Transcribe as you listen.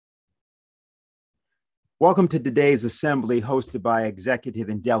Welcome to today's assembly hosted by Executive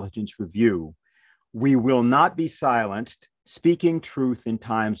Intelligence Review. We will not be silenced, speaking truth in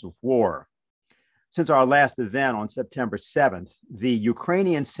times of war. Since our last event on September 7th, the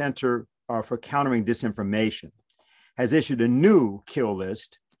Ukrainian Center for Countering Disinformation has issued a new kill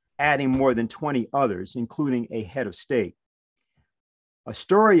list, adding more than 20 others, including a head of state. A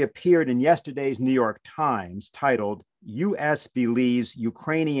story appeared in yesterday's New York Times titled, U.S. believes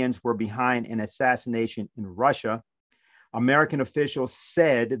Ukrainians were behind an assassination in Russia. American officials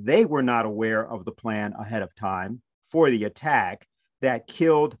said they were not aware of the plan ahead of time for the attack that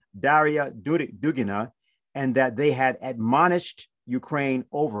killed Daria Dugina and that they had admonished Ukraine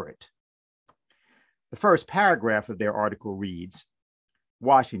over it. The first paragraph of their article reads,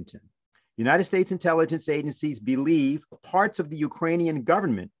 Washington. United States intelligence agencies believe parts of the Ukrainian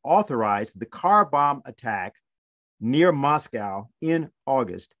government authorized the car bomb attack near Moscow in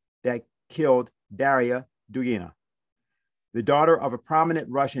August that killed Daria Dugina, the daughter of a prominent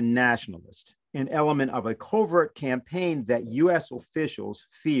Russian nationalist, an element of a covert campaign that U.S. officials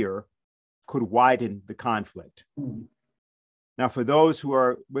fear could widen the conflict. Now, for those who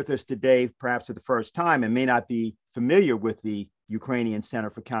are with us today, perhaps for the first time, and may not be familiar with the Ukrainian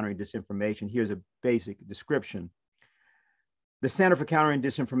Center for Countering Disinformation, here's a basic description. The Center for Countering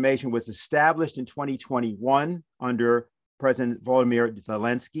Disinformation was established in 2021 under President Volodymyr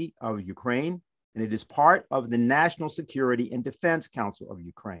Zelensky of Ukraine, and it is part of the National Security and Defense Council of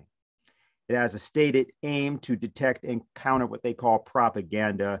Ukraine. It has a stated aim to detect and counter what they call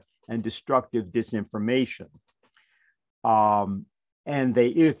propaganda and destructive disinformation. And they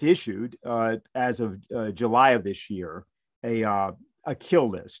issued, as of July of this year, a kill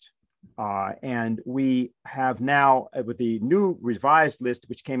list. And we have now, with the new revised list,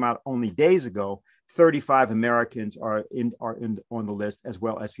 which came out only days ago, 35 Americans are on the list, as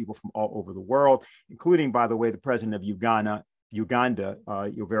well as people from all over the world, including, by the way, the president of Uganda,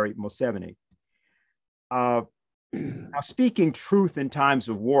 Yoweri Museveni. Now, speaking truth in times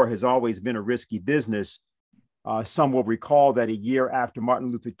of war has always been a risky business. Some will recall that a year after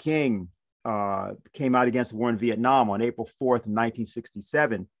Martin Luther King came out against the war in Vietnam on April 4th,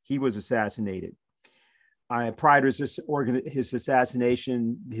 1967, he was assassinated. Prior to his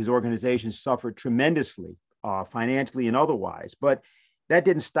assassination, his organization suffered tremendously, financially and otherwise, but that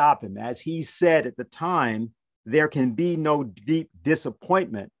didn't stop him. As he said at the time, there can be no deep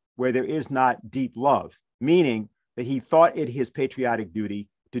disappointment where there is not deep love, meaning that he thought it his patriotic duty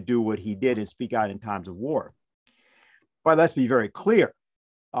to do what he did and speak out in times of war. But let's be very clear.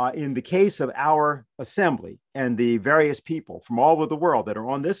 In the case of our assembly and the various people from all over the world that are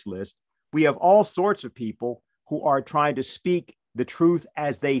on this list, we have all sorts of people who are trying to speak the truth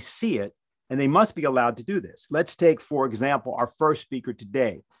as they see it, and they must be allowed to do this. Let's take, for example, our first speaker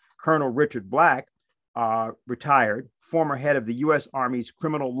today, Colonel Richard Black, retired, former head of the U.S. Army's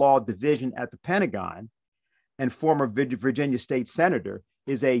Criminal Law Division at the Pentagon, and former Virginia State Senator,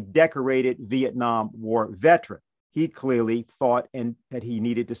 is a decorated Vietnam War veteran. He clearly thought that he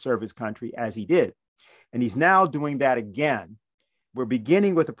needed to serve his country as he did. And he's now doing that again. We're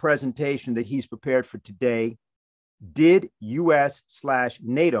beginning with a presentation that he's prepared for today. Did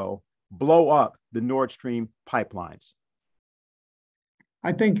US/NATO blow up the Nordstream pipelines?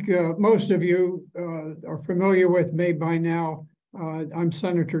 I think most of you are familiar with me by now. I'm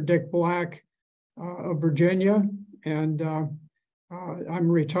Senator Dick Black of Virginia, and I'm a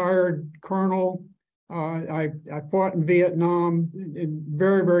retired colonel. I fought in Vietnam in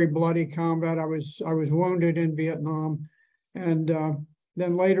very, very bloody combat. I was wounded in Vietnam, and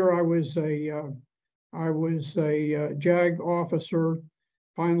then later I was a JAG officer.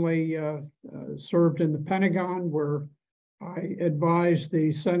 Finally, served in the Pentagon, where I advised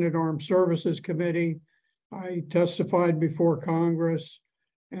the Senate Armed Services Committee. I testified before Congress,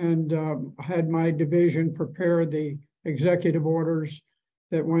 and had my division prepare the executive orders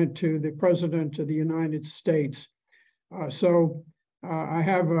that went to the President of the United States. So I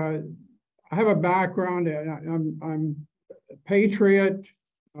have a background. I'm a patriot.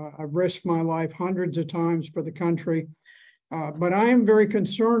 I've risked my life hundreds of times for the country, but I am very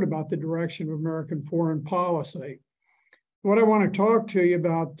concerned about the direction of American foreign policy. What I want to talk to you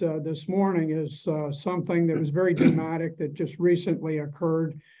about this morning is something that was very dramatic that just recently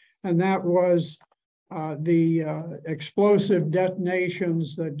occurred, and that was the explosive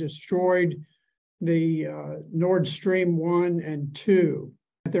detonations that destroyed the Nord Stream 1 and 2.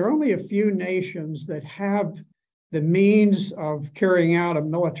 There are only a few nations that have the means of carrying out a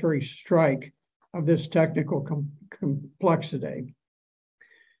military strike of this technical complexity.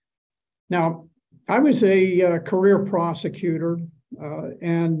 Now, I was a career prosecutor,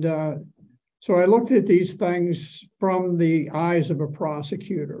 and So I looked at these things from the eyes of a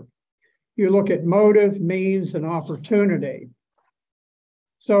prosecutor. You look at motive, means, and opportunity.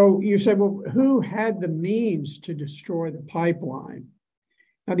 So you said, well, who had the means to destroy the pipeline?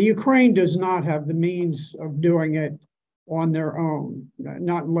 Now, the Ukraine does not have the means of doing it on their own,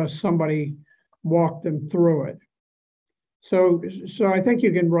 not unless somebody walked them through it. So I think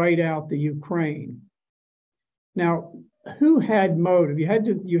you can write out the Ukraine. Now, who had motive? You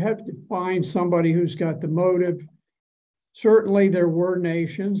have to find somebody who's got the motive. Certainly, there were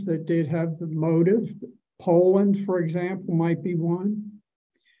nations that did have the motive. Poland, for example, might be one.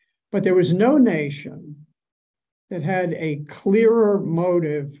 But there was no nation that had a clearer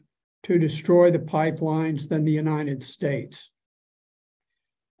motive to destroy the pipelines than the United States.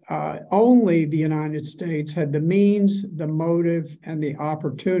 Only the United States had the means, the motive, and the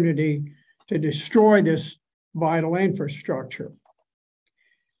opportunity to destroy this vital infrastructure.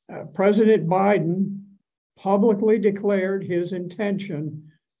 President Biden publicly declared his intention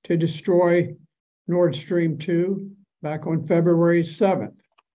to destroy Nordstream 2 back on February 7th.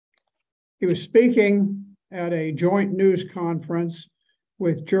 He was speaking at a joint news conference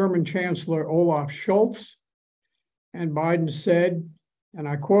with German Chancellor Olaf Scholz, and Biden said, and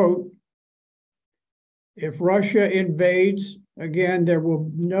I quote, "If Russia invades, again, there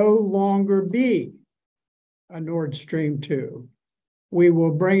will no longer be a Nord Stream 2. We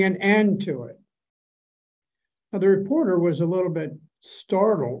will bring an end to it." Now, the reporter was a little bit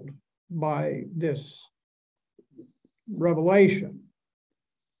startled by this revelation.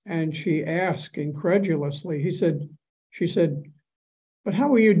 And she asked incredulously, she said, "But how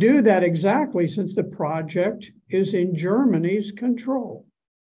will you do that exactly since the project is in Germany's control?"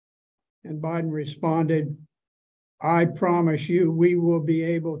 And Biden responded, "I promise you, we will be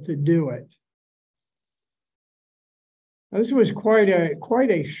able to do it." Now, this was quite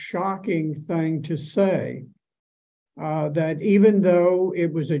a shocking thing to say, that even though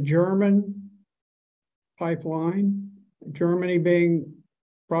it was a German pipeline, Germany being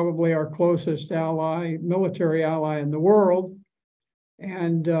probably our closest ally, military ally in the world,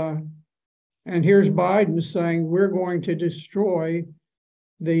 and here's Biden saying we're going to destroy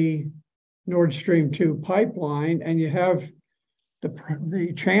the Nord Stream 2 pipeline, and you have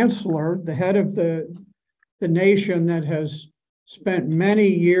the chancellor, the head of the nation that has spent many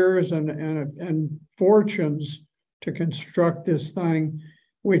years and fortunes to construct this thing,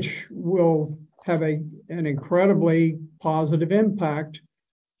 which will have an incredibly positive impact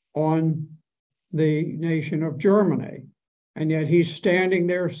on the nation of Germany. And yet he's standing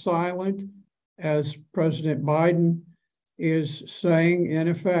there silent as President Biden is saying, in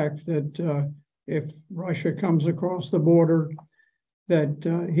effect, that if Russia comes across the border,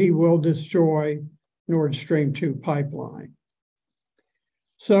 that he will destroy Nord Stream 2 pipeline.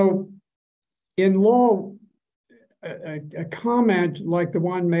 So in law, a comment like the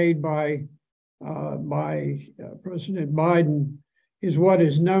one made by President Biden is what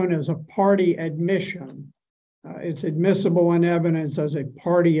is known as a party admission. It's admissible in evidence as a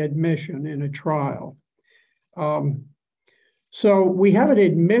party admission in a trial. So we have an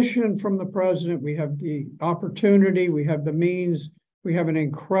admission from the president, we have the opportunity, we have the means, we have an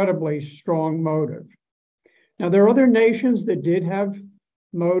incredibly strong motive. Now, there are other nations that did have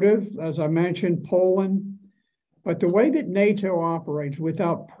motive, as I mentioned, Poland, but the way that NATO operates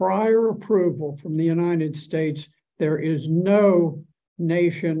without prior approval from the United States, there is no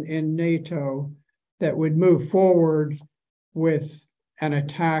nation in NATO that would move forward with an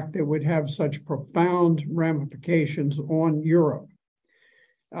attack that would have such profound ramifications on Europe.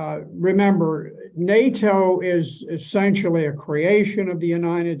 Remember, NATO is essentially a creation of the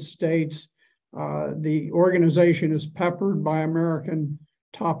United States. The organization is peppered by American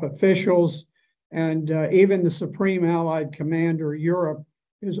top officials, and even the Supreme Allied Commander of Europe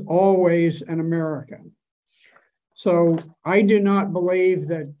is always an American. So I do not believe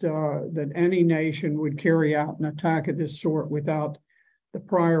that any nation would carry out an attack of this sort without the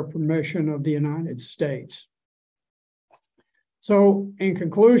prior permission of the United States. So in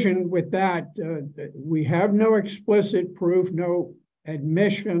conclusion with that, we have no explicit proof, no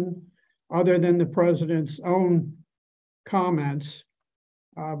admission other than the president's own comments.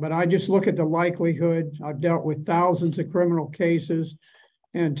 But I just look at the likelihood. I've dealt with thousands of criminal cases,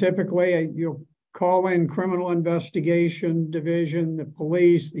 and typically you'll call in criminal investigation division, the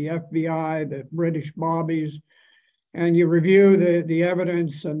police, the FBI, the British bobbies, and you review the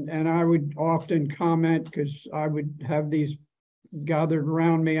evidence, and I would often comment because I would have these gathered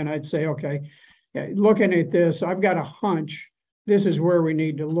around me and I'd say, okay, looking at this, I've got a hunch, this is where we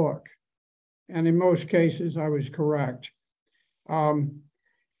need to look. And in most cases, I was correct.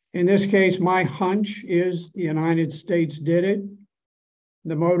 In this case, my hunch is the United States did it.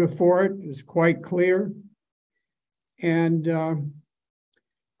 The motive for it is quite clear. And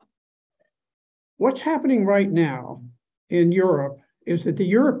what's happening right now in Europe is that the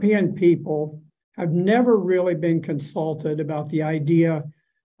European people have never really been consulted about the idea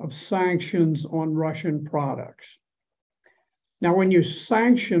of sanctions on Russian products. Now, when you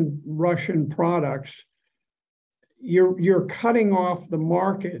sanction Russian products, you're cutting off the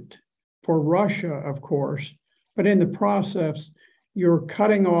market for Russia, of course, but in the process, you're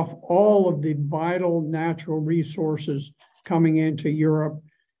cutting off all of the vital natural resources coming into Europe,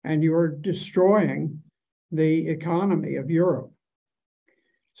 and you're destroying the economy of Europe.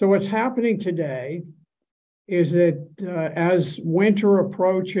 So what's happening today is that as winter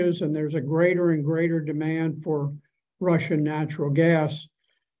approaches and there's a greater and greater demand for Russian natural gas,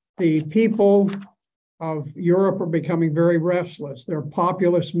 the people of Europe are becoming very restless. There are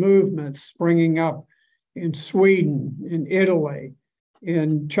populist movements springing up in Sweden, in Italy,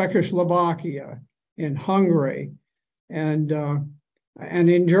 in Czechoslovakia, in Hungary, and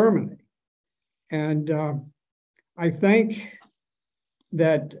in Germany. And I think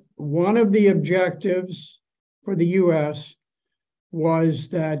that one of the objectives for the US was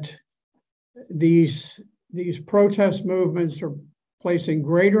that these protest movements are placing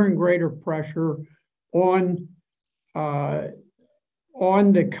greater and greater pressure on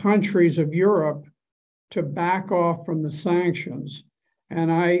the countries of Europe to back off from the sanctions. And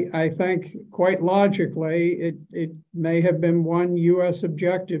I think quite logically, it may have been one US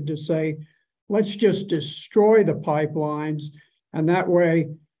objective to say, let's just destroy the pipelines, and that way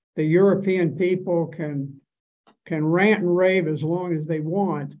the European people can rant and rave as long as they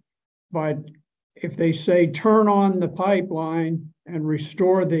want. But if they say turn on the pipeline and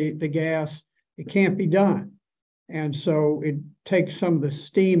restore the gas, it can't be done. And so it takes some of the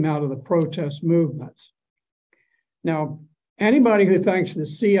steam out of the protest movements. Now, anybody who thinks the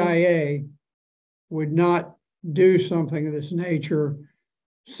CIA would not do something of this nature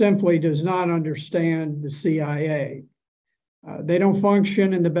simply does not understand the CIA. They don't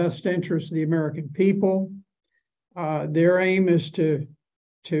function in the best interest of the American people. Their aim is to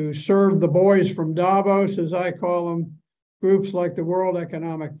serve the boys from Davos, as I call them, groups like the World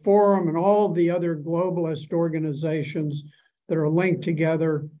Economic Forum and all the other globalist organizations that are linked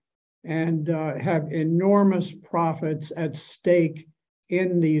together and have enormous profits at stake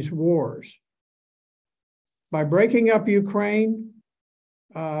in these wars. By breaking up Ukraine,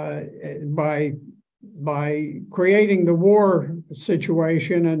 by creating the war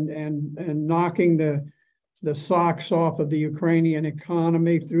situation and knocking the socks off of the Ukrainian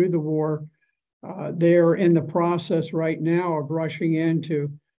economy through the war, they're in the process right now of rushing in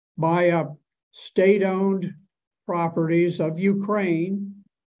to buy up state-owned properties of Ukraine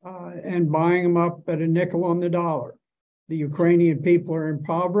and buying them up at a nickel on the dollar. The Ukrainian people are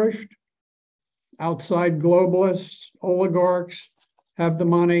impoverished. Outside globalists, oligarchs have the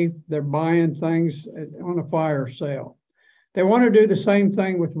money. They're buying things on a fire sale. They want to do the same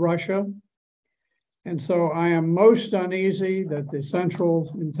thing with Russia. And so I am most uneasy that the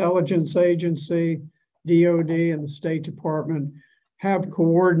Central Intelligence Agency, DOD, and the State Department have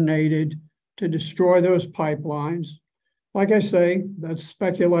coordinated to destroy those pipelines. Like I say, that's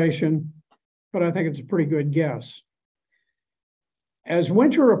speculation, but I think it's a pretty good guess. As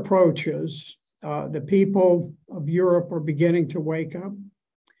winter approaches, the people of Europe are beginning to wake up.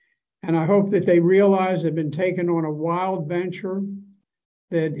 And I hope that they realize they've been taken on a wild venture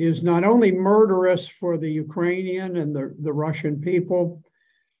that is not only murderous for the Ukrainian and the Russian people,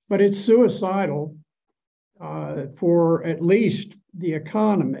 but it's suicidal for at least the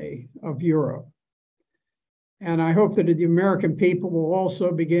economy of Europe. And I hope that the American people will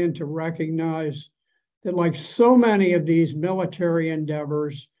also begin to recognize that, like so many of these military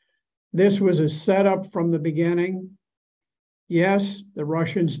endeavors, this was a setup from the beginning. Yes, the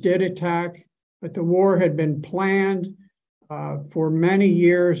Russians did attack, but the war had been planned for many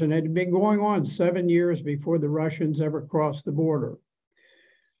years and had been going on 7 years before the Russians ever crossed the border.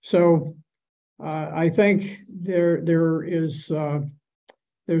 So I think there's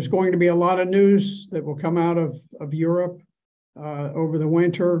going to be a lot of news that will come out of Europe over the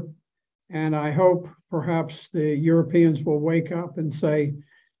winter. And I hope perhaps the Europeans will wake up and say,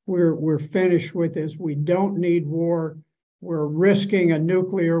 we're finished with this. We don't need war. We're risking a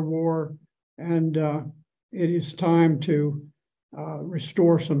nuclear war. And it is time to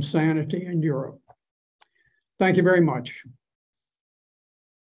restore some sanity in Europe. Thank you very much.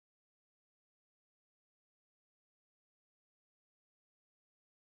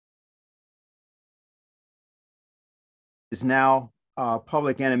 Is now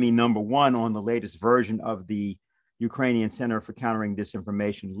public enemy number one on the latest version of the Ukrainian Center for Countering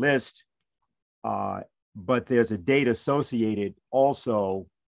Disinformation list. But there's a date associated also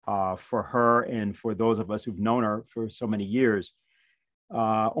for her and for those of us who've known her for so many years.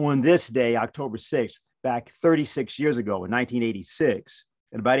 On this day, October 6th, back 36 years ago in 1986,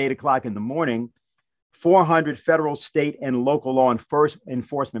 at about 8 o'clock in the morning, 400 federal, state, and local law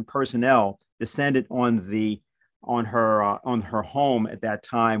enforcement personnel descended on her home at that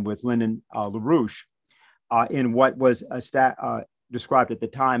time with Lyndon LaRouche in what was described at the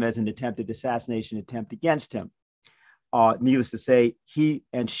time as an attempted assassination attempt against him. Needless to say, he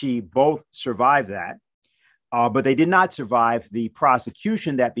and she both survived that, but they did not survive the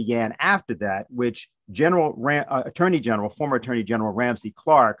prosecution that began after that, which former Attorney General Ramsey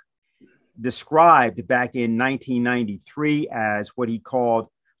Clark described back in 1993 as what he called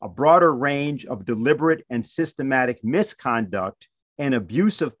a broader range of deliberate and systematic misconduct and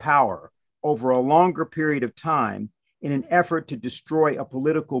abuse of power over a longer period of time in an effort to destroy a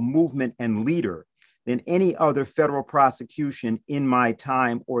political movement and leader than any other federal prosecution in my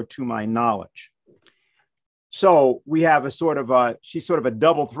time or to my knowledge. So we have she's sort of a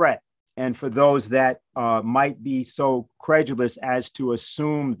double threat. And for those that might be so credulous as to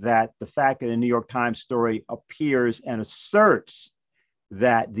assume that the fact that a New York Times story appears and asserts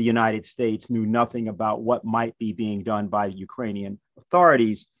that the United States knew nothing about what might be being done by the Ukrainian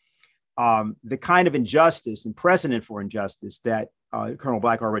authorities, the kind of injustice and precedent for injustice that Colonel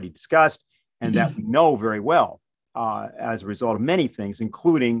Black already discussed and that we know very well as a result of many things,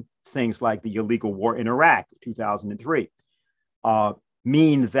 including things like the illegal war in Iraq, 2003,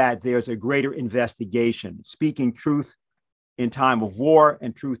 mean that there's a greater investigation. Speaking truth in time of war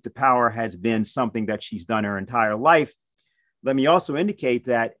and truth to power has been something that she's done her entire life. Let me also indicate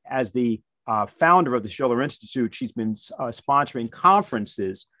that as the founder of the Schiller Institute, she's been sponsoring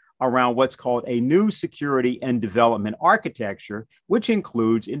conferences around what's called a new security and development architecture, which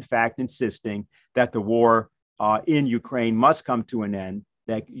includes, in fact, insisting that the war in Ukraine must come to an end,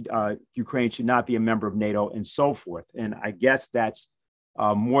 that Ukraine should not be a member of NATO, and so forth. And I guess that's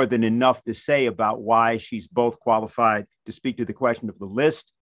more than enough to say about why she's both qualified to speak to the question of the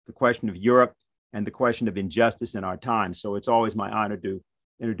list, the question of Europe, and the question of injustice in our time. So it's always my honor to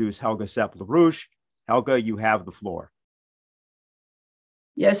introduce Helga Sepp-LaRouche. Helga, you have the floor.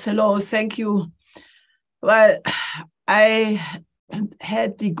 Yes, hello, thank you. Well, I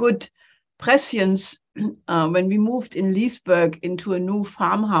had the good prescience when we moved in Leesburg into a new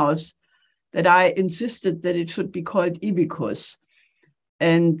farmhouse that I insisted that it should be called Ibicus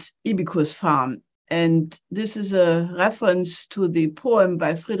and Ibicus Farm. And this is a reference to the poem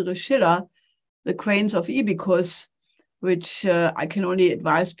by Friedrich Schiller, The Cranes of Ibicus, which I can only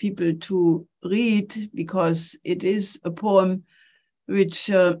advise people to read because it is a poem which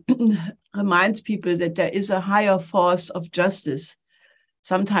reminds people that there is a higher force of justice,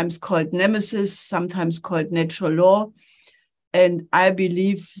 sometimes called nemesis, sometimes called natural law. And I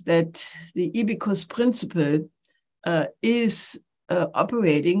believe that the Ibicus principle is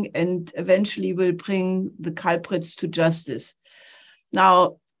operating and eventually will bring the culprits to justice.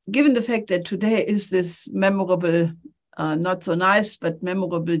 Now, given the fact that today is this memorable, not so nice, but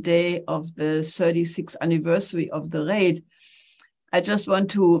memorable day of the 36th anniversary of the raid, I just want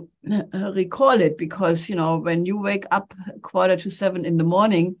to recall it because, you know, when you wake up 6:45 in the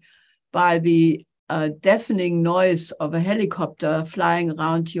morning by the deafening noise of a helicopter flying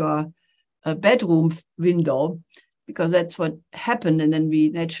around your bedroom window, because that's what happened. And then we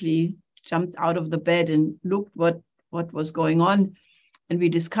naturally jumped out of the bed and looked what was going on. And we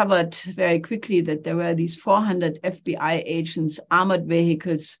discovered very quickly that there were these 400 FBI agents, armored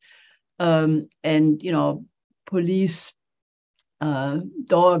vehicles, and, you know, police,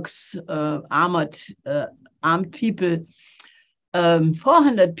 dogs, armed people,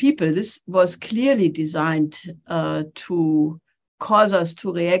 400 people. This was clearly designed to cause us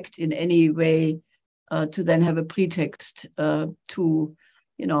to react in any way, to then have a pretext to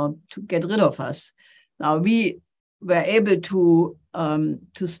get rid of us. Now, we were able to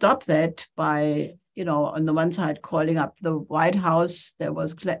stop that by, you know, on the one side, calling up the White House. There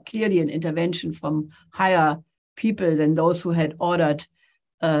was clearly an intervention from higher people than those who had ordered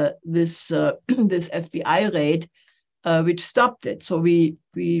this FBI raid, which stopped it. So we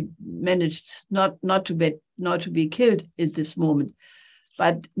managed not to be killed at this moment.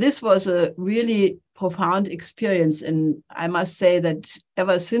 But this was a really profound experience, and I must say that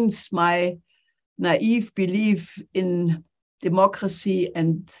ever since my naive belief in democracy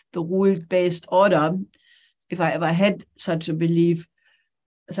and the rule-based order, if I ever had such a belief,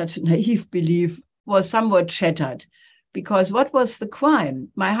 such a naive belief, was somewhat shattered. Because what was the crime?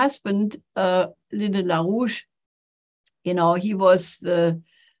 My husband, Lyndon LaRouche, he was the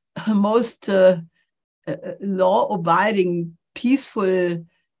most law-abiding, peaceful,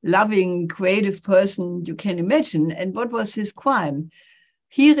 loving, creative person you can imagine. And what was his crime?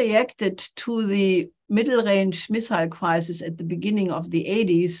 He reacted to the middle-range missile crisis at the beginning of the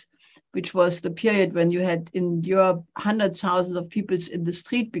 80s, which was the period when you had in Europe hundreds of thousands of people in the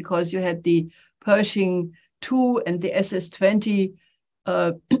street because you had the Pershing II and the SS-20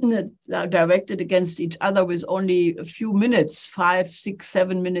 directed against each other with only a few minutes, 5, 6,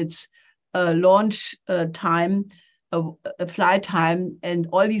 7 minutes launch time, flight time, and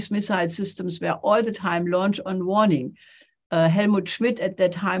all these missile systems were all the time launch on warning. Helmut Schmidt at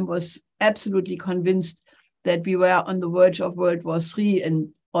that time was absolutely convinced that we were on the verge of World War III, and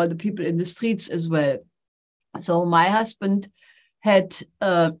all the people in the streets as well. So my husband had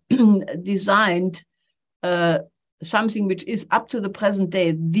designed something which is up to the present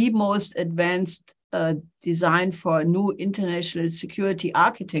day the most advanced design for a new international security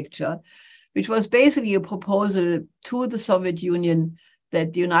architecture, which was basically a proposal to the Soviet Union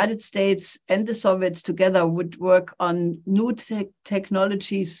that the United States and the Soviets together would work on new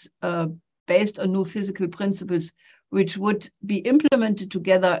technologies based on new physical principles, which would be implemented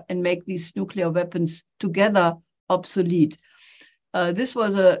together and make these nuclear weapons together obsolete. This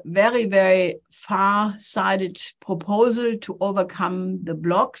was a very, very far-sighted proposal to overcome the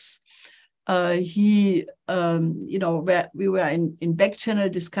blocks. We were in back-channel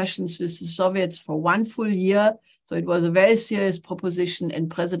discussions with the Soviets for 1 full year. So it was a very serious proposition, and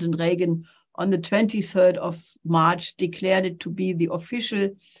President Reagan on the 23rd of March declared it to be the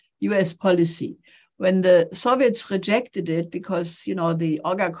official US policy. When the Soviets rejected it, because, the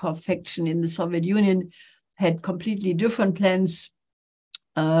Olgakov faction in the Soviet Union had completely different plans,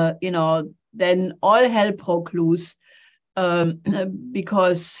 then all hell broke loose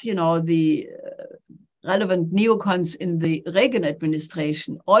because, the relevant neocons in the Reagan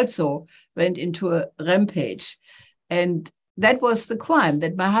administration also went into a rampage. And that was the crime,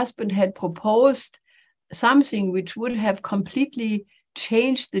 that my husband had proposed something which would have completely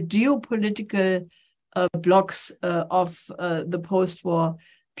changed the geopolitical blocks of the post-war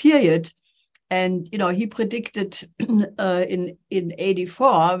period. And, he predicted in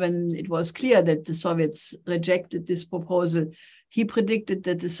 84, when it was clear that the Soviets rejected this proposal, he predicted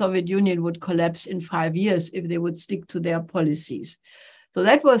that the Soviet Union would collapse in 5 years if they would stick to their policies. So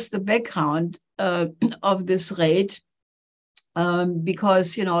that was the background of this raid,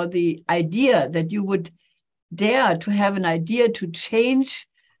 because, the idea that you would dare to have an idea to change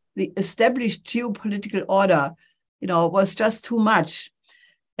the established geopolitical order, was just too much.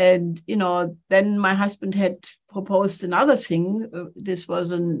 And, then my husband had proposed another thing. This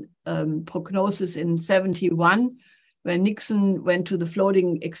was a prognosis in 71, when Nixon went to the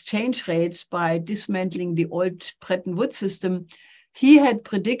floating exchange rates by dismantling the old Bretton Woods system. He had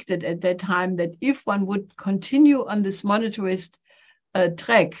predicted at that time that if one would continue on this monetarist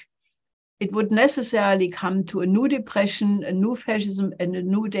track, it would necessarily come to a new depression, a new fascism, and a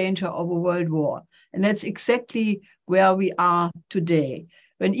new danger of a world war. And that's exactly where we are today.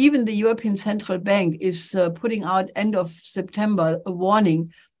 When even the European Central Bank is putting out end of September a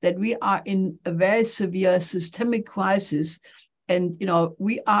warning that we are in a very severe systemic crisis, and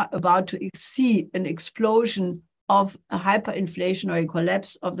we are about to see an explosion of a hyperinflationary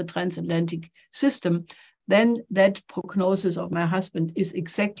collapse of the transatlantic system, then that prognosis of my husband is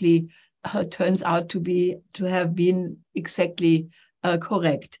exactly turns out to have been exactly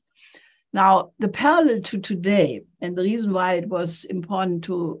correct. Now, the parallel to today, and the reason why it was important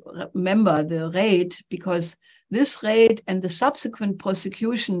to remember the raid, because this raid and the subsequent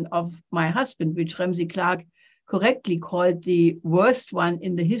prosecution of my husband, which Ramsey Clark correctly called the worst one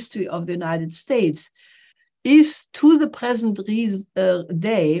in the history of the United States, is to the present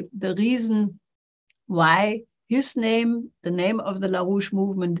day the reason why his name, the name of the LaRouche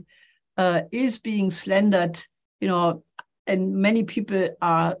movement, is being slandered, and many people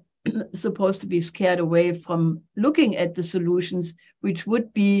are supposed to be scared away from looking at the solutions, which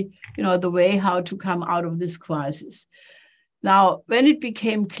would be, the way how to come out of this crisis. Now, when it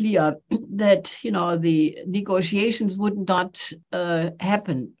became clear that, the negotiations would not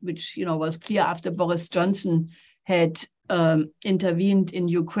happen, which, was clear after Boris Johnson had intervened in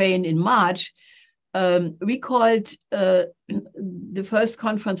Ukraine in March, we called the first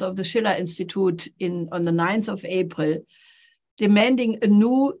conference of the Schiller Institute on the 9th of April, demanding a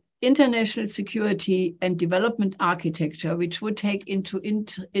new international security and development architecture, which would take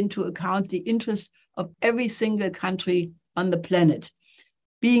into account the interest of every single country on the planet,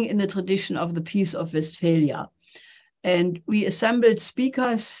 being in the tradition of the Peace of Westphalia. And we assembled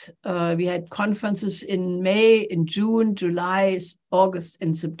speakers. We had conferences in May, in June, July, August,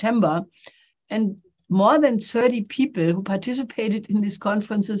 and September. And more than 30 people who participated in these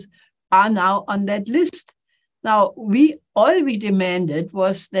conferences are now on that list. Now, all we demanded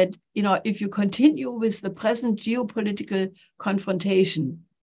was that, if you continue with the present geopolitical confrontation,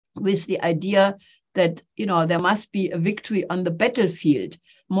 with the idea that, there must be a victory on the battlefield,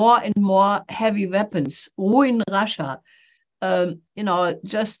 more and more heavy weapons, ruin Russia.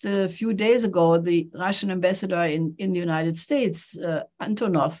 Just a few days ago, the Russian ambassador in the United States,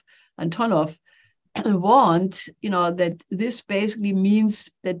 Antonov, warned, that this basically means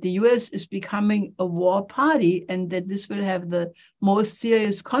that the US is becoming a war party and that this will have the most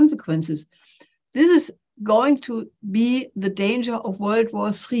serious consequences. This is going to be the danger of World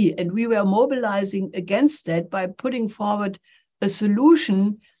War III. And we were mobilizing against that by putting forward a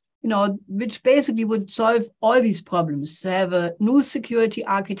solution, which basically would solve all these problems, to have a new security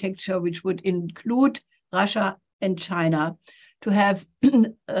architecture, which would include Russia and China, to have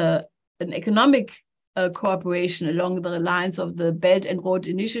an economic cooperation along the lines of the Belt and Road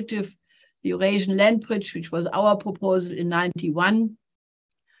Initiative, the Eurasian Land Bridge, which was our proposal in 1991.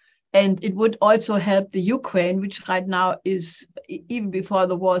 And it would also help the Ukraine, which right now is, even before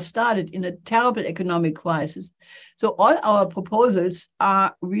the war started, in a terrible economic crisis. So all our proposals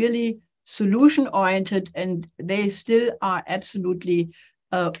are really solution-oriented, and they still are absolutely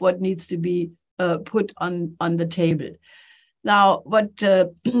what needs to be put on the table. Now, what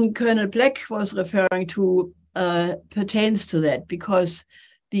Colonel Black was referring to pertains to that, because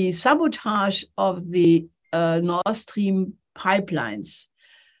the sabotage of the Nord Stream pipelines,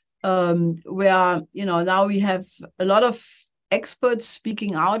 where, now we have a lot of experts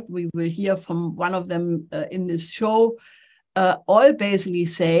speaking out. We will hear from one of them in this show. All basically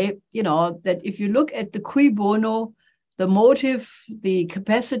say, that if you look at the cui bono, the motive, the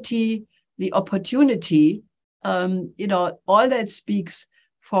capacity, the opportunity, all that speaks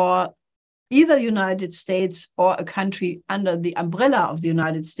for either United States or a country under the umbrella of the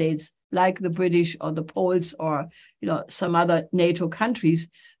United States, like the British or the Poles or, some other NATO countries,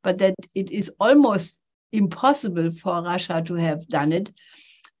 but that it is almost impossible for Russia to have done it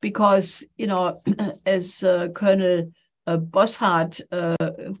because, as Colonel Bosshardt,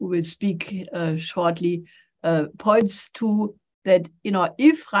 who will speak shortly, points to, that,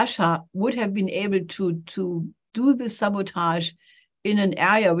 if Russia would have been able to do this sabotage in an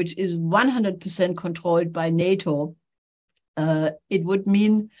area which is 100% controlled by NATO, it would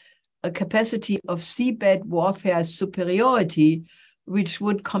mean a capacity of seabed warfare superiority, which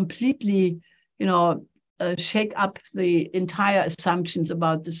would completely, shake up the entire assumptions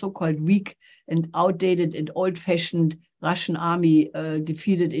about the so-called weak and outdated and old-fashioned Russian army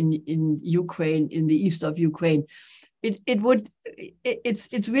defeated in Ukraine, in the east of Ukraine.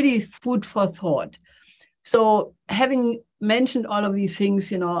 It's really food for thought. So having mentioned all of these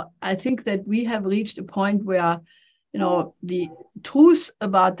things, I think that we have reached a point where, the truth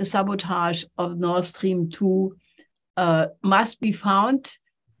about the sabotage of Nord Stream 2 must be found.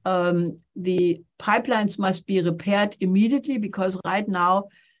 The pipelines must be repaired immediately, because right now,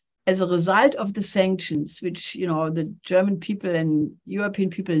 as a result of the sanctions, which, the German people and European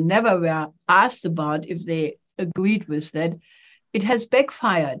people never were asked about if they agreed with that, it has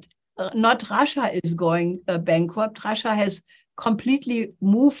backfired. Not Russia is going bankrupt. Russia has completely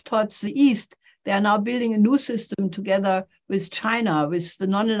moved towards the east. They are now building a new system together with China, with the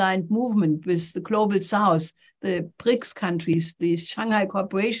non-aligned movement, with the global south, the BRICS countries, the Shanghai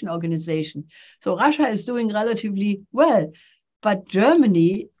Cooperation Organization. So Russia is doing relatively well. But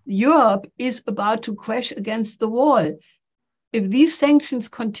Germany, Europe is about to crash against the wall. If these sanctions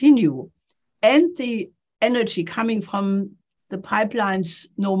continue and the energy coming from the pipelines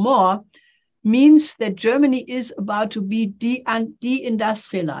no more, means that Germany is about to be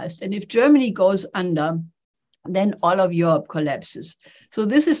deindustrialized. And if Germany goes under, then all of Europe collapses. So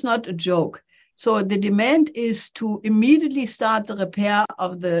this is not a joke. So the demand is to immediately start the repair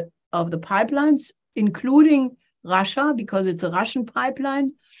of the pipelines, including Russia, because it's a Russian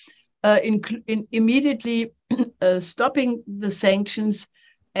pipeline, immediately stopping the sanctions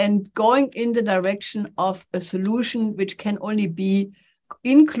and going in the direction of a solution which can only be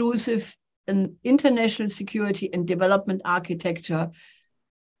inclusive, an international security and development architecture,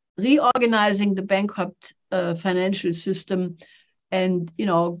 reorganizing the bankrupt financial system, and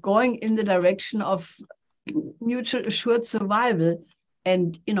going in the direction of mutual assured survival,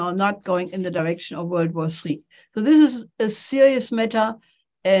 and not going in the direction of World War III. So this is a serious matter,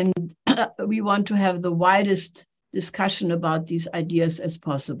 and we want to have the widest discussion about these ideas as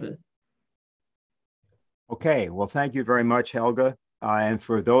possible. Okay, well, thank you very much, Helga. And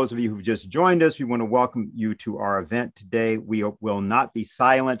for those of you who've just joined us, we want to welcome you to our event today. We will not be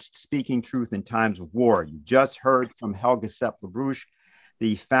silenced, speaking truth in times of war. You just heard from Helga Sepp-LaBrouche,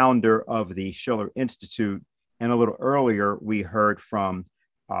 the founder of the Schiller Institute. And a little earlier, we heard from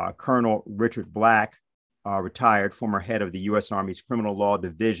Colonel Richard Black, retired former head of the U.S. Army's Criminal Law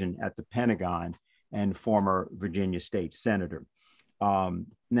Division at the Pentagon and former Virginia State Senator.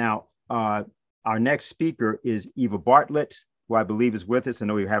 Now, our next speaker is Eva Bartlett, who I believe is with us. I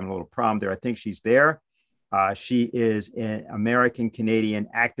know we're having a little problem there. I think she's there. She is an American-Canadian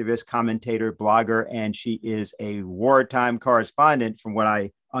activist, commentator, blogger, and she is a wartime correspondent, from what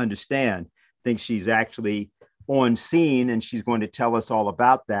I understand. I think she's actually on scene, and she's going to tell us all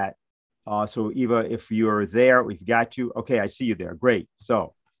about that. So Eva, if you're there, we've got you. Okay, I see you there. Great.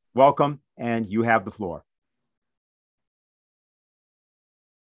 So welcome, and you have the floor.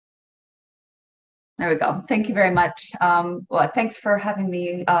 There we go. Thank you very much. Well, thanks for having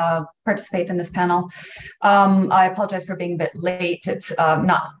me participate in this panel. I apologize for being a bit late. It's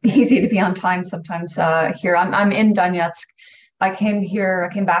not easy to be on time sometimes here. I'm in Donetsk. I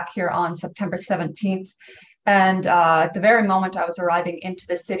came back here on September 17th. And at the very moment I was arriving into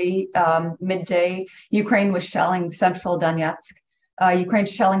the city, midday, Ukraine was shelling central Donetsk. Ukraine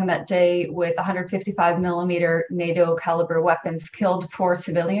shelling that day with 155 millimeter NATO caliber weapons killed 4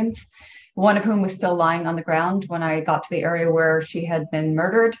 civilians, one of whom was still lying on the ground when I got to the area where she had been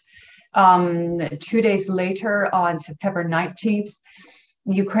murdered. 2 days later, on September 19th,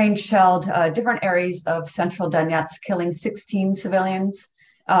 Ukraine shelled different areas of central Donetsk, killing 16 civilians.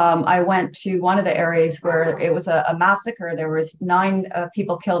 I went to one of the areas where it was a massacre. There was 9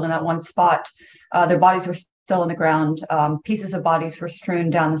 people killed in that one spot. Their bodies were still on the ground. Pieces of bodies were strewn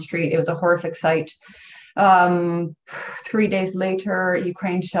down the street. It was a horrific sight. 3 days later,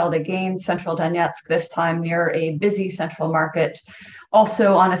 Ukraine shelled again central Donetsk, this time near a busy central market,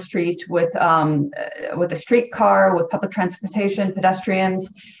 also on a street with a streetcar, with public transportation, pedestrians,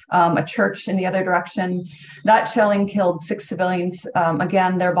 a church in the other direction. That shelling killed 6 civilians.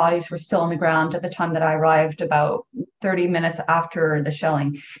 Again, their bodies were still on the ground at the time that I arrived, about 30 minutes after the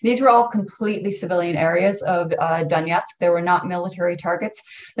shelling. These were all completely civilian areas of Donetsk. They were not military targets.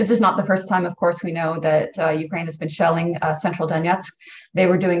 This is not the first time, of course, we know that Ukraine has been shelling central Donetsk. They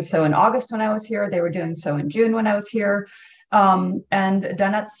were doing so in August when I was here. They were doing so in June when I was here. And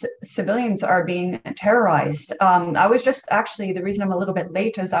Donetsk civilians are being terrorized. I was just actually, the reason I'm a little bit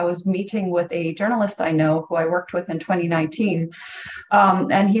late is I was meeting with a journalist I know who I worked with in 2019.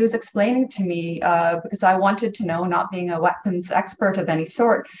 And he was explaining to me, because I wanted to know, not being a weapons expert of any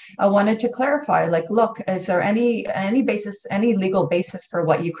sort, I wanted to clarify, like, look, is there any legal basis for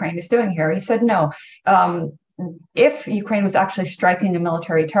what Ukraine is doing here? He said, no. If Ukraine was actually striking a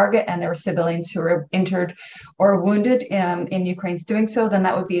military target and there were civilians who were injured or wounded in Ukraine's doing so, then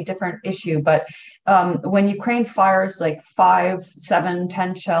that would be a different issue. But when Ukraine fires like 5, 7,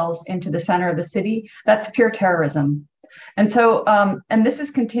 10 shells into the center of the city, that's pure terrorism. And so, and this is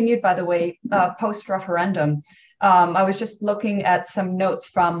continued, by the way, post-referendum. I was just looking at some notes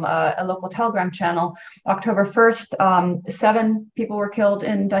from a local Telegram channel. October 1st, 7 people were killed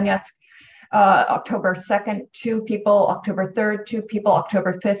in Donetsk. October 2nd, 2 people, October 3rd, 2 people,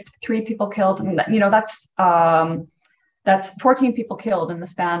 October 5th, 3 people killed. And you know, that's 14 people killed in the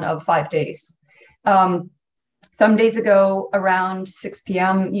span of 5 days. Some days ago, around 6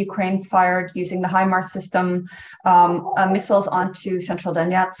 p.m., Ukraine fired, using the HIMARS system, missiles onto central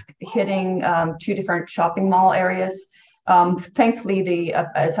Donetsk, hitting 2 different shopping mall areas. Thankfully,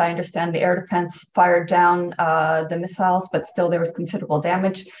 as I understand, the air defense fired down the missiles, but still there was considerable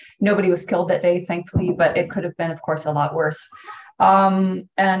damage. Nobody was killed that day, thankfully, but it could have been, of course, a lot worse.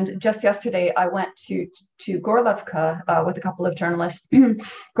 And just yesterday, I went to Gorlivka with a couple of journalists.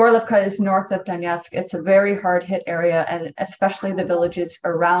 Gorlivka is north of Donetsk. It's a very hard-hit area, and especially the villages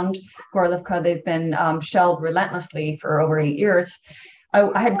around Gorlivka, they've been shelled relentlessly for over 8 years.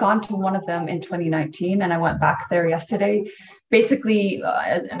 I had gone to one of them in 2019, and I went back there yesterday. Basically,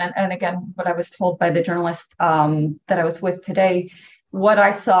 and again, what I was told by the journalist that I was with today, what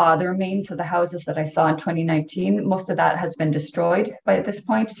I saw, the remains of the houses that I saw in 2019, most of that has been destroyed by this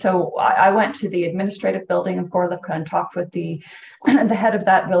point. So I went to the administrative building of Gorlivka and talked with the head of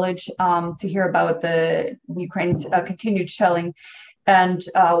that village to hear about the Ukraine's continued shelling. And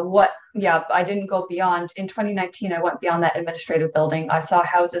I didn't go beyond. In 2019, I went beyond that administrative building. I saw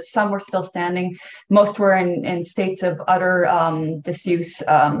houses, some were still standing. Most were in states of utter disuse,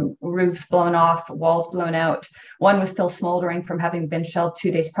 roofs blown off, walls blown out. One was still smoldering from having been shelled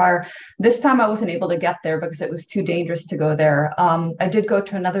 2 days prior. This time I wasn't able to get there because it was too dangerous to go there. I did go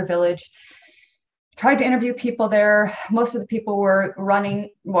to another village tried to interview people there. Most of the people were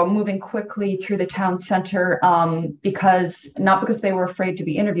moving quickly through the town center not because they were afraid to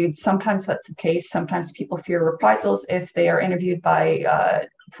be interviewed. Sometimes that's the case. Sometimes people fear reprisals if they are interviewed by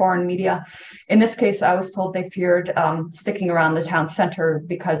foreign media. In this case, I was told they feared sticking around the town center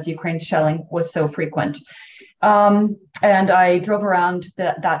because Ukraine's shelling was so frequent. And I drove around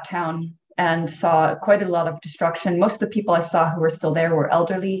that town and saw quite a lot of destruction. Most of the people I saw who were still there were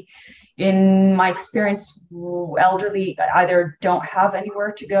elderly. In my experience, elderly either don't have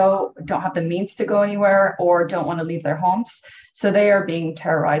anywhere to go, don't have the means to go anywhere, or don't want to leave their homes. So they are being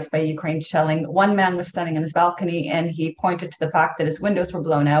terrorized by Ukraine shelling. One man was standing on his balcony and he pointed to the fact that his windows were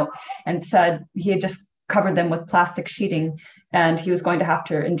blown out and said he had just covered them with plastic sheeting and he was going to have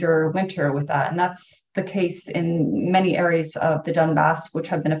to endure winter with that. And that's the case in many areas of the Donbass, which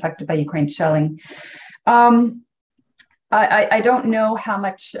have been affected by Ukraine shelling. I don't know how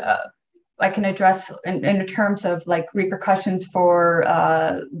much I can address in terms of like repercussions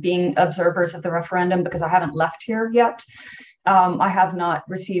for being observers of the referendum, because I haven't left here yet. I have not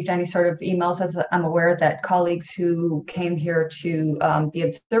received any sort of emails, as I'm aware that colleagues who came here to be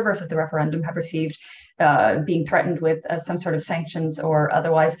observers of the referendum have received being threatened with some sort of sanctions or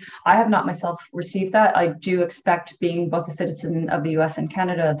otherwise. I have not myself received that. I do expect, being both a citizen of the US and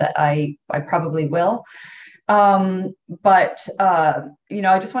Canada, that I probably will. I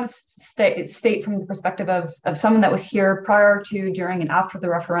just want to state from the perspective of someone that was here prior to, during, and after the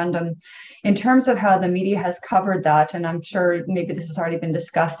referendum, in terms of how the media has covered that, and I'm sure maybe this has already been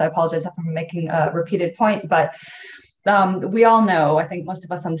discussed. I apologize if I'm making a repeated point, but we all know, I think most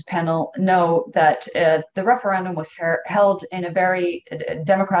of us on this panel know, that the referendum was held in a very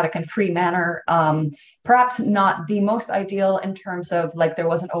democratic and free manner. Perhaps not the most ideal in terms of, like, there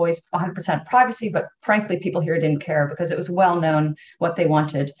wasn't always 100% privacy, but frankly, people here didn't care because it was well known what they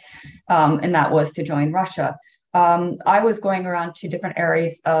wanted, and that was to join Russia. I was going around to different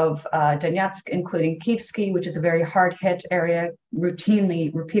areas of Donetsk, including Kyievsky, which is a very hard-hit area,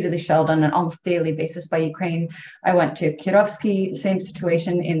 repeatedly shelled on an almost daily basis by Ukraine. I went to Kirovsky, same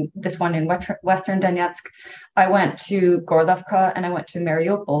situation, in this one in Western Donetsk. I went to Gorlovka and I went to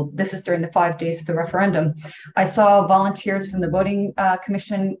Mariupol. This is during the 5 days of the referendum. I saw volunteers from the voting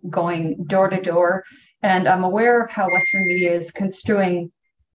commission going door to door, and I'm aware of how Western media is construing.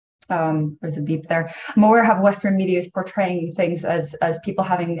 There's a beep there. I'm aware how Western media is portraying things as people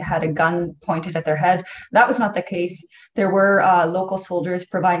having had a gun pointed at their head. That was not the case. There were local soldiers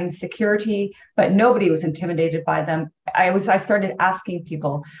providing security, but nobody was intimidated by them. I started asking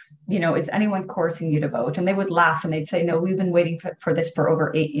people, is anyone coercing you to vote? And they would laugh and they'd say, no, we've been waiting for this for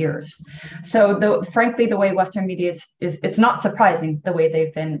over 8 years. So frankly, the way Western media it's not surprising the way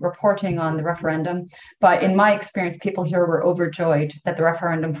they've been reporting on the referendum. But in my experience, people here were overjoyed that the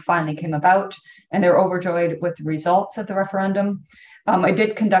referendum finally came about, and they're overjoyed with the results of the referendum. I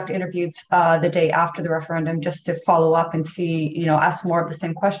did conduct interviews the day after the referendum just to follow up and see, ask more of the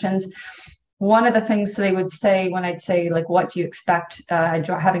same questions. One of the things they would say when I'd say, like, what do you expect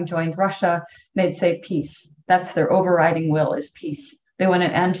having joined Russia? They'd say peace. That's their overriding will, is peace. They want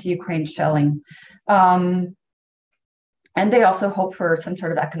an end to Ukraine shelling. And they also hope for some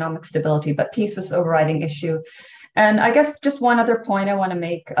sort of economic stability, but peace was the overriding issue. And I guess just one other point I want to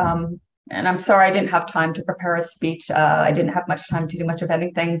make, and I'm sorry I didn't have time to prepare a speech. I didn't have much time to do much of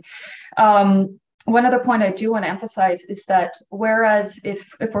anything. One other point I do want to emphasize is that whereas if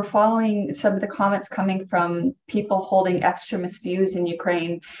we're following some of the comments coming from people holding extremist views in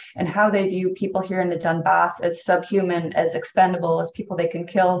Ukraine and how they view people here in the Donbass as subhuman, as expendable, as people they can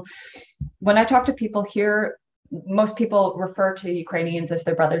kill, when I talk to people here, most people refer to Ukrainians as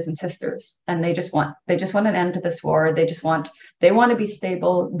their brothers and sisters, and they just want an end to this war. They want to be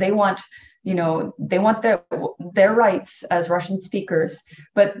stable. They want their rights as Russian speakers,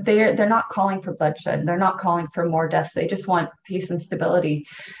 but they're not calling for bloodshed. They're not calling for more deaths. They just want peace and stability.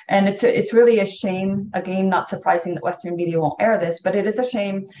 And it's really a shame, again, not surprising that Western media won't air this, but it is a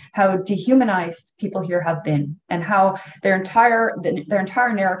shame how dehumanized people here have been, and how their entire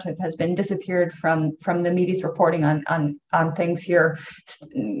narrative has been disappeared from the media's reporting on things here.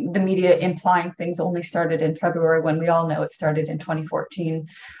 The media implying things only started in February, when we all know it started in 2014.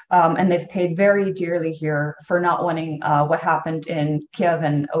 And they've paid very dearly here for not wanting what happened in Kiev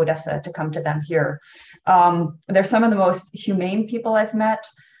and Odessa to come to them here. They're some of the most humane people I've met,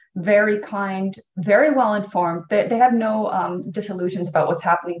 very kind, very well informed. They have no disillusions about what's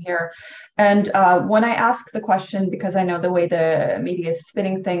happening here. And when I ask the question, because I know the way the media is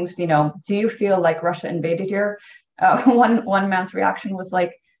spinning things, do you feel like Russia invaded here? One man's reaction was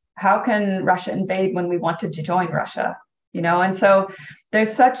like, how can Russia invade when we wanted to join Russia? And so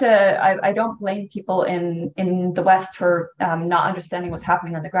there's such I don't blame people in the West for not understanding what's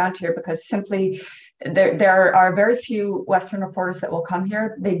happening on the ground here, because simply there are very few Western reporters that will come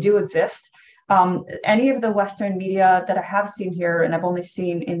here. They do exist. Any of the Western media that I have seen here, and I've only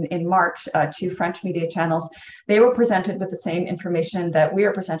seen in March, 2 French media channels, they were presented with the same information that we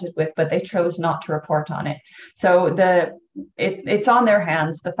are presented with, but they chose not to report on it. So it's on their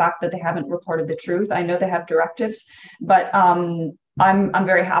hands, the fact that they haven't reported the truth. I know they have directives, but I'm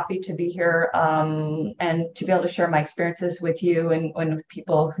very happy to be here and to be able to share my experiences with you and with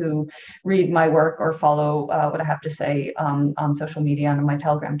people who read my work or follow what I have to say on social media and on my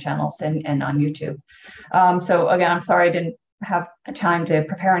Telegram channels and on YouTube. So again, I'm sorry I didn't have time to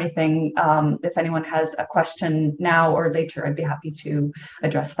prepare anything. If anyone has a question now or later, I'd be happy to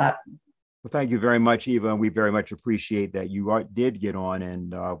address that. Well, thank you very much, Eva, and we very much appreciate that you did get on,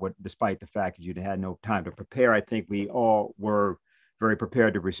 and despite the fact that you had no time to prepare, I think we all were very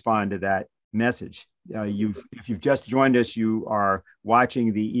prepared to respond to that message. If you've just joined us, you are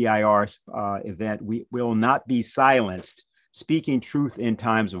watching the EIR event. We will not be silenced. Speaking truth in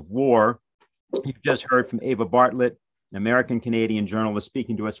times of war. You've just heard from Eva Bartlett, an American-Canadian journalist,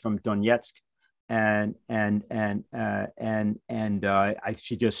 speaking to us from Donetsk, and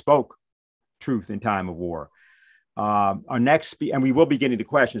she just spoke truth in time of war. Our next, and we will be getting to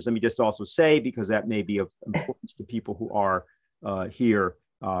questions. Let me just also say, because that may be of importance to people who are here,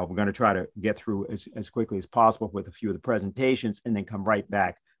 we're going to try to get through as quickly as possible with a few of the presentations and then come right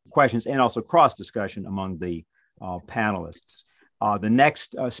back to questions and also cross discussion among the panelists. The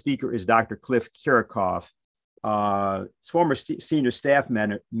next speaker is Dr. Cliff Kirikoff, former senior staff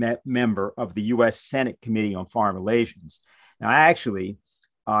member of the U.S. Senate Committee on Foreign Relations. Now, actually,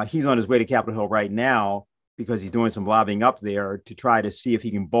 he's on his way to Capitol Hill right now because he's doing some lobbying up there to try to see if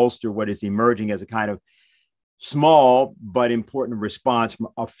he can bolster what is emerging as a kind of small but important response from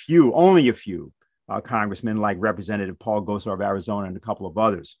only a few congressmen, like Representative Paul Gosar of Arizona and a couple of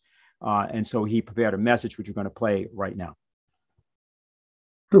others. And so he prepared a message which we're going to play right now.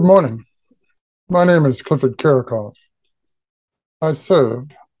 Good morning. My name is Clifford Kirikoff. I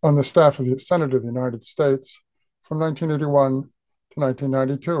served on the staff of the Senate of the United States from 1981 to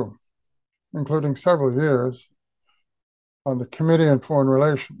 1992, including several years on the Committee on Foreign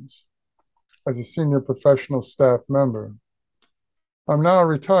Relations as a senior professional staff member. I'm now a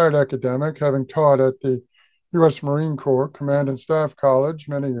retired academic, having taught at the U.S. Marine Corps Command and Staff College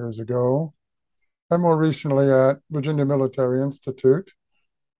many years ago, and more recently at Virginia Military Institute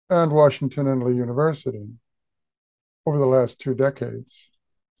and Washington and Lee University over the last 2 decades.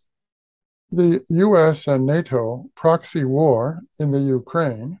 The U.S. and NATO proxy war in the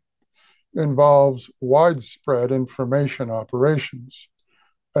Ukraine involves widespread information operations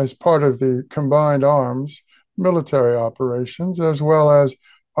as part of the combined arms military operations, as well as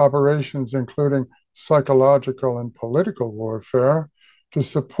operations including psychological and political warfare to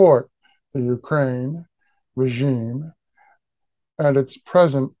support the Ukraine regime and its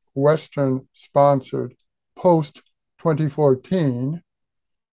present Western-sponsored post-2014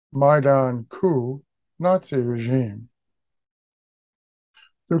 Maidan coup Nazi regime.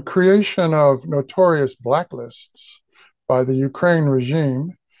 The creation of notorious blacklists by the Ukraine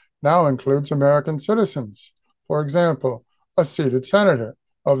regime now includes American citizens. For example, a seated senator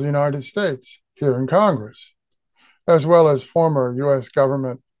of the United States here in Congress, as well as former U.S.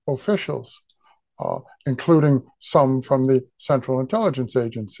 government officials, including some from the Central Intelligence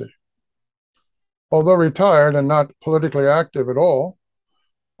Agency. Although retired and not politically active at all,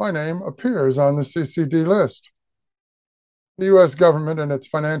 my name appears on the CCD list. The U.S. government and its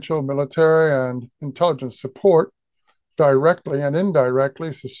financial, military, and intelligence support directly and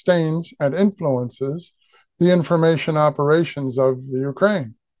indirectly sustains and influences the information operations of the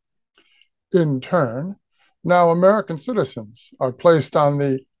Ukraine. In turn, now American citizens are placed on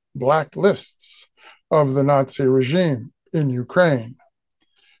the black lists of the Nazi regime in Ukraine.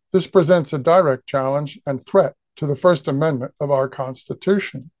 This presents a direct challenge and threat to the First Amendment of our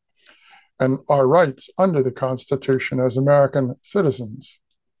Constitution and our rights under the Constitution as American citizens.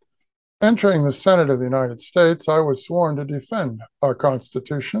 Entering the Senate of the United States, I was sworn to defend our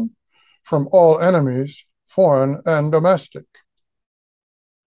Constitution from all enemies, foreign and domestic.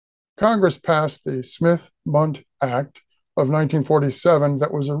 Congress passed the Smith-Mundt Act of 1947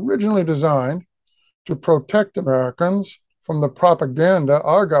 that was originally designed to protect Americans from the propaganda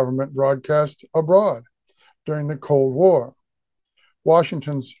our government broadcast abroad during the Cold War.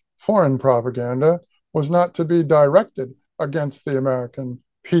 Washington's foreign propaganda was not to be directed against the American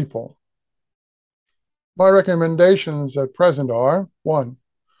people. My recommendations at present are: 1,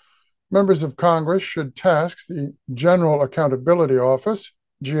 Members of Congress should task the General Accountability Office,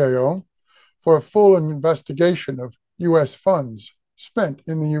 GAO, for a full investigation of U.S. funds spent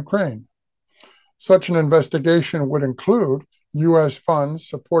in the Ukraine. Such an investigation would include U.S. funds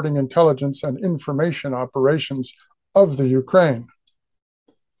supporting intelligence and information operations of the Ukraine.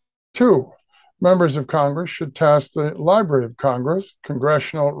 2, members of Congress should task the Library of Congress,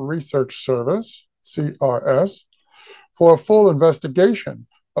 Congressional Research Service, CRS, for a full investigation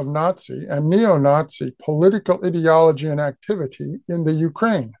of Nazi and neo-Nazi political ideology and activity in the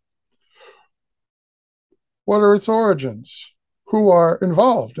Ukraine. What are its origins? Who are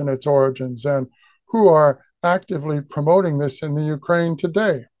involved in its origins, and who are actively promoting this in the Ukraine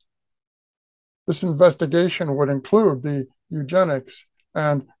today? This investigation would include the eugenics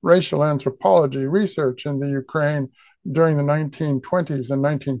and racial anthropology research in the Ukraine during the 1920s and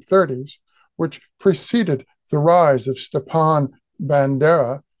 1930s, which preceded the rise of Stepan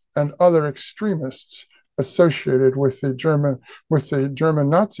Bandera and other extremists associated with the German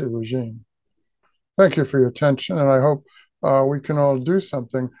Nazi regime. Thank you for your attention, and I hope we can all do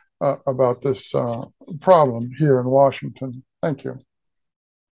something about this problem here in Washington. Thank you.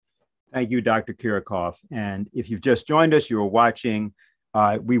 Thank you, Dr. Kirikoff. And if you've just joined us, you are watching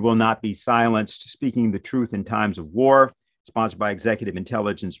We Will Not Be Silenced, Speaking the Truth in Times of War, sponsored by Executive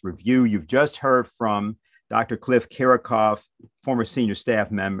Intelligence Review. You've just heard from Dr. Cliff Kirikoff, former senior staff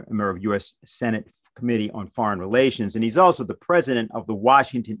member of U.S. Senate Committee on Foreign Relations, and he's also the president of the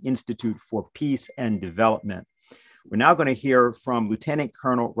Washington Institute for Peace and Development. We're now going to hear from Lieutenant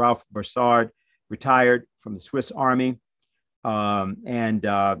Colonel Ralph Broussard, retired from the Swiss Army.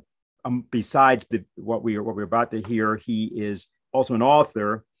 Besides what we're about to hear, he is also an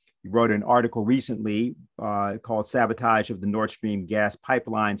author. He wrote an article recently called Sabotage of the Nordstream Gas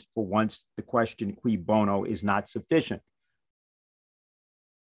Pipelines. For once, the question cui bono is not sufficient.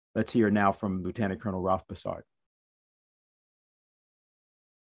 Let's hear now from Lieutenant Colonel Ralph Broussard.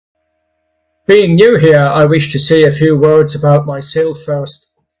 Being new here, I wish to say a few words about myself first.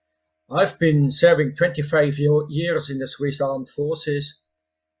 I've been serving 25 years in the Swiss Armed Forces,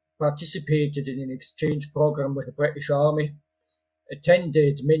 participated in an exchange program with the British Army,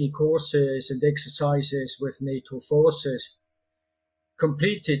 attended many courses and exercises with NATO forces,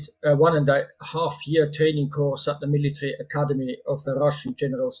 completed a 1.5-year training course at the Military Academy of the Russian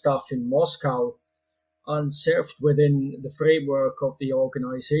General Staff in Moscow, and served within the framework of the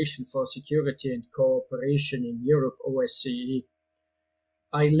Organization for Security and Cooperation in Europe, OSCE.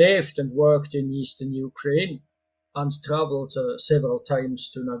 I lived and worked in eastern Ukraine and traveled several times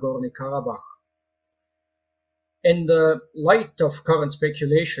to Nagorno-Karabakh. In the light of current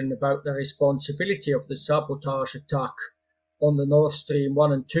speculation about the responsibility of the sabotage attack on the Nord Stream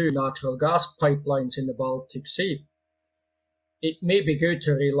 1 and 2 natural gas pipelines in the Baltic Sea, it may be good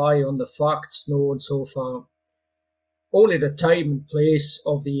to rely on the facts known so far. Only the time and place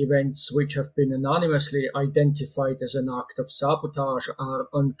of the events which have been anonymously identified as an act of sabotage are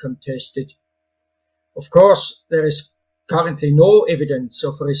uncontested. Of course, there is currently no evidence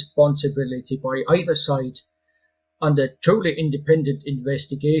of responsibility by either side, and a truly independent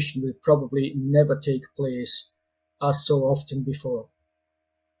investigation will probably never take place, as so often before.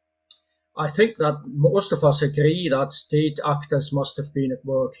 I think that most of us agree that state actors must have been at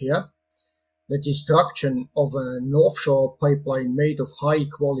work here. The destruction of an offshore pipeline made of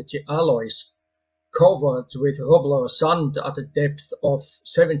high-quality alloys, covered with rubble sand at a depth of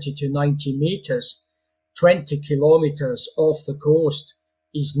 70 to 90 meters, 20 kilometers off the coast,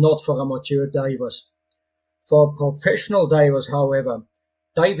 is not for amateur divers. For professional divers, however,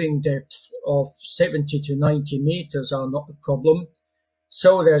 diving depths of 70 to 90 meters are not a problem,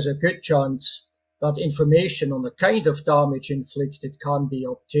 so there's a good chance that information on the kind of damage inflicted can be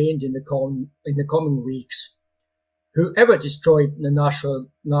obtained in the coming weeks. Whoever destroyed the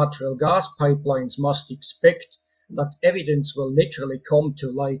natural gas pipelines must expect that evidence will literally come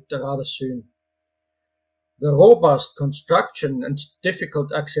to light rather soon. The robust construction and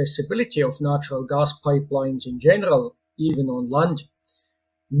difficult accessibility of natural gas pipelines in general, even on land,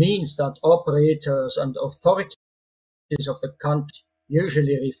 means that operators and authorities of the country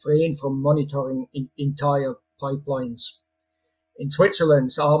usually refrain from monitoring entire pipelines. In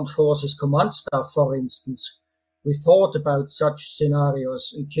Switzerland's Armed Forces Command Staff, for instance, we thought about such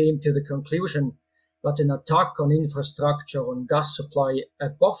scenarios and came to the conclusion that an attack on infrastructure on gas supply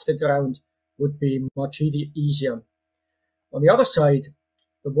above the ground would be much easier. On the other side,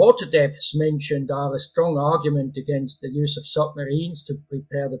 the water depths mentioned are a strong argument against the use of submarines to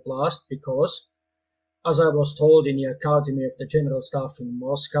prepare the blast because, as I was told in the Academy of the General Staff in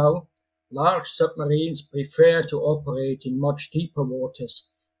Moscow, large submarines prefer to operate in much deeper waters,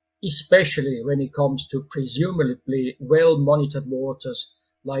 especially when it comes to presumably well-monitored waters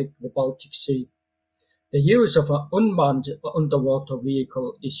like the Baltic Sea. The use of an unmanned underwater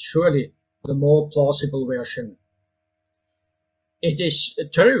vehicle is surely the more plausible version. If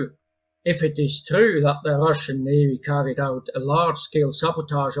it is true that the Russian Navy carried out a large-scale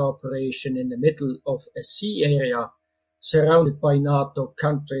sabotage operation in the middle of a sea area surrounded by NATO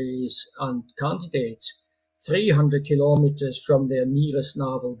countries and candidates, 300 kilometers from their nearest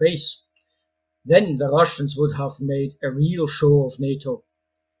naval base, then the Russians would have made a real show of NATO.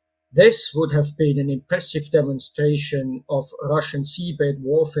 This would have been an impressive demonstration of Russian seabed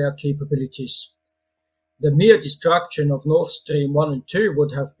warfare capabilities. The mere destruction of Nordstream 1 and 2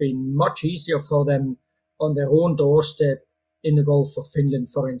 would have been much easier for them on their own doorstep in the Gulf of Finland,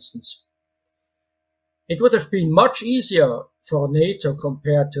 for instance. It would have been much easier for NATO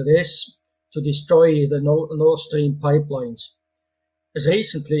compared to this to destroy the Nord Stream pipelines. As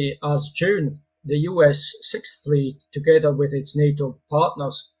recently as June, the US Sixth Fleet, together with its NATO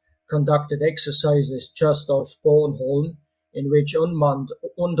partners, conducted exercises just off Bornholm, in which unmanned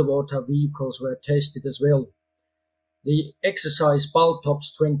underwater vehicles were tested as well. The exercise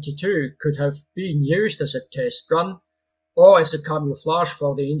Baltops 22 could have been used as a test run or as a camouflage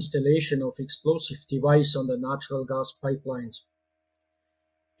for the installation of explosive device on the natural gas pipelines.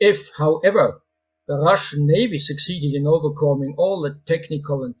 If, however, the Russian Navy succeeded in overcoming all the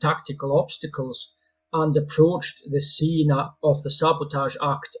technical and tactical obstacles and approached the scene of the sabotage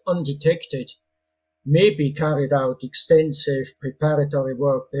act undetected, maybe carried out extensive preparatory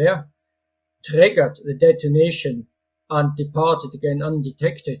work there, triggered the detonation, and departed again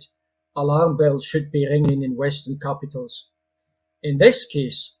undetected, alarm bells should be ringing in Western capitals. In this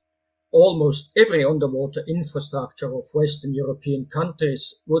case, almost every underwater infrastructure of Western European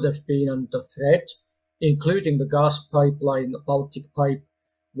countries would have been under threat, including the gas pipeline Baltic Pipe,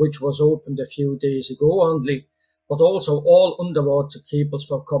 which was opened a few days ago only, but also all underwater cables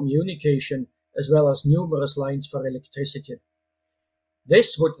for communication, as well as numerous lines for electricity.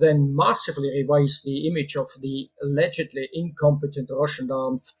 This would then massively revise the image of the allegedly incompetent Russian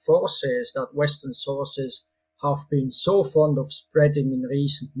armed forces that Western sources have been so fond of spreading in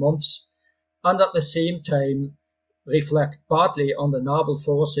recent months, and at the same time reflect badly on the naval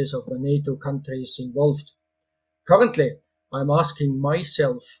forces of the NATO countries involved. Currently, I'm asking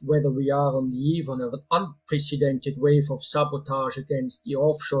myself whether we are on the eve of an unprecedented wave of sabotage against the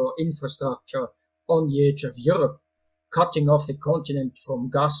offshore infrastructure on the edge of Europe, cutting off the continent from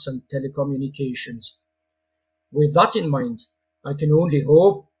gas and telecommunications. With that in mind, I can only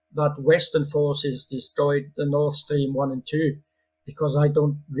hope that Western forces destroyed the Nord Stream 1 and 2, because I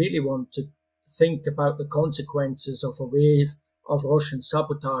don't really want to think about the consequences of a wave of Russian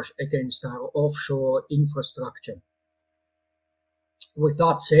sabotage against our offshore infrastructure. With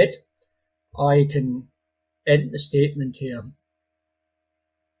that said, I can end the statement here.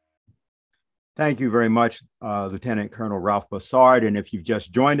 Thank you very much, Lieutenant Colonel Ralph Bossard. And if you've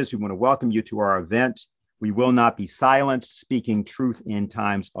just joined us, we want to welcome you to our event. We will not be silenced, speaking truth in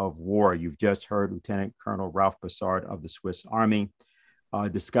times of war. You've just heard Lieutenant Colonel Ralph Bossard of the Swiss Army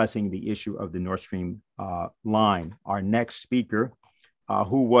discussing the issue of the Nord Stream line. Our next speaker,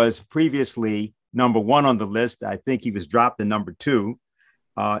 who was previously number 1 on the list, I think he was dropped to number 2,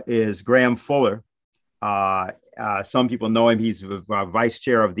 is Graham Fuller. Some people know him. He's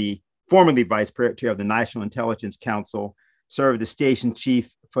formerly vice chair of the National Intelligence Council, served as station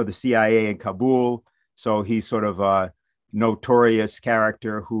chief for the CIA in Kabul. So he's sort of a notorious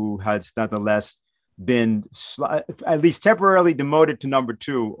character who has nonetheless been at least temporarily demoted to number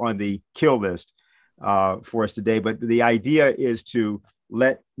 2 on the kill list for us today. But the idea is to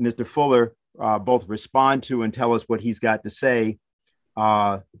let Mr. Fuller both respond to and tell us what he's got to say.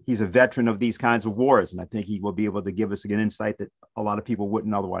 He's a veteran of these kinds of wars, and I think he will be able to give us an insight that a lot of people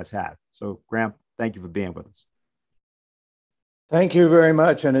wouldn't otherwise have. So, Graham, thank you for being with us. Thank you very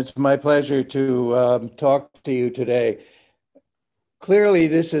much, and it's my pleasure to talk to you today. Clearly,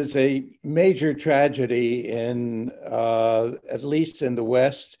 this is a major tragedy in, at least in the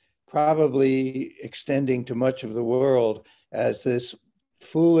West, probably extending to much of the world, as this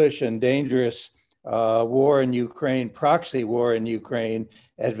foolish and dangerous war in Ukraine, proxy war in Ukraine,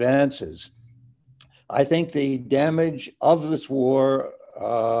 advances. I think the damage of this war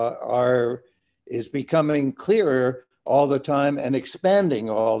is becoming clearer all the time and expanding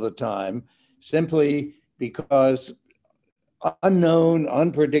all the time, simply because unknown,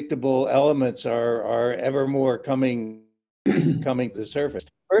 unpredictable elements are ever more coming to the surface.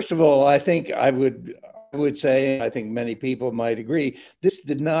 First of all, I think I would say, and I think many people might agree, this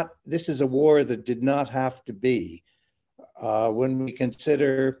is a war that did not have to be. When we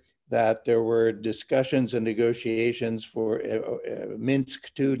consider that there were discussions and negotiations for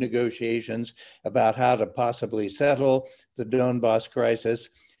Minsk II negotiations about how to possibly settle the Donbass crisis.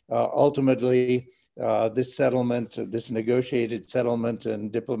 Ultimately, this settlement, this negotiated settlement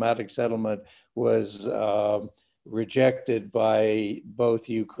and diplomatic settlement was rejected by both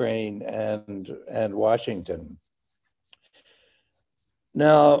Ukraine and Washington.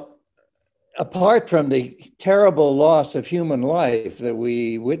 Now, apart from the terrible loss of human life that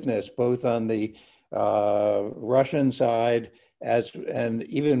we witnessed both on the Russian side and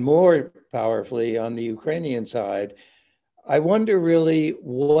even more powerfully on the Ukrainian side, I wonder really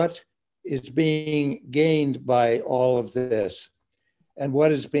what is being gained by all of this and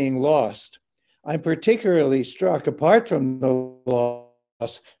what is being lost. I'm particularly struck, apart from the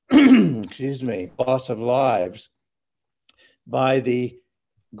loss, excuse me, loss of lives, by the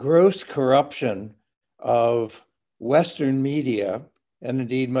gross corruption of Western media, and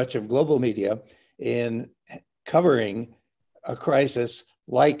indeed much of global media, in covering a crisis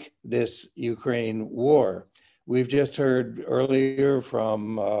like this Ukraine war. We've just heard earlier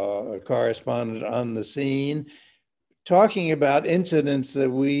from a correspondent on the scene talking about incidents that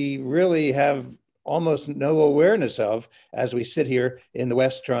we really have almost no awareness of as we sit here in the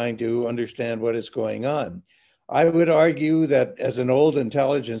West trying to understand what is going on. I would argue that as an old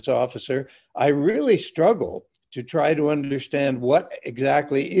intelligence officer, I really struggle to try to understand what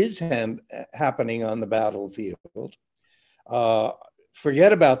exactly is happening on the battlefield.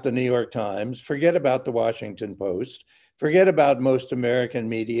 Forget about the New York Times, forget about the Washington Post, forget about most American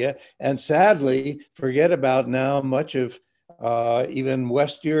media, and sadly, forget about now much of even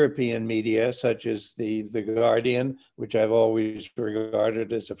West European media, such as the Guardian, which I've always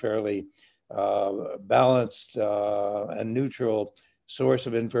regarded as a fairly balanced and neutral source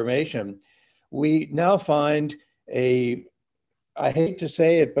of information. We now find I hate to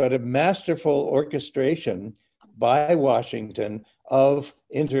say it, but a masterful orchestration by Washington of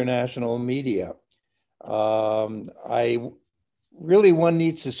international media. One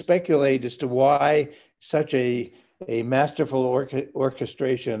needs to speculate as to why such a masterful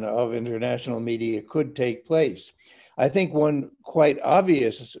orchestration of international media could take place. I think one quite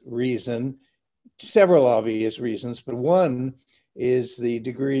obvious reason, several obvious reasons, but one is the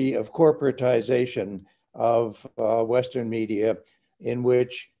degree of corporatization of Western media, in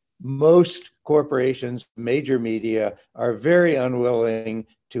which most corporations, major media, are very unwilling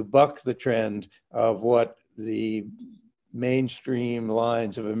to buck the trend of what the mainstream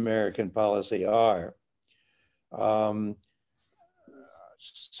lines of American policy are.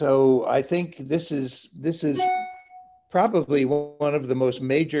 So I think this is probably one of the most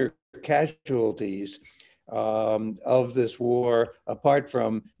major casualties of this war, apart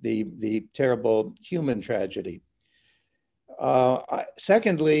from the terrible human tragedy.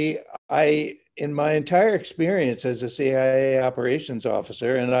 Secondly, in my entire experience as a CIA operations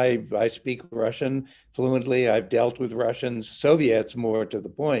officer, and I speak Russian fluently, I've dealt with Russians, Soviets more to the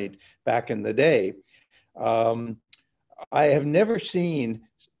point, back in the day, I have never seen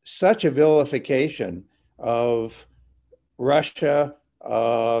such a vilification of Russia,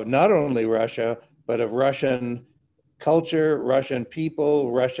 not only Russia, but of Russian culture, Russian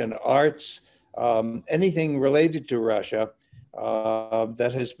people, Russian arts, anything related to Russia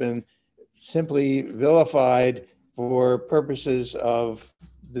that has been simply vilified for purposes of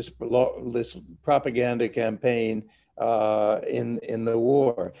this propaganda campaign in the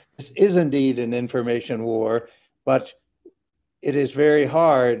war. This is indeed an information war, but it is very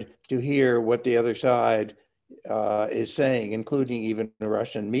hard to hear what the other side is saying, including even the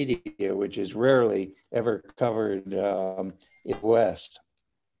Russian media, which is rarely ever covered in the West.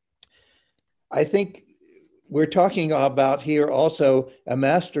 I think we're talking about here also a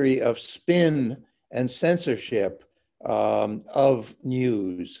mastery of spin and censorship of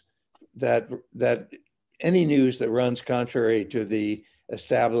news, that any news that runs contrary to the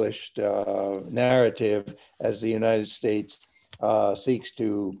established narrative as the United States seeks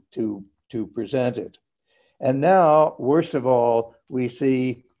to present it. And now, worst of all, we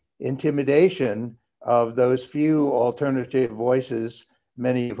see intimidation of those few alternative voices,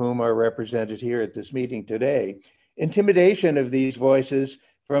 many of whom are represented here at this meeting today, intimidation of these voices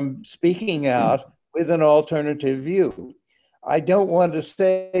from speaking out with an alternative view. I don't want to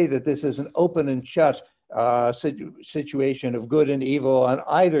say that this is an open and shut situation of good and evil on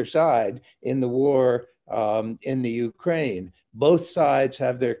either side in the war in the Ukraine. Both sides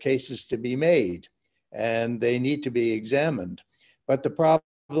have their cases to be made, and they need to be examined. But the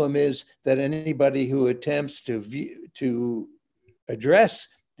problem is that anybody who attempts to address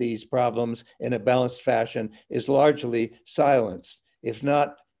these problems in a balanced fashion is largely silenced, if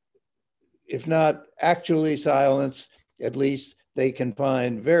not if not actually silence, at least they can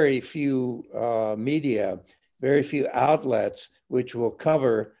find very few media, very few outlets which will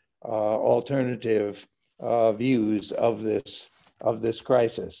cover alternative views of this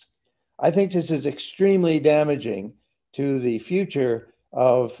crisis. I think this is extremely damaging to the future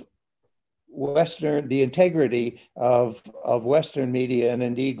of the integrity of Western media and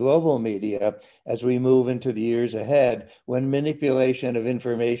indeed global media as we move into the years ahead, when manipulation of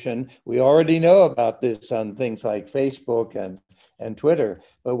information, we already know about this on things like Facebook and Twitter,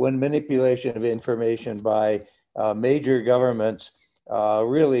 but when manipulation of information by major governments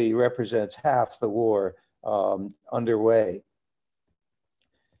really represents half the war underway.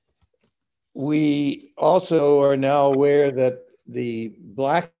 We also are now aware that the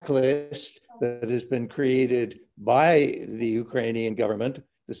blacklist that has been created by the Ukrainian government,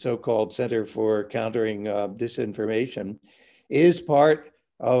 the so-called Center for Countering Disinformation, is part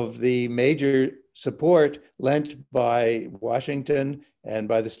of the major support lent by Washington and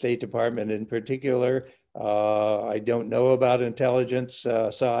by the State Department in particular. I don't know about intelligence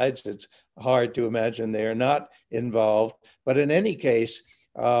sides. It's hard to imagine they are not involved. But in any case,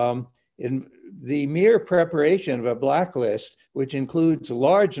 in the mere preparation of a blacklist, which includes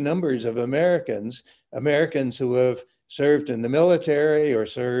large numbers of Americans who have served in the military or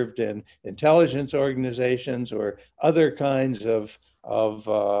served in intelligence organizations or other kinds of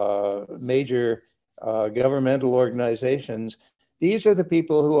major governmental organizations. These are the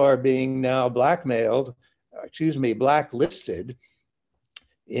people who are being now blacklisted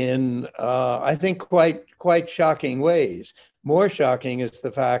in, I think, quite shocking ways. More shocking is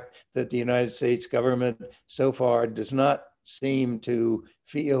the fact that the United States government so far does not seem to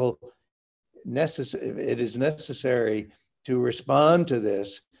feel it is necessary to respond to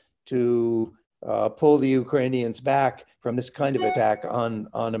this, to pull the Ukrainians back from this kind of attack on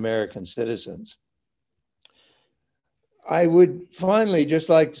American citizens. I would finally just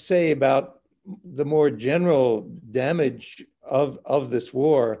like to say about the more general damage of this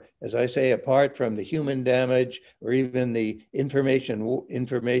war, as I say, apart from the human damage or even the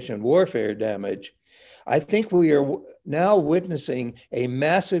information warfare damage, I think we are now witnessing a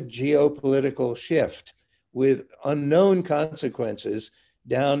massive geopolitical shift with unknown consequences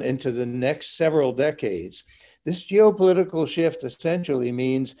down into the next several decades. This geopolitical shift essentially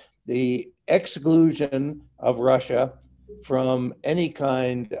means the exclusion of Russia from any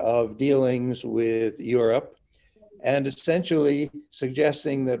kind of dealings with Europe, and essentially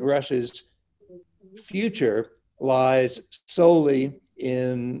suggesting that Russia's future lies solely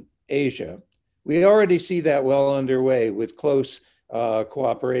in Asia. We already see that well underway with close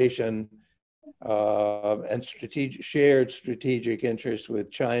cooperation and shared strategic interests with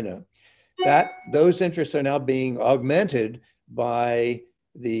China. Those interests are now being augmented by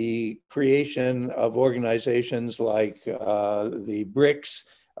the creation of organizations like the BRICS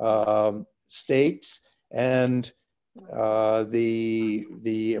states and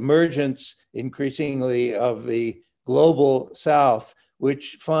the emergence increasingly of the global South,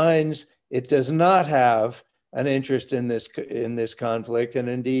 which finds it does not have an interest in this conflict, and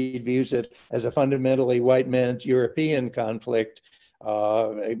indeed views it as a fundamentally white man's European conflict.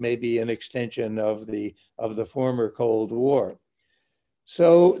 It may be an extension of the former Cold War.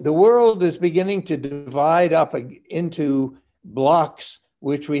 So the world is beginning to divide up into blocks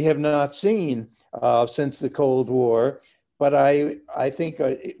which we have not seen since the Cold War, but I think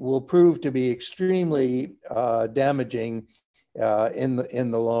it will prove to be extremely damaging in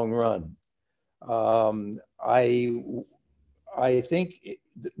the long run. I think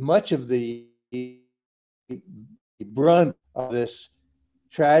much of the brunt of this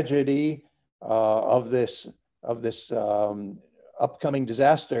tragedy, of this upcoming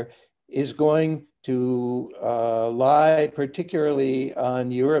disaster, is going to lie particularly on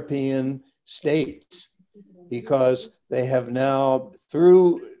European states, because they have now,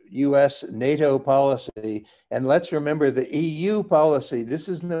 through US NATO policy, and let's remember the EU policy, this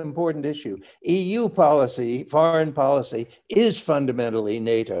is an important issue. EU policy, foreign policy, is fundamentally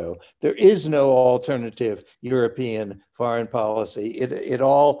NATO. There is no alternative European foreign policy. It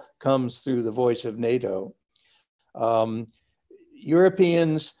all comes through the voice of NATO.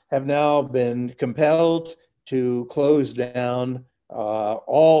 Europeans have now been compelled to close down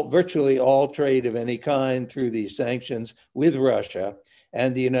virtually all trade of any kind through these sanctions with Russia.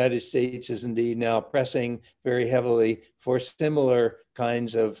 And the United States is indeed now pressing very heavily for similar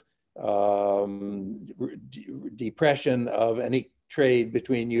kinds of depression of any trade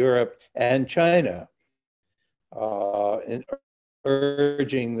between Europe and China, and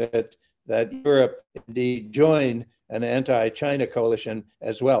urging that Europe indeed join an anti-China coalition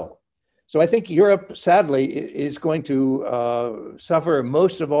as well. So I think Europe, sadly, is going to suffer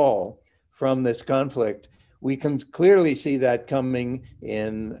most of all from this conflict. We can clearly see that coming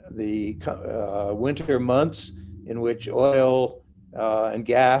in the winter months, in which oil and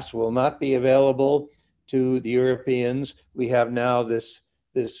gas will not be available to the Europeans. We have now this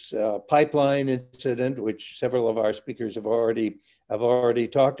pipeline incident, which several of our speakers have already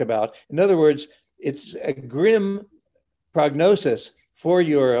talked about. In other words, it's a grim prognosis for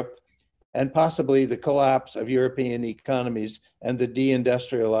Europe and possibly the collapse of European economies and the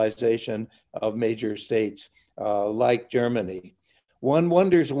deindustrialization of major states like Germany. One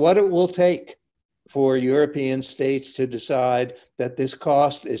wonders what it will take for European states to decide that this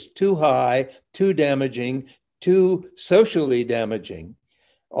cost is too high, too damaging, too socially damaging.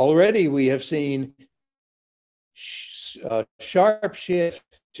 Already we have seen a sharp shift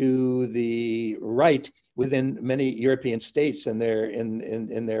to the right within many European states in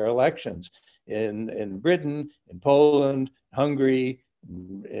their elections, in Britain, in Poland, Hungary,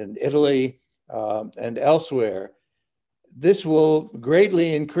 in Italy, and elsewhere. This will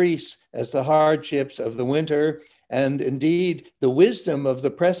greatly increase as the hardships of the winter and indeed the wisdom of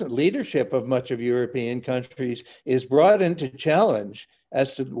the present leadership of much of European countries is brought into challenge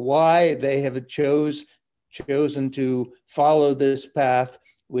as to why they have chosen to follow this path,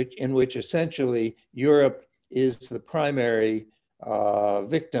 in which essentially Europe is the primary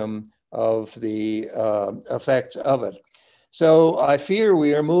victim of the effects of it. So I fear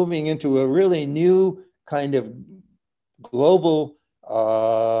we are moving into a really new kind of global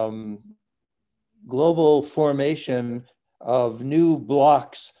formation of new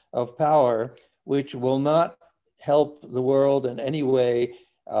blocks of power, which will not help the world in any way.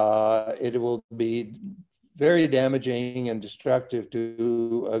 It will be very damaging and destructive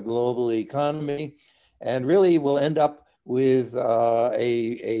to a global economy, and really will end up with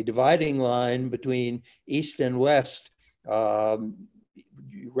a dividing line between East and West,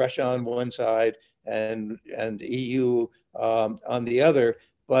 Russia on one side and EU on the other,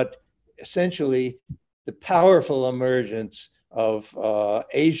 but essentially the powerful emergence of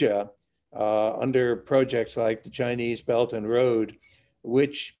Asia under projects like the Chinese Belt and Road,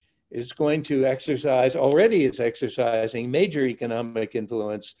 which is going to already is exercising major economic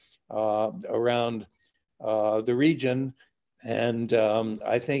influence around the region. And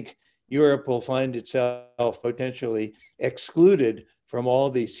I think Europe will find itself potentially excluded from all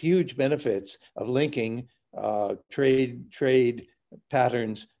these huge benefits of linking trade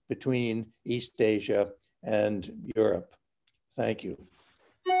patterns between East Asia and Europe. Thank you.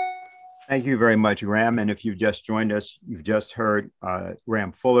 Thank you very much, Graham. And if you've just joined us, you've just heard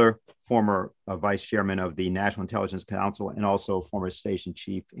Graham Fuller, former vice chairman of the National Intelligence Council and also former station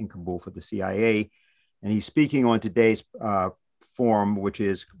chief in Kabul for the CIA. And he's speaking on today's forum, which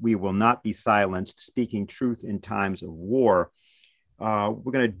is "We Will Not Be Silenced, Speaking Truth in Times of War." What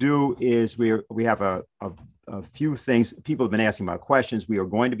we're going to do is we have a few things. People have been asking about questions. We are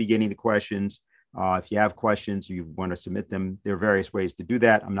going to be getting to questions. If you have questions, you want to submit them, there are various ways to do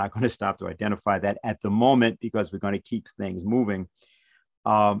that. I'm not going to stop to identify that at the moment because we're going to keep things moving.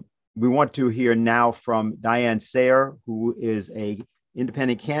 We want to hear now from Diane Sayer, who is an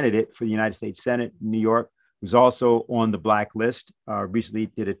independent candidate for the United States Senate in New York, who's also on the blacklist. Recently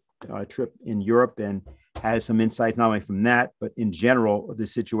did a trip in Europe and has some insight not only from that, but in general, the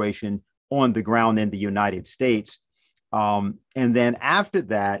situation on the ground in the United States. And then after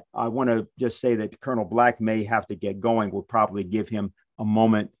that, I want to just say that Colonel Black may have to get going. We'll probably give him a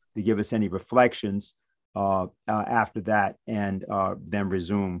moment to give us any reflections after that and then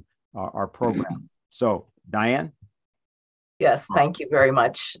resume our program. So, Diane? Yes, thank you very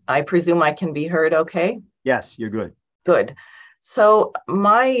much. I presume I can be heard okay? Yes, you're good. Good. So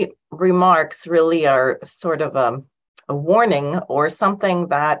my remarks really are sort of a warning or something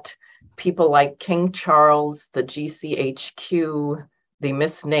that people like King Charles, the GCHQ, the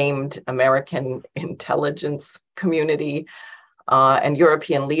misnamed American intelligence community, and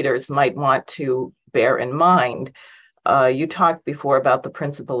European leaders might want to bear in mind. You talked before about the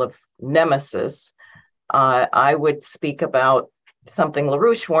principle of nemesis. I would speak about something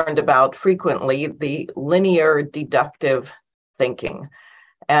LaRouche warned about frequently, the linear deductive thinking.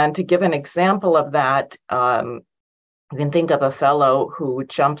 And to give an example of that, you can think of a fellow who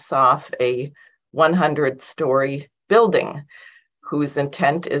jumps off a 100-story building, whose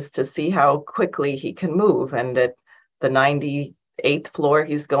intent is to see how quickly he can move. And at the 98th floor,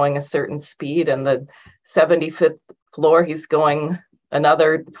 he's going a certain speed, and the 75th floor, he's going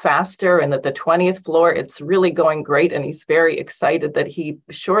another faster. And at the 20th floor, it's really going great. And he's very excited that he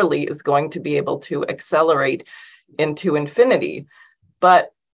surely is going to be able to accelerate into infinity.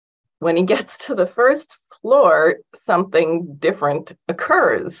 But when he gets to the first floor, something different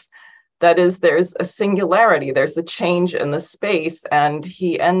occurs. That is, there's a singularity, there's a change in the space, and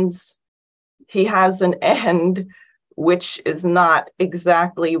he has an end which is not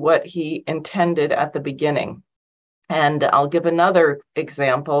exactly what he intended at the beginning. And I'll give another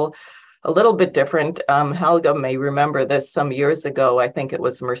example, a little bit different. Helga may remember this some years ago. I think it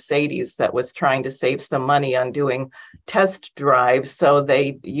was Mercedes that was trying to save some money on doing test drives. So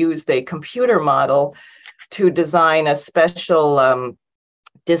they used a computer model to design a special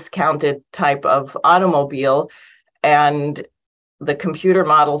discounted type of automobile. And the computer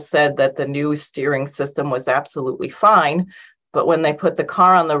model said that the new steering system was absolutely fine. But when they put the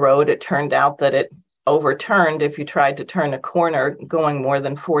car on the road, it turned out that it overturned if you tried to turn a corner going more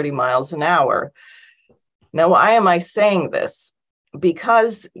than 40 miles an hour. Now, why am I saying this?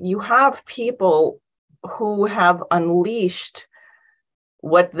 Because you have people who have unleashed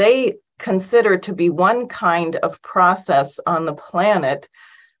what they consider to be one kind of process on the planet,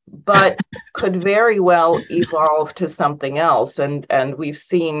 but could very well evolve to something else. And we've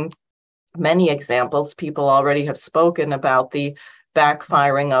seen many examples. People already have spoken about the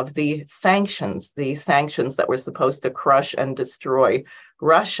backfiring of the sanctions that were supposed to crush and destroy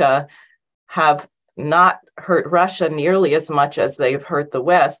Russia have not hurt Russia nearly as much as they've hurt the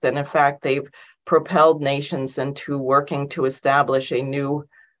West. And in fact, they've propelled nations into working to establish a new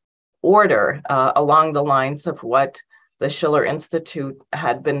order along the lines of what the Schiller Institute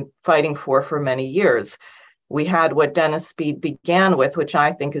had been fighting for many years. We had what Dennis Speed began with, which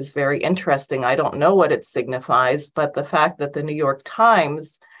I think is very interesting. I don't know what it signifies, but the fact that the New York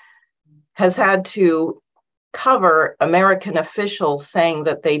Times has had to cover American officials saying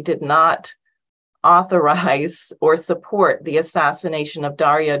that they did not authorize or support the assassination of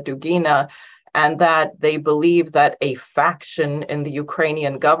Daria Dugina, and that they believe that a faction in the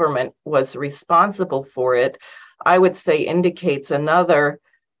Ukrainian government was responsible for it, I would say indicates another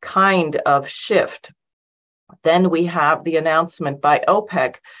kind of shift. Then we have the announcement by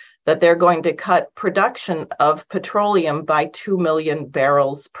OPEC that they're going to cut production of petroleum by 2 million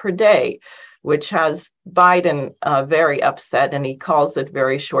barrels per day, which has Biden very upset, and he calls it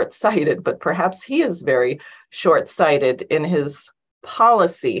very short-sighted, but perhaps he is very short-sighted in his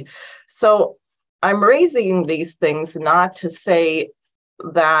policy. So I'm raising these things not to say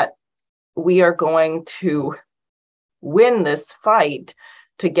that we are going to win this fight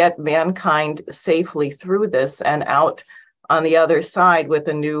to get mankind safely through this and out on the other side with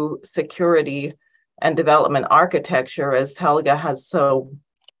a new security and development architecture, as Helga has so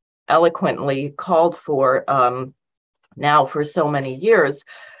eloquently called for now for so many years.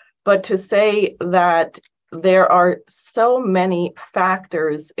 But to say that there are so many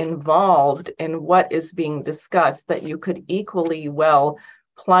factors involved in what is being discussed that you could equally well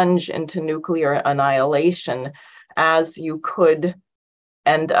plunge into nuclear annihilation as you could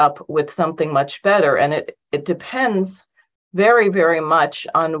end up with something much better. And it depends very, very much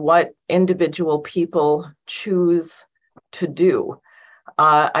on what individual people choose to do.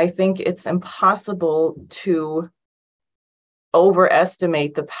 I think it's impossible to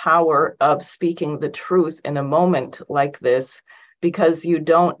overestimate the power of speaking the truth in a moment like this, because you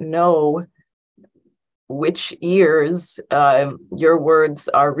don't know which ears your words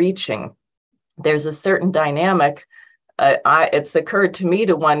are reaching. There's a certain dynamic. It's occurred to me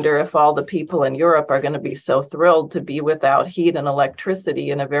to wonder if all the people in Europe are going to be so thrilled to be without heat and electricity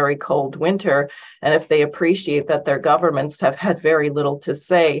in a very cold winter, and if they appreciate that their governments have had very little to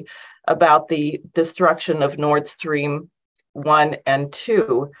say about the destruction of Nordstream 1 and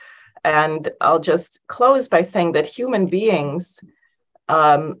 2. And I'll just close by saying that human beings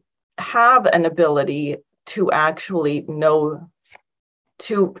have an ability to actually know,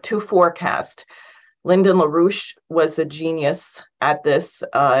 to forecast. Lyndon LaRouche was a genius at this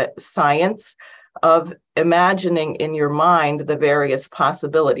science of imagining in your mind the various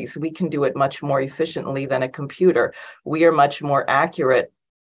possibilities. We can do it much more efficiently than a computer. We are much more accurate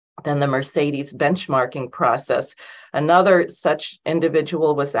than the Mercedes benchmarking process. Another such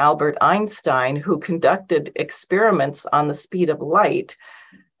individual was Albert Einstein, who conducted experiments on the speed of light,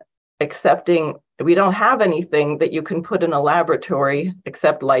 accepting we don't have anything that you can put in a laboratory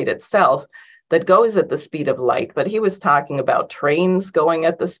except light itself that goes at the speed of light. But he was talking about trains going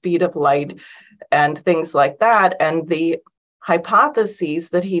at the speed of light and things like that. And the hypotheses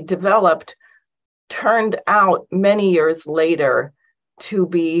that he developed turned out many years later to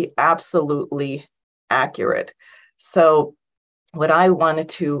be absolutely accurate. So what I wanted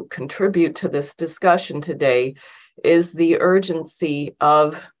to contribute to this discussion today is the urgency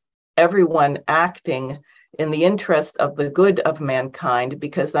of everyone acting in the interest of the good of mankind,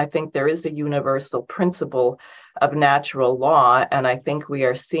 because I think there is a universal principle of natural law, and I think we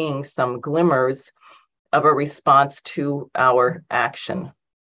are seeing some glimmers of a response to our action.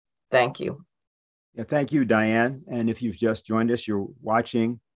 Thank you. Yeah, thank you, Diane. And if you've just joined us, you're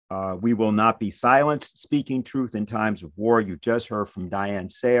watching We Will Not Be Silenced, Speaking Truth in Times of War. You just heard from Diane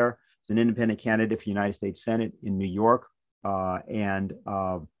Sayer. It's an independent candidate for the United States Senate in New York, and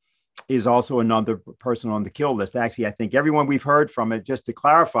is also another person on the kill list. Actually, I think everyone we've heard from, it, just to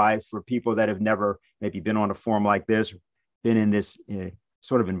clarify for people that have never maybe been on a forum like this, been in this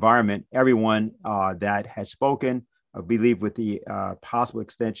sort of environment, everyone that has spoken, I believe with the possible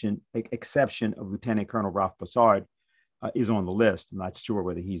exception of Lieutenant Colonel Ralph Broussard, is on the list. I'm not sure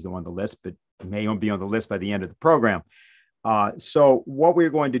whether he's on the list, but he may be on the list by the end of the program. So what we're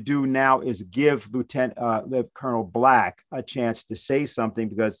going to do now is give Lieutenant Colonel Black a chance to say something,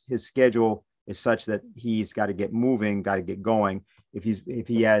 because his schedule is such that he's got to get moving, got to get going. If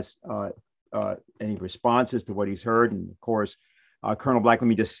he has any responses to what he's heard, and of course, Colonel Black, let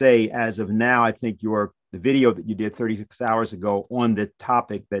me just say, as of now, I think the video that you did 36 hours ago on the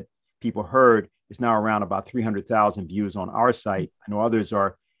topic that people heard is now around about 300,000 views on our site. I know others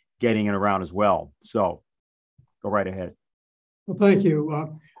are getting it around as well. So go right ahead. Well, thank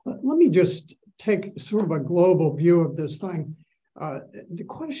you. Let me just take sort of a global view of this thing. The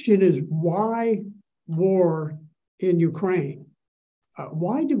question is, why war in Ukraine?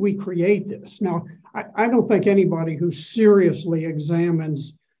 Why did we create this? Now, I don't think anybody who seriously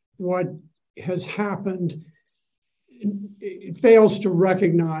examines what has happened, it fails to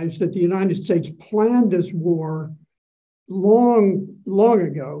recognize that the United States planned this war long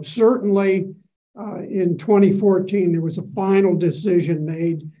ago. Certainly in 2014, there was a final decision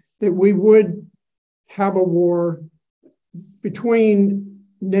made that we would have a war between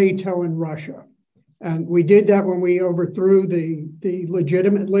NATO and Russia. And we did that when we overthrew the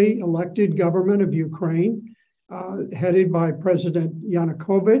legitimately elected government of Ukraine, headed by President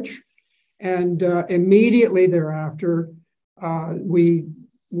Yanukovych. And immediately thereafter, we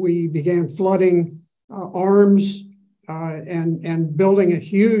began flooding arms and building a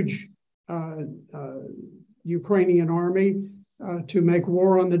huge Ukrainian army to make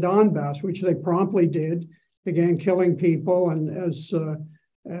war on the Donbass, which they promptly did, began killing people. And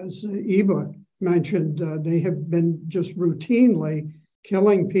as Eva mentioned, they have been just routinely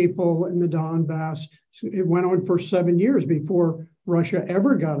killing people in the Donbass. It went on for 7 years before Russia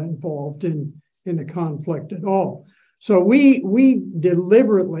ever got involved in the conflict at all. So we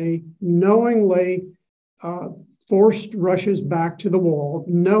deliberately, knowingly forced Russia's back to the wall,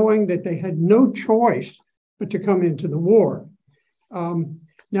 knowing that they had no choice but to come into the war.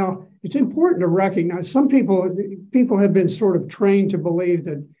 Now, it's important to recognize some people have been sort of trained to believe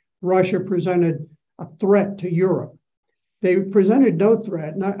that Russia presented a threat to Europe. They presented no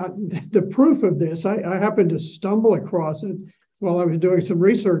threat. And the proof of this, I happened to stumble across it while I was doing some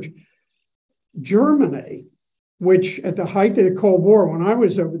research. Germany, which at the height of the Cold War, when I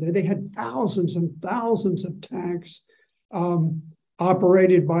was over there, they had thousands and thousands of tanks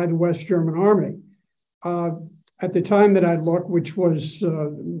operated by the West German Army. At the time that I looked, which was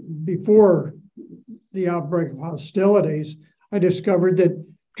before the outbreak of hostilities, I discovered that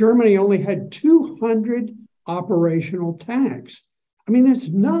Germany only had 200 operational tanks. I mean, that's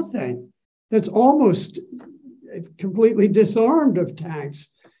nothing. That's almost completely disarmed of tanks.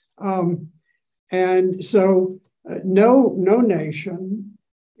 And so no nation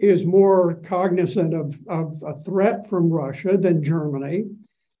is more cognizant of a threat from Russia than Germany.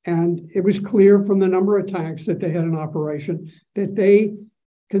 And it was clear from the number of tanks that they had in operation that they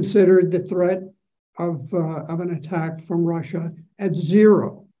considered the threat of an attack from Russia at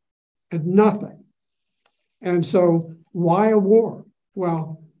zero, at nothing. And so why a war?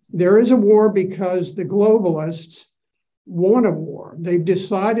 Well, there is a war because the globalists want a war. They've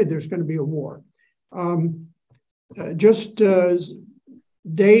decided there's going to be a war. Just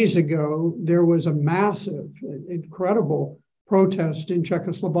days ago, there was a massive, incredible protest in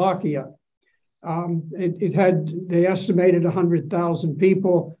Czechoslovakia. They estimated 100,000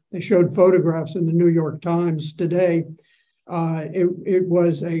 people. They showed photographs in the New York Times today. It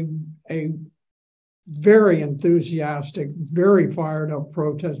was a very enthusiastic, very fired up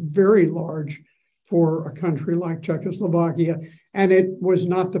protest, very large for a country like Czechoslovakia. And it was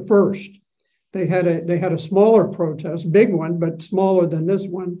not the first. They had a smaller protest, big one, but smaller than this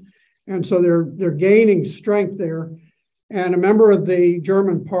one. And so they're gaining strength there. And a member of the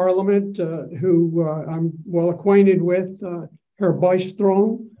German parliament, who I'm well acquainted with, Herr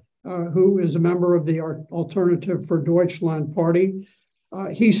Bystrom, who is a member of the Alternative for Deutschland party,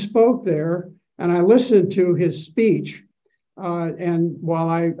 he spoke there And I listened to his speech. And while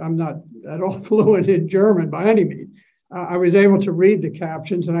I'm not at all fluent in German by any means, I was able to read the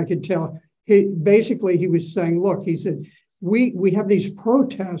captions, and I could tell he was saying, look, he said, we have these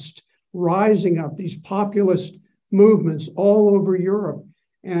protests rising up, these populist movements all over Europe.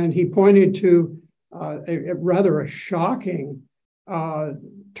 And he pointed to a shocking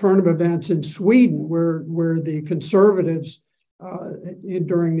turn of events in Sweden, where the conservatives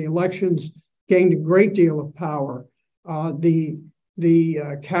during the elections gained a great deal of power.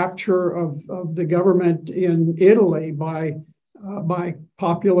 The capture of the government in Italy by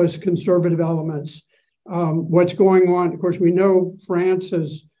populist conservative elements. What's going on? Of course, we know France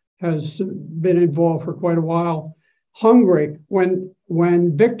has been involved for quite a while. Hungary,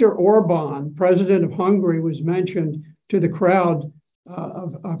 when Viktor Orban, president of Hungary, was mentioned to the crowd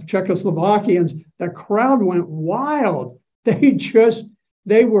of Czechoslovakians, the crowd went wild.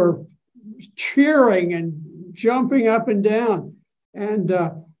 They were cheering and jumping up and down. And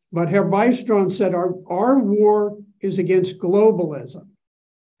but Herr Bystrom said, our war is against globalism.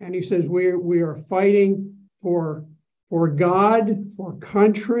 And he says, we are fighting for God, for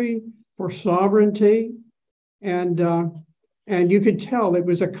country, for sovereignty. And you could tell it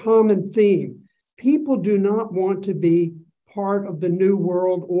was a common theme. People do not want to be part of the New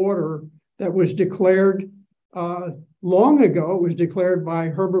World Order that was declared long ago. It was declared by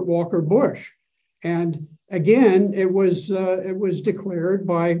Herbert Walker Bush. And again, it was declared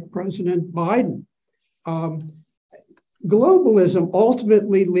by President Biden. Globalism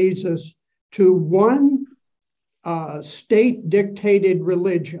ultimately leads us to one state-dictated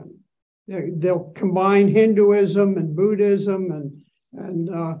religion. They'll combine Hinduism and Buddhism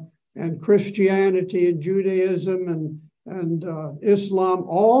and Christianity and Judaism and Islam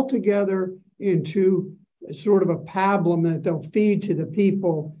all together into sort of a pablum that they'll feed to the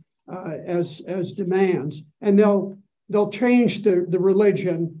people as demands, and they'll change the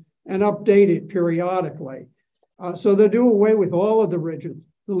religion and update it periodically. So they'll do away with all of the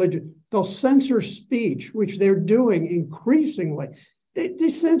religion. They'll censor speech, which they're doing increasingly. They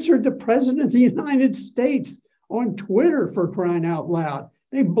censored the president of the United States on Twitter, for crying out loud.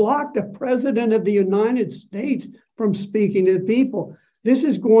 They blocked the president of the United States from speaking to the people. This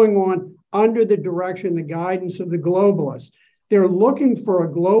is going on under the direction, the guidance of the globalists. They're looking for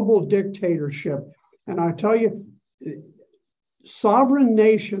a global dictatorship. And I tell you, sovereign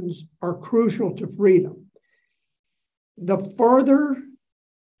nations are crucial to freedom. The further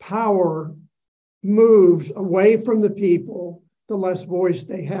power moves away from the people, the less voice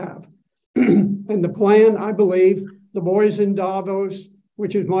they have. And the plan, I believe, the boys in Davos,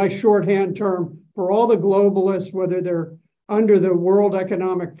 which is my shorthand term for all the globalists, whether they're under the World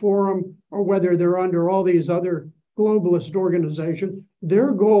Economic Forum or whether they're under all these other globalist organizations,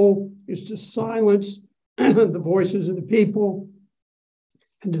 their goal is to silence the voices of the people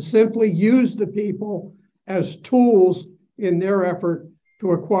and to simply use the people as tools in their effort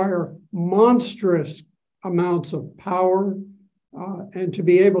to acquire monstrous amounts of power and to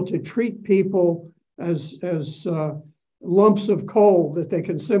be able to treat people as lumps of coal that they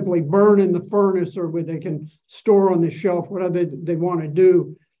can simply burn in the furnace or where they can store on the shelf, whatever they want to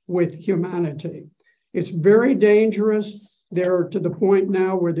do with humanity. It's very dangerous. They're to the point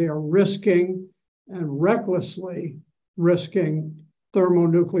now where they are risking and recklessly risking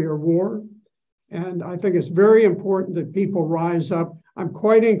thermonuclear war. And I think it's very important that people rise up. I'm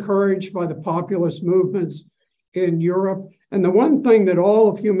quite encouraged by the populist movements in Europe. And the one thing that all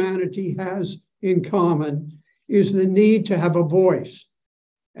of humanity has in common is the need to have a voice.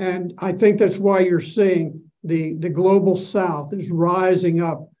 And I think that's why you're seeing the global South is rising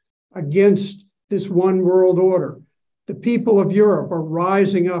up against this one world order. The people of Europe are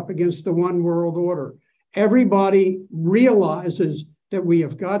rising up against the one world order. Everybody realizes that we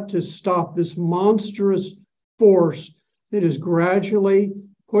have got to stop this monstrous force that is gradually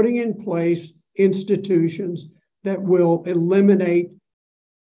putting in place institutions that will eliminate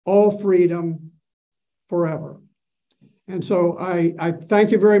all freedom forever. And so I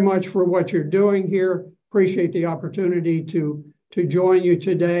thank you very much for what you're doing here. Appreciate the opportunity to join you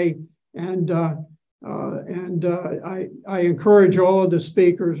today. And I encourage all of the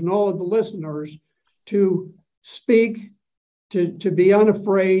speakers and all of the listeners to speak, to be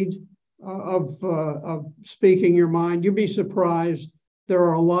unafraid of speaking your mind. You'd be surprised. There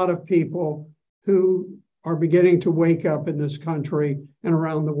are a lot of people who are beginning to wake up in this country and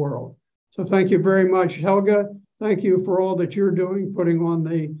around the world. So thank you very much, Helga. Thank you for all that you're doing, putting on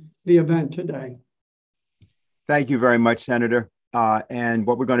the event today. Thank you very much, Senator. And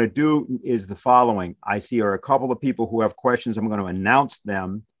what we're going to do is the following. I see are a couple of people who have questions. I'm going to announce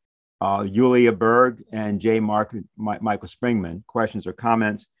them. Yulia Berg and Michael Springman. Questions or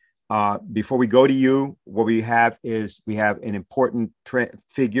comments? Before we go to you, what we have is an important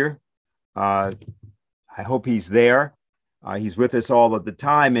figure. I hope he's there. He's with us all of the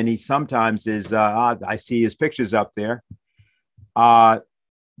time, and he sometimes is, I see his pictures up there.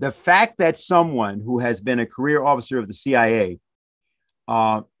 The fact that someone who has been a career officer of the CIA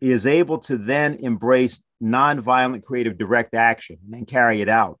is able to then embrace nonviolent creative direct action and carry it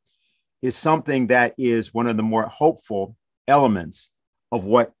out is something that is one of the more hopeful elements of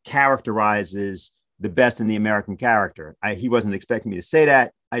what characterizes the best in the American character. He wasn't expecting me to say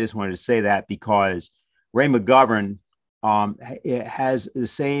that. I just wanted to say that because Ray McGovern has the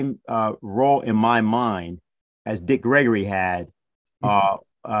same role in my mind as Dick Gregory had,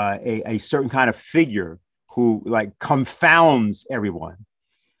 a certain kind of figure who like confounds everyone,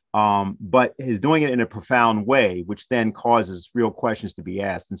 but is doing it in a profound way, which then causes real questions to be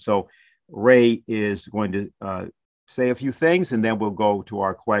asked. And so Ray is going to say a few things, and then we'll go to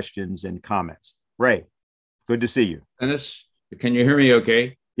our questions and comments. Ray, good to see you. Dennis, can you hear me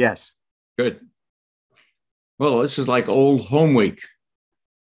okay? Yes. Good. Well, this is like old home week.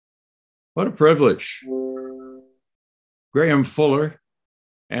 What a privilege. Graham Fuller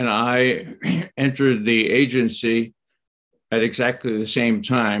and I entered the agency at exactly the same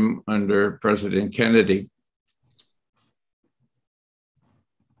time under President Kennedy.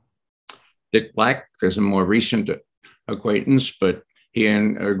 Dick Black is a more recent acquaintance, but he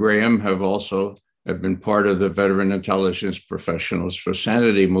and Graham have been part of the Veteran Intelligence Professionals for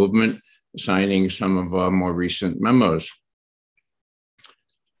Sanity movement, signing some of our more recent memos.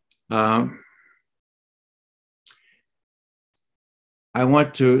 I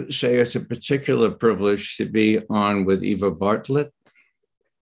want to say it's a particular privilege to be on with Eva Bartlett.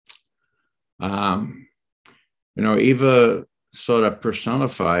 Eva sort of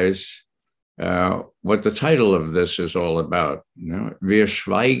personifies what the title of this is all about. Wir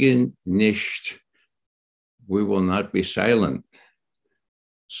schweigen nicht. We will not be silent.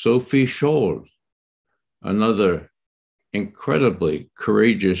 Sophie Scholl, another incredibly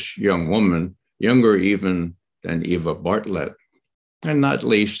courageous young woman, younger even than Eva Bartlett, and not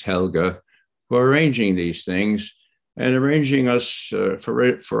least Helga, for arranging these things and arranging us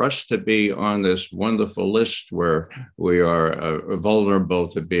for us to be on this wonderful list where we are vulnerable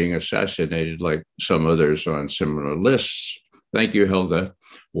to being assassinated like some others on similar lists. Thank you, Helga.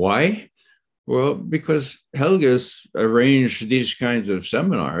 Why? Well, because Helga's arranged these kinds of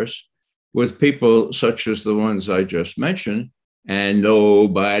seminars with people such as the ones I just mentioned, and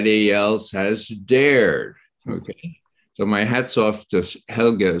nobody else has dared. Okay. So my hat's off to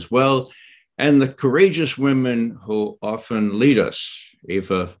Helga as well, and the courageous women who often lead us,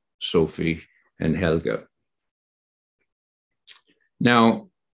 Eva, Sophie, and Helga. Now,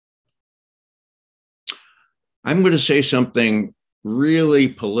 I'm going to say something really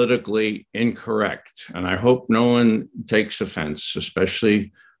politically incorrect, and I hope no one takes offense,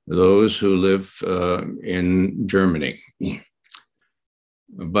 especially those who live in Germany.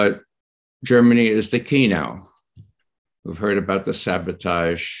 But Germany is the key now. We've heard about the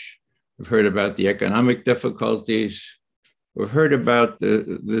sabotage. We've heard about the economic difficulties. We've heard about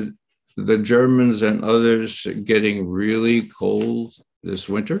the Germans and others getting really cold this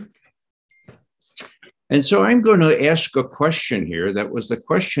winter. And so I'm going to ask a question here that was the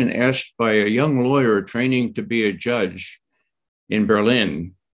question asked by a young lawyer training to be a judge in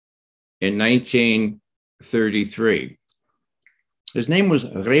Berlin in 1933. His name was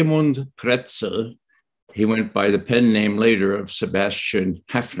Raimund Pretzel. He went by the pen name later of Sebastian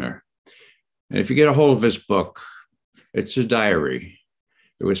Hafner. And if you get a hold of his book, it's a diary.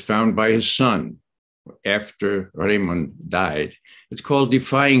 It was found by his son after Raimund died. It's called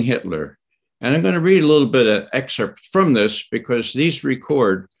Defying Hitler. And I'm going to read a little bit of excerpt from this because these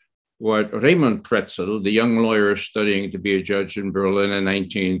record what Raimund Pretzel, the young lawyer studying to be a judge in Berlin in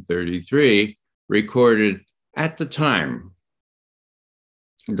 1933, recorded at the time.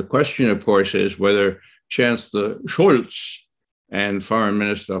 And the question, of course, is whether Chancellor Scholz and Foreign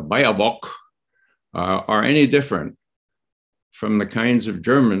Minister Baerbock are any different from the kinds of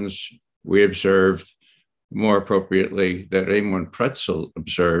Germans we observed, more appropriately, that Raimund Pretzel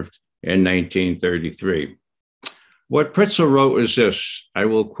observed in 1933. What Pretzel wrote is this, I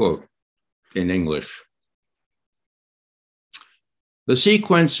will quote in English. The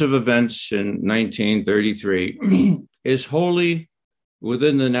sequence of events in 1933 is wholly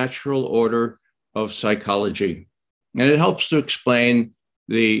within the natural order of psychology, and it helps to explain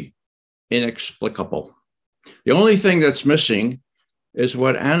the inexplicable. The only thing that's missing is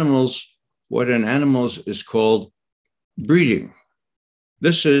what in animals is called breeding.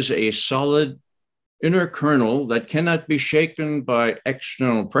 This is a solid inner kernel that cannot be shaken by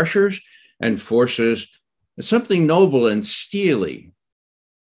external pressures and forces. It's something noble and steely,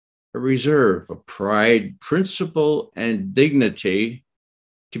 a reserve, a pride, principle, and dignity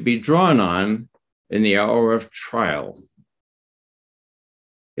to be drawn on in the hour of trial.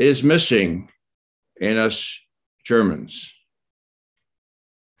 It is missing in us Germans.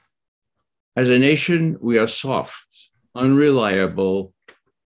 As a nation, we are soft, unreliable,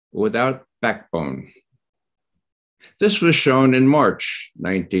 without backbone. This was shown in March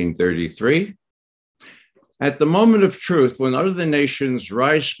 1933. At the moment of truth, when other nations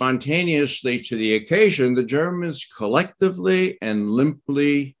rise spontaneously to the occasion, the Germans collectively and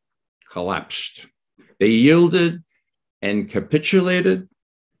limply collapsed. They yielded and capitulated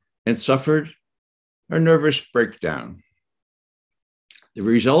and suffered a nervous breakdown. The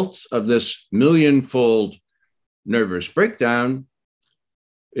result of this millionfold nervous breakdown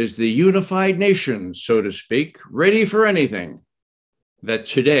is the unified nation, so to speak, ready for anything that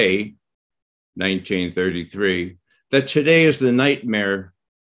today, 1933, that today is the nightmare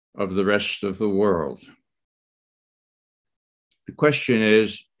of the rest of the world. The question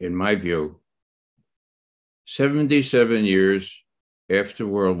is, in my view, 77 years after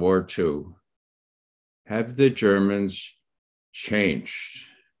World War II, have the Germans changed?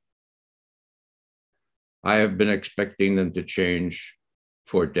 I have been expecting them to change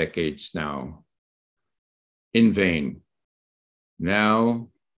for decades now, in vain. Now,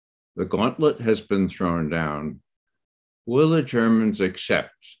 the gauntlet has been thrown down. Will the Germans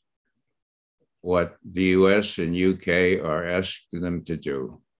accept what the US and UK are asking them to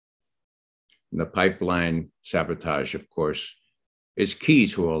do? And the pipeline sabotage, of course, is key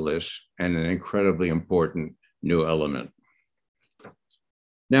to all this and an incredibly important new element.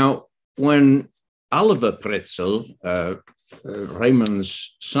 Now, when Oliver Pretzel,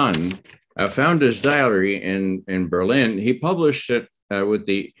 Raymond's son, found his diary in Berlin, he published it with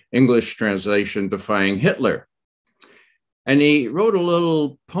the English translation Defying Hitler. And he wrote a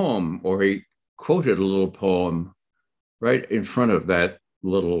little poem, or he quoted a little poem right in front of that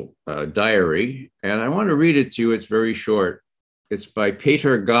little diary. And I want to read it to you. It's very short. It's by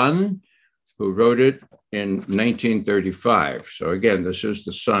Peter Gunn, who wrote it in 1935. So again, this is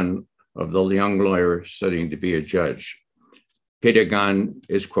the son of the young lawyer studying to be a judge. Peter Gunn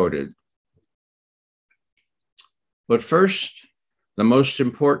is quoted. But first, the most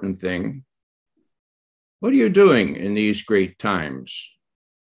important thing, what are you doing in these great times?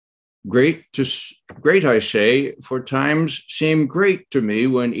 Great, I say, for times seem great to me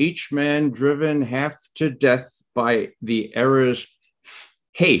when each man driven half to death by the era's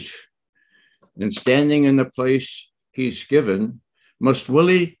hate and standing in the place he's given must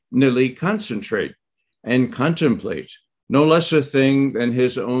willy-nilly concentrate and contemplate no less a thing than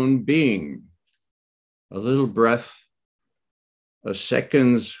his own being. A little breath, a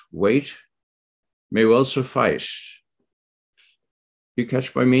second's wait may well suffice. You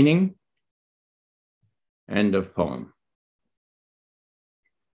catch my meaning? End of poem.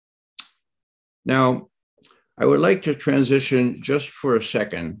 Now, I would like to transition just for a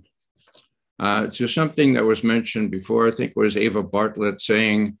second to something that was mentioned before. I think it was Ava Bartlett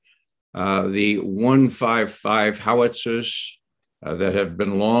saying the 155 howitzers that have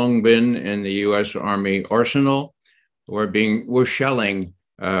been long been in the US Army arsenal were shelling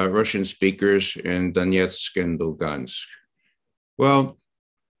Russian speakers in Donetsk and Lugansk. Well,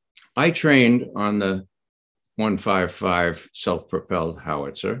 I trained on the 155 self-propelled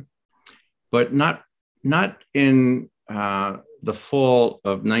howitzer, but not in the fall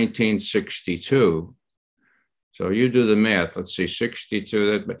of 1962. So you do the math. Let's see,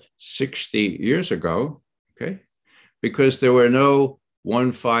 62, 60 years ago, okay? Because there were no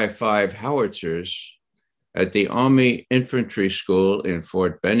 155 howitzers at the Army Infantry School in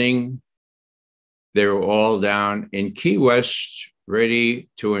Fort Benning. They were all down in Key West, ready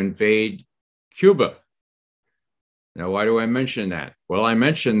to invade Cuba. Now, why do I mention that? Well, I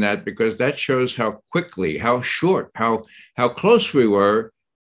mention that because that shows how quickly, how short, how close we were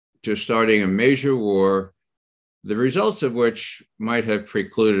to starting a major war, the results of which might have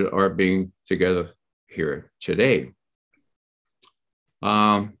precluded our being together here today.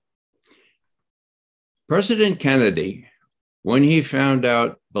 President Kennedy, when he found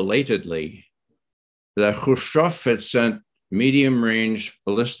out belatedly that Khrushchev had sent medium-range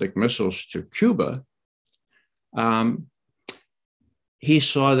ballistic missiles to Cuba, he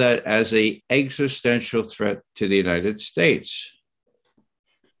saw that as an existential threat to the United States.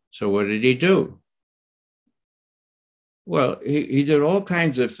 So what did he do? Well, he did all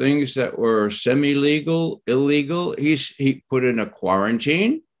kinds of things that were semi-legal, illegal. He put in a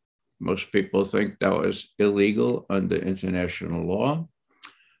quarantine. Most people think that was illegal under international law.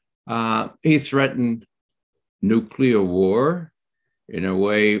 He threatened nuclear war in a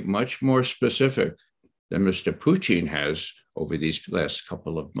way much more specific than Mr. Putin has over these last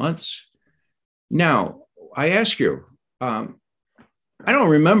couple of months. Now, I ask you, I don't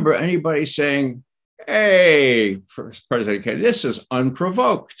remember anybody saying, hey, First President Kennedy, this is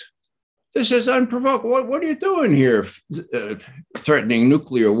unprovoked. This is unprovoked. What are you doing here? Threatening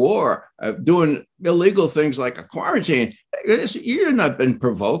nuclear war, doing illegal things like a quarantine. You've not been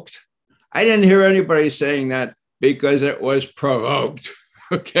provoked. I didn't hear anybody saying that because it was provoked.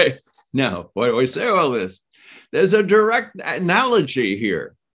 Okay. Now, why do I say all this? There's a direct analogy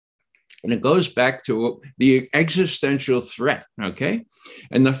here. And it goes back to the existential threat, okay?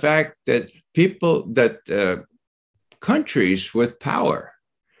 And the fact that countries with power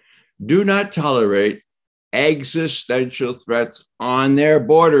do not tolerate existential threats on their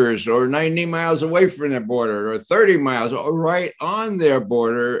borders or 90 miles away from their border or 30 miles or right on their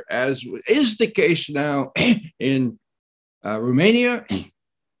border, as is the case now in Romania,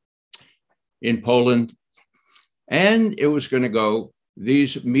 in Poland. And it was going to go,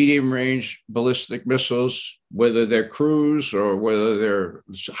 these medium-range ballistic missiles, whether they're cruise or whether they're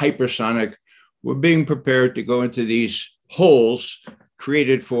hypersonic, were being prepared to go into these holes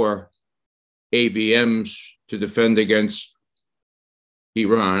created for ABMs to defend against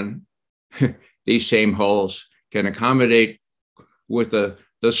Iran. These same holes can accommodate, with the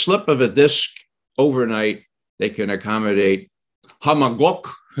slip of a disc overnight, they can accommodate Hamagok,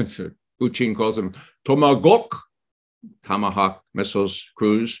 Putin calls them Tomahawk, Tomahawk missiles,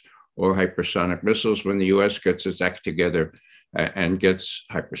 cruise or hypersonic missiles, when the US gets its act together and gets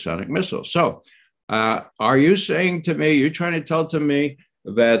hypersonic missiles. So are you saying to me, you're trying to tell to me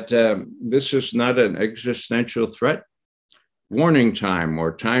that this is not an existential threat? Warning time,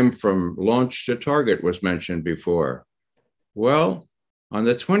 or time from launch to target, was mentioned before. Well, on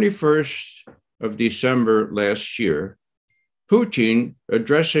the 21st of December last year, Putin,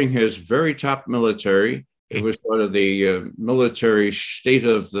 addressing his very top military, it was part of the military state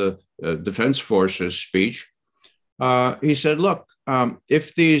of the defense forces speech, he said, look,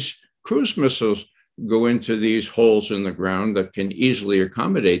 if these cruise missiles go into these holes in the ground that can easily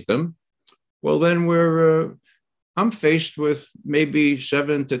accommodate them, well, then I'm faced with maybe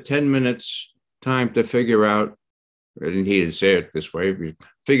 7 to 10 minutes time to figure out, and he didn't say it this way,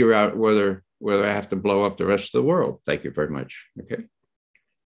 figure out whether I have to blow up the rest of the world. Thank you very much. Okay.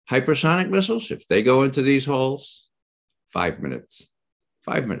 Hypersonic missiles, if they go into these holes, 5 minutes.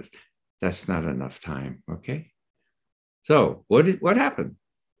 5 minutes. That's not enough time. Okay. So what happened?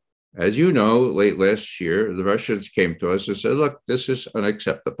 As you know, late last year, the Russians came to us and said, look, this is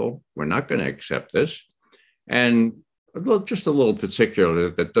unacceptable. We're not going to accept this. And just a little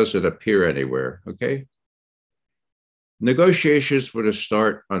particular that doesn't appear anywhere. Okay. Negotiations were to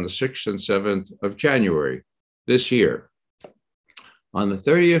start on the 6th and 7th of January this year. On the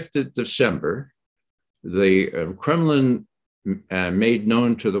 30th of December, the Kremlin made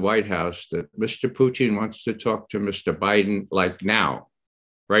known to the White House that Mr. Putin wants to talk to Mr. Biden like now,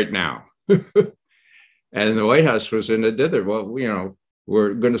 right now. And the White House was in a dither. Well,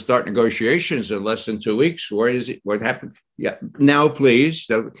 we're going to start negotiations in less than 2 weeks. Where is it? What happened? Yeah, now, please.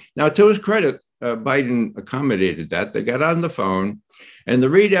 Now, to his credit, Biden accommodated that. They got on the phone, and the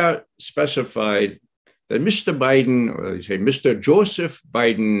readout specified that Mr. Biden, or they say Mr. Joseph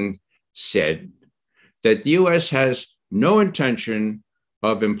Biden, said that the U.S. has no intention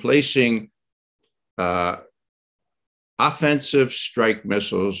of emplacing offensive strike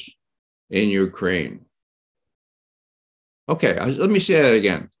missiles in Ukraine. Okay, let me say that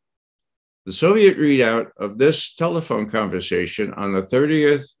again. The Soviet readout of this telephone conversation on the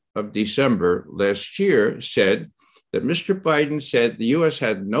 30th of December last year said that Mr. Biden said the U.S.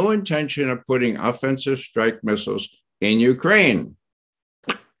 had no intention of putting offensive strike missiles in Ukraine.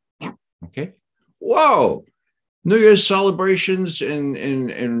 Okay. Whoa. New Year's celebrations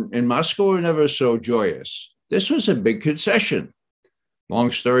in Moscow are never so joyous. This was a big concession.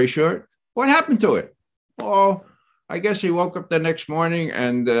 Long story short, what happened to it? Oh, I guess he woke up the next morning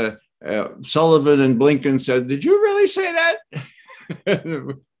and Sullivan and Blinken said, did you really say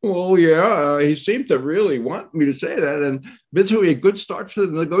that? Well, yeah, he seemed to really want me to say that. And this would be a good start for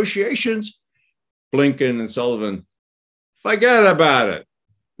the negotiations. Blinken and Sullivan, forget about it.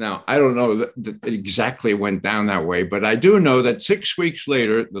 Now, I don't know that it exactly went down that way, but I do know that 6 weeks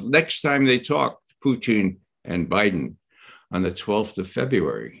later, the next time they talked, Putin and Biden, on the 12th of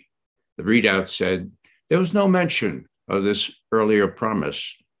February, the readout said there was no mention of this earlier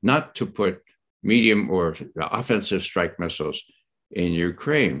promise not to put medium or offensive strike missiles in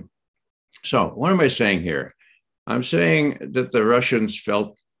Ukraine. So what am I saying here? I'm saying that the Russians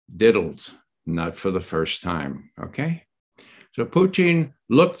felt diddled, not for the first time, okay? So Putin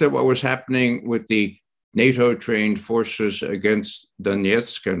looked at what was happening with the NATO-trained forces against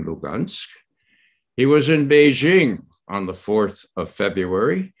Donetsk and Lugansk. He was in Beijing on the 4th of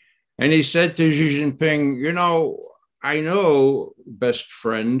February, and he said to Xi Jinping, you know, I know, best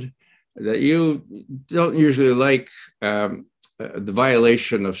friend, that you don't usually like the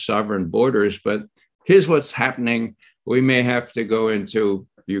violation of sovereign borders, but here's what's happening. We may have to go into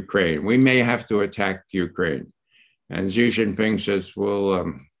Ukraine. We may have to attack Ukraine. And Xi Jinping says,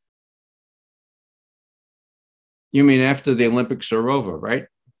 well, you mean after the Olympics are over, right?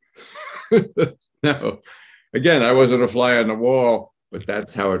 No. Again, I wasn't a fly on the wall, but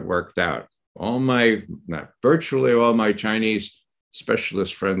that's how it worked out. Virtually all my Chinese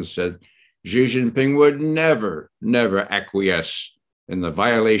specialist friends said Xi Jinping would never acquiesce in the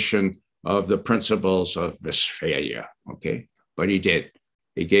violation of the principles of Westphalia, okay? But he did.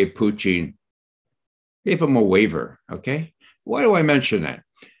 He gave him a waiver, okay? Why do I mention that?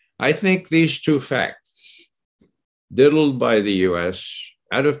 I think these two facts, diddled by the US,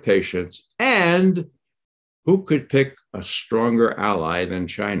 out of patience, and who could pick a stronger ally than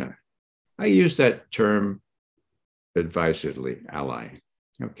China? I use that term advisedly, ally.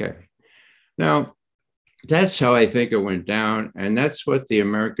 Okay. Now, that's how I think it went down, and that's what the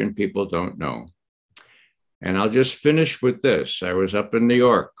American people don't know. And I'll just finish with this. I was up in New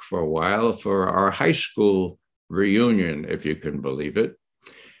York for a while for our high school reunion, if you can believe it.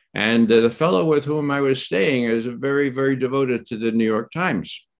 And the fellow with whom I was staying is very, very devoted to the New York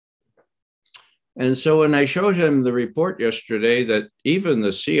Times. And so when I showed him the report yesterday that even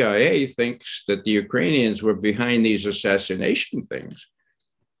the CIA thinks that the Ukrainians were behind these assassination things,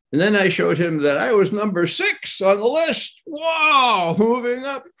 and then I showed him that I was number 6 on the list. Wow, moving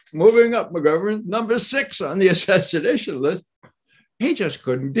up, McGovern, number 6 on the assassination list. He just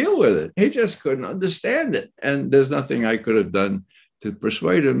couldn't deal with it. He just couldn't understand it. And there's nothing I could have done to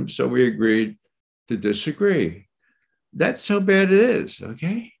persuade him. So we agreed to disagree. That's how bad it is,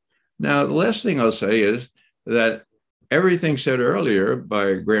 okay? Now, the last thing I'll say is that everything said earlier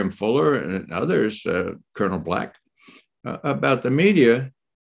by Graham Fuller and others, Colonel Black, about the media,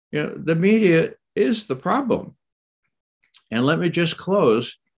 the media is the problem. And let me just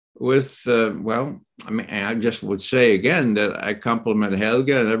close with, I just would say again that I compliment Helge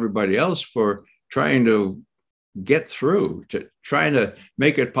and everybody else for trying to get through, to trying to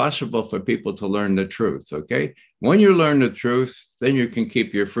make it possible for people to learn the truth, okay? When you learn the truth, then you can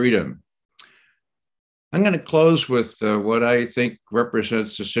keep your freedom. I'm going to close with what I think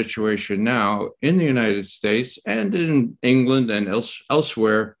represents the situation now in the United States and in England and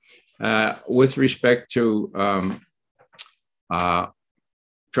elsewhere with respect to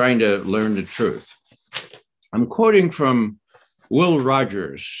trying to learn the truth. I'm quoting from Will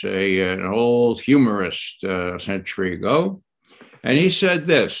Rogers, an old humorist a century ago, and he said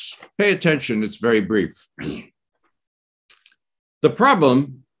this. Pay attention, it's very brief. The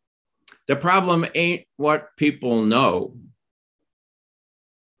problem ain't what people know.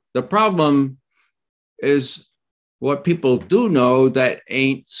 The problem is what people do know that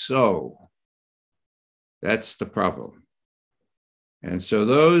ain't so. That's the problem. And so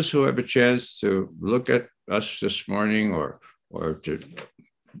those who have a chance to look at us this morning or to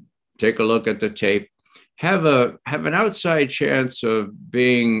take a look at the tape, have an outside chance of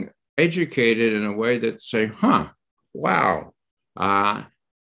being educated in a way that say, wow,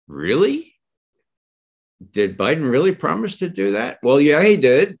 really? Did Biden really promise to do that? Well, yeah, he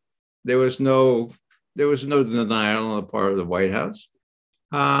did. There was no denial on the part of the White House.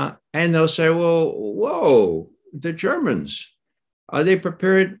 And they'll say, well, whoa, the Germans, are they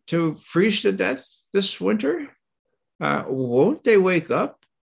prepared to freeze to death this winter? Won't they wake up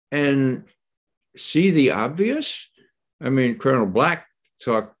and see the obvious? I mean, Colonel Black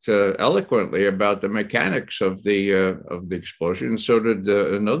talked eloquently about the mechanics of the explosion, and so did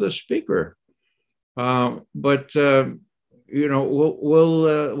another speaker. Will that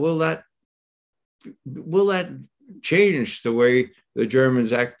change the way the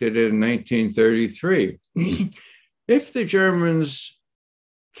Germans acted in 1933? If the Germans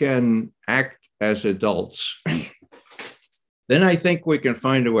can act as adults, then I think we can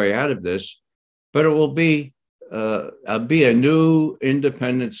find a way out of this. But it will be a new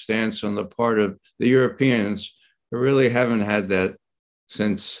independent stance on the part of the Europeans who really haven't had that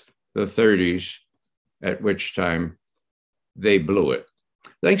since the 30s, at which time they blew it.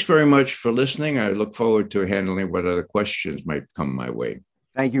 Thanks very much for listening. I look forward to handling what other questions might come my way.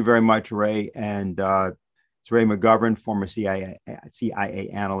 Thank you very much, Ray. And it's Ray McGovern, former CIA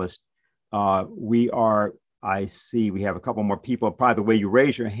analyst. I see we have a couple more people. By the way, you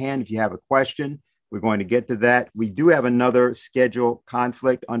raise your hand if you have a question. We're going to get to that. We do have another schedule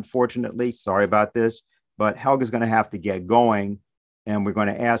conflict, unfortunately. Sorry about this, but Helga's going to have to get going, and we're going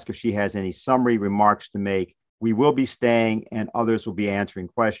to ask if she has any summary remarks to make. We will be staying, and others will be answering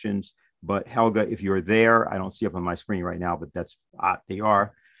questions. But Helga, if you're there, I don't see up on my screen right now, but they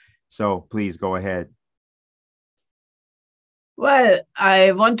are. So please go ahead. Well,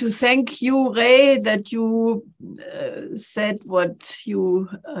 I want to thank you, Ray, that you said what you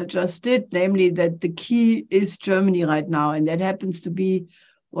just did, namely that the key is Germany right now. And that happens to be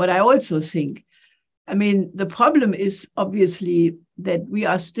what I also think. I mean, the problem is obviously that we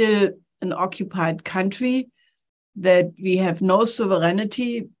are still an occupied country, that we have no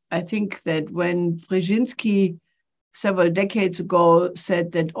sovereignty. I think that when Brzezinski several decades ago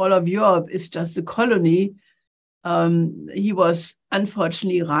said that all of Europe is just a colony, he was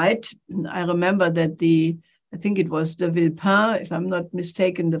unfortunately right. I remember that I think it was de Villepin, if I'm not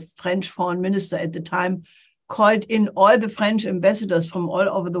mistaken, the French foreign minister at the time, called in all the French ambassadors from all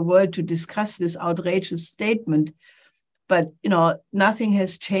over the world to discuss this outrageous statement. But, nothing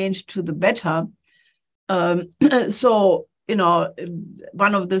has changed to the better. So,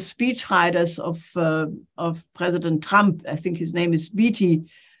 one of the speechwriters of President Trump, I think his name is Beatty,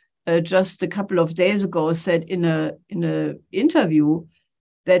 just a couple of days ago said in a interview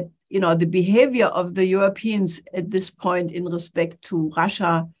that the behavior of the Europeans at this point in respect to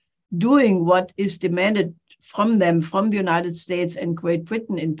Russia doing what is demanded from them, from the United States and Great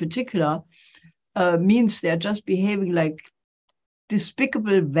Britain in particular, means they're just behaving like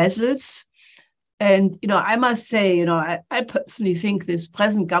despicable vessels. And I must say, I personally think this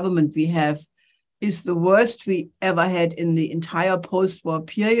present government we have is the worst we ever had in the entire post-war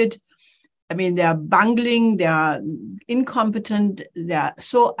period. I mean, they are bungling, they are incompetent, they are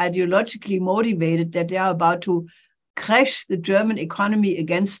so ideologically motivated that they are about to crash the German economy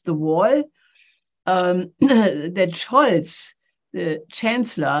against the wall. That Scholz, the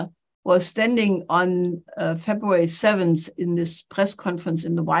chancellor, was standing on February 7th in this press conference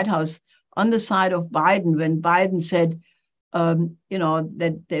in the White House on the side of Biden when Biden said,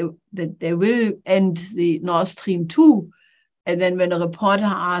 that they will end the Nord Stream 2. And then when a reporter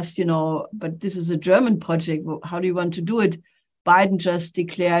asked, but this is a German project, how do you want to do it? Biden just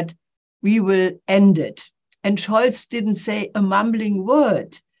declared, we will end it. And Scholz didn't say a mumbling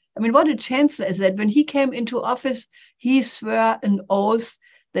word. I mean, what a chancellor is that? When he came into office, he swore an oath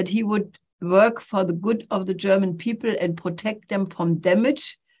that he would work for the good of the German people and protect them from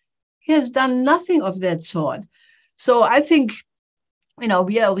damage. He has done nothing of that sort. So I think,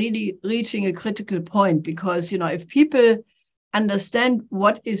 we are really reaching a critical point because, if people understand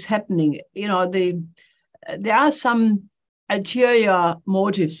what is happening, there are some ulterior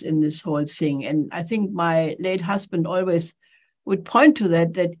motives in this whole thing. And I think my late husband always would point to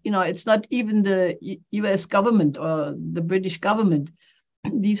that, it's not even the US government or the British government.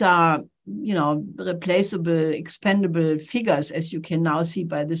 These are, replaceable, expendable figures, as you can now see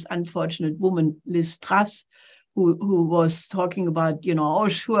by this unfortunate woman, Liz Truss, who was talking about,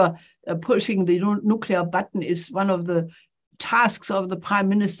 pushing the nuclear button is one of the tasks of the prime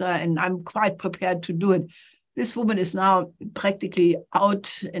minister, and I'm quite prepared to do it. This woman is now practically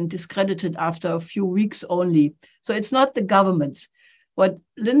out and discredited after a few weeks only. So it's not the governments. What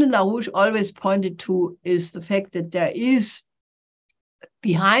Lyndon LaRouche always pointed to is the fact that there is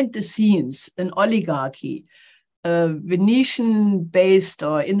behind the scenes an oligarchy, Venetian-based,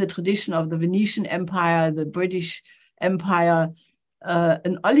 or in the tradition of the Venetian Empire, the British Empire,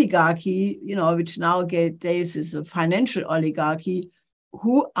 an oligarchy, which nowadays is a financial oligarchy,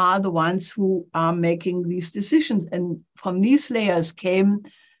 who are the ones who are making these decisions. And from these layers came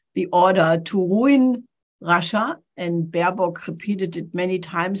the order to ruin Russia, and Baerbock repeated it many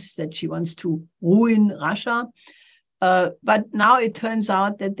times that she wants to ruin Russia. But now it turns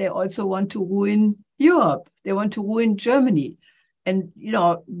out that they also want to ruin Europe. They want to ruin Germany. And,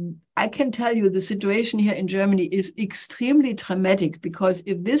 I can tell you the situation here in Germany is extremely traumatic, because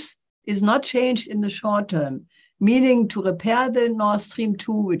if this is not changed in the short term, meaning to repair the Nord Stream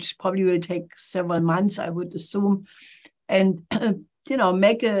 2, which probably will take several months, I would assume, and,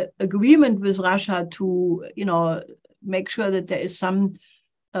 make an agreement with Russia to, make sure that there is some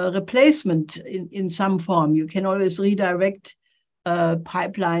replacement in some form. You can always redirect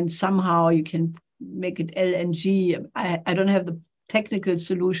pipelines somehow. You can make it LNG. I don't have the technical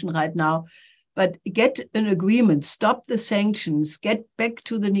solution right now, but get an agreement, stop the sanctions, get back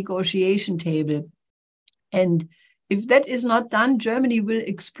to the negotiation table. And if that is not done, Germany will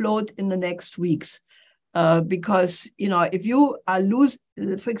explode in the next weeks. Because, if you are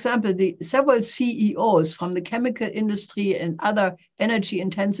for example, the several CEOs from the chemical industry and other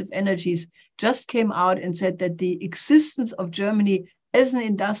energy-intensive energies just came out and said that the existence of Germany as an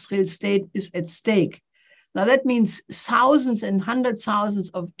industrial state is at stake. Now, that means thousands and hundreds of thousands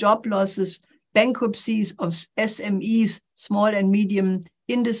of job losses, bankruptcies of SMEs, small and medium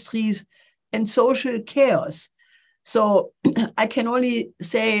industries, and social chaos. So I can only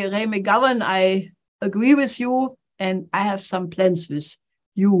say, Ray McGovern, I agree with you, and I have some plans with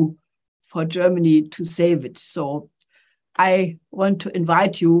you for Germany to save it. So I want to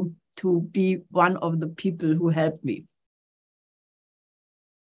invite you to be one of the people who help me.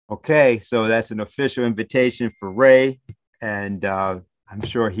 Okay, so that's an official invitation for Ray, and I'm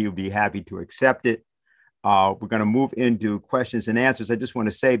sure he'll be happy to accept it. We're going to move into questions and answers. I just want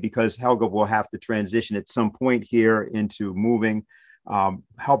to say, because Helga will have to transition at some point here into moving,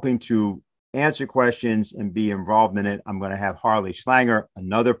 helping to answer questions and be involved in it, I'm going to have Harley Schlanger,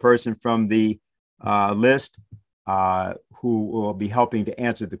 another person from the list, who will be helping to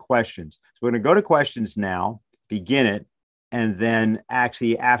answer the questions. So we're going to go to questions now, begin it, and then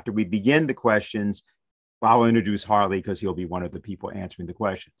actually after we begin the questions, I'll introduce Harley because he'll be one of the people answering the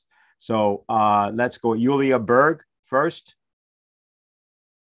questions. So let's go Julia Berg first.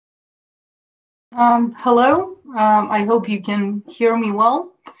 Hello, I hope you can hear me well.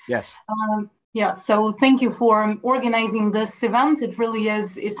 Yes. Yeah, so thank you for organizing this event. It really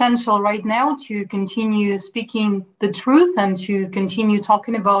is essential right now to continue speaking the truth and to continue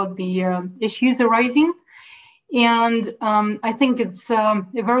talking about the issues arising. And I think it's a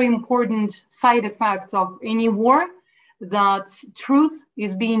very important side effect of any war, that truth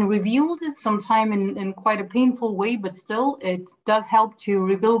is being revealed, sometimes in quite a painful way, but still it does help to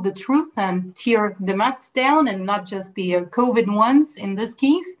reveal the truth and tear the masks down, and not just the COVID ones in this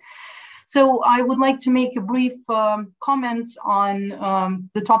case. So I would like to make a brief comment on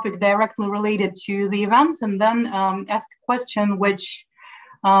the topic directly related to the event, and then ask a question which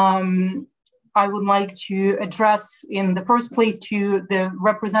I would like to address in the first place to the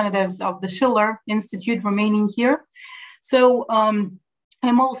representatives of the Schiller Institute remaining here. So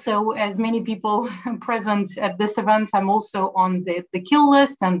I'm also, as many people present at this event, I'm also on the kill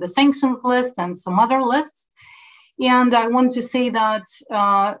list and the sanctions list and some other lists. And I want to say that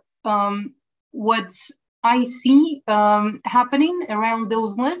what I see happening around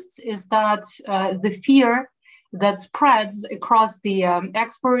those lists is that the fear that spreads across the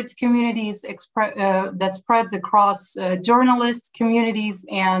expert communities, that spreads across journalist communities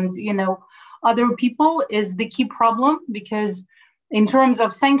and, other people is the key problem, because in terms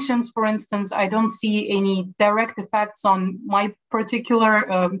of sanctions, for instance, I don't see any direct effects on my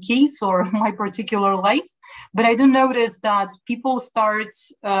particular case or my particular life, but I do notice that people start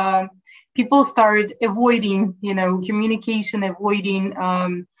avoiding, communication, avoiding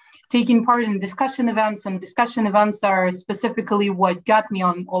taking part in discussion events, and discussion events are specifically what got me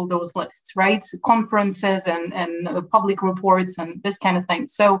on all those lists, right? So conferences and public reports and this kind of thing.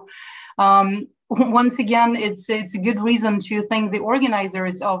 So once again, it's a good reason to thank the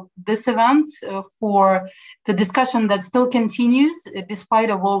organizers of this event for the discussion that still continues, despite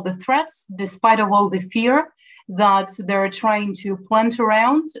of all the threats, despite of all the fear that they're trying to plant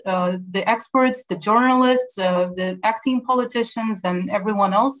around the experts, the journalists, the acting politicians, and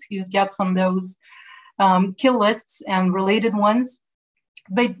everyone else who gets on those kill lists and related ones.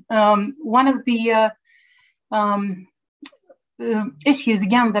 But one of the issues,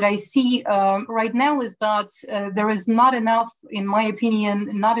 again, that I see right now is that there is not enough, in my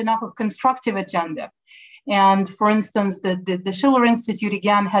opinion, not enough of constructive agenda. And for instance, the Schiller Institute,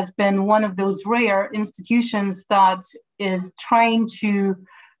 again, has been one of those rare institutions that is trying to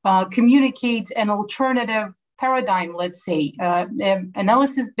communicate an alternative paradigm, let's say,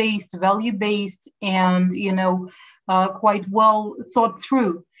 analysis-based, value-based, and, quite well thought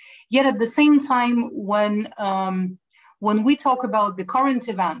through. Yet at the same time, when we talk about the current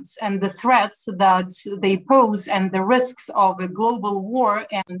events and the threats that they pose and the risks of a global war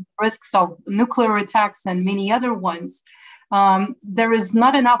and risks of nuclear attacks and many other ones, there is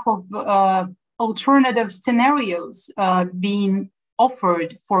not enough of alternative scenarios being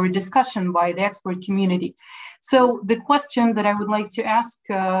offered for discussion by the expert community. So the question that I would like to ask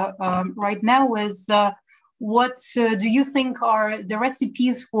right now is, what do you think are the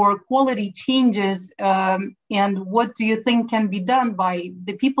recipes for quality changes, and what do you think can be done by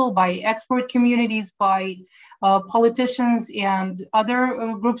the people, by expert communities, by politicians and other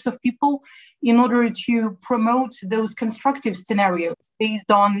groups of people in order to promote those constructive scenarios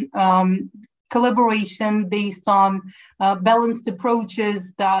based on collaboration, based on balanced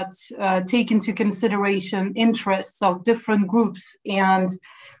approaches that take into consideration interests of different groups, and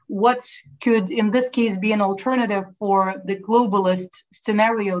what could, in this case, be an alternative for the globalist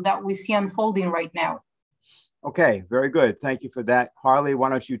scenario that we see unfolding right now? Okay, very good. Thank you for that. Harley, why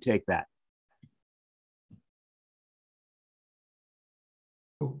don't you take that?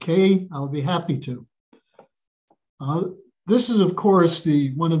 Okay, I'll be happy to. This is, of course,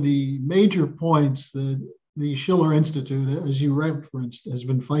 one of the major points that the Schiller Institute, as you referenced, has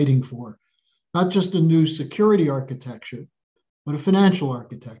been fighting for. Not just a new security architecture, but a financial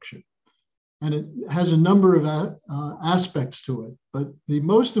architecture. And it has a number of aspects to it. But the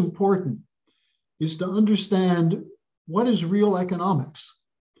most important is to understand what is real economics.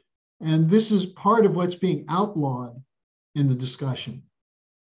 And this is part of what's being outlawed in the discussion.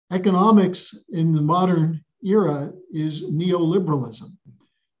 Economics in the modern era is neoliberalism.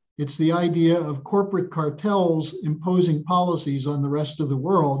 It's the idea of corporate cartels imposing policies on the rest of the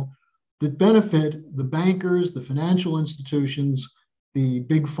world that benefit the bankers, the financial institutions, the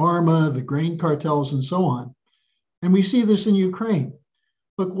big pharma, the grain cartels, and so on. And we see this in Ukraine.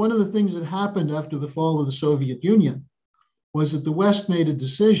 Look, one of the things that happened after the fall of the Soviet Union was that the West made a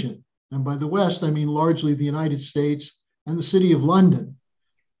decision, and by the West, I mean largely the United States and the city of London,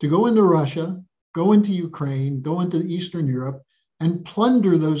 to go into Russia, go into Ukraine, go into Eastern Europe, and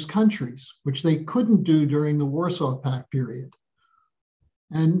plunder those countries, which they couldn't do during the Warsaw Pact period.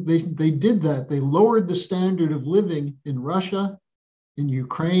 And they did that. They lowered the standard of living in Russia, in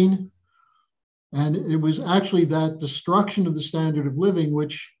Ukraine, and it was actually that destruction of the standard of living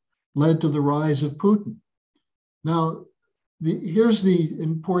which led to the rise of Putin. Now, here's the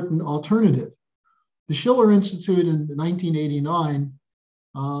important alternative. The Schiller Institute in 1989,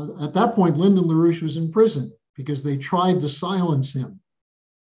 at that point, Lyndon LaRouche was in prison because they tried to silence him,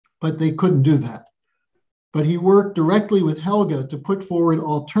 but they couldn't do that. But he worked directly with Helga to put forward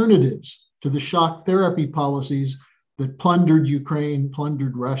alternatives to the shock therapy policies that plundered Ukraine,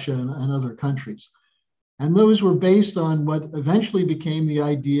 plundered Russia, and other countries. And those were based on what eventually became the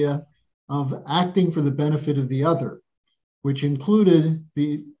idea of acting for the benefit of the other, which included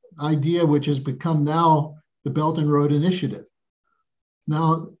the idea which has become now the Belt and Road Initiative.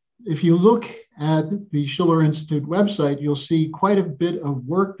 Now, if you look at the Schiller Institute website, you'll see quite a bit of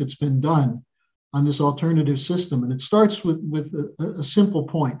work that's been done on this alternative system. And it starts with a simple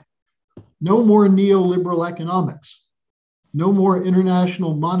point. No more neoliberal economics. No more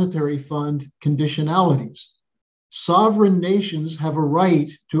International Monetary Fund conditionalities. Sovereign nations have a right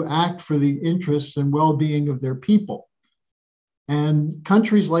to act for the interests and well-being of their people. And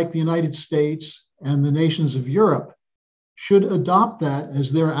countries like the United States and the nations of Europe should adopt that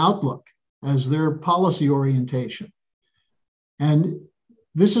as their outlook, as their policy orientation. And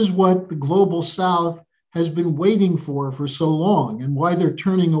this is what the global South has been waiting for so long, and why they're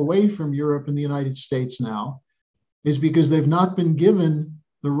turning away from Europe and the United States now is because they've not been given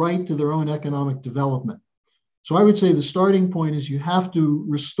the right to their own economic development. So I would say the starting point is you have to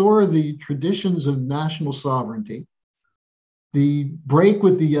restore the traditions of national sovereignty, the break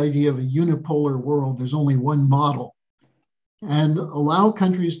with the idea of a unipolar world, there's only one model, and allow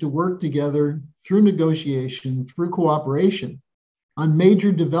countries to work together through negotiation, through cooperation on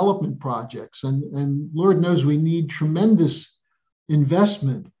major development projects. And Lord knows we need tremendous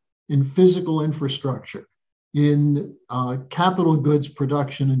investment in physical infrastructure, in capital goods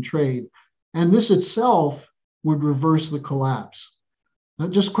production and trade. And this itself would reverse the collapse. Now,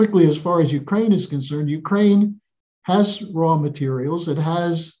 just quickly, as far as Ukraine is concerned, Ukraine has raw materials. It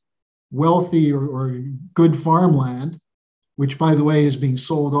has wealthy or good farmland, which, by the way, is being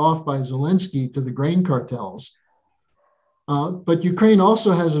sold off by Zelensky to the grain cartels. But Ukraine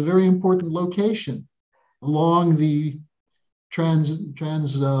also has a very important location along the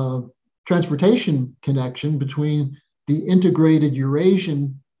transportation connection between the integrated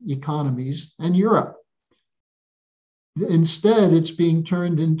Eurasian economies and Europe. Instead, it's being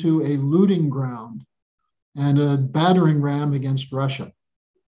turned into a looting ground and a battering ram against Russia.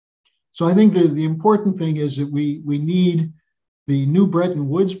 So I think the important thing is that we need the new Bretton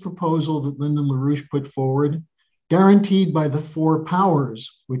Woods proposal that Lyndon LaRouche put forward, guaranteed by the four powers,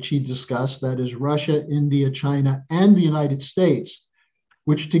 which he discussed, that is Russia, India, China, and the United States,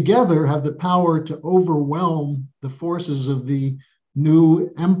 which together have the power to overwhelm the forces of the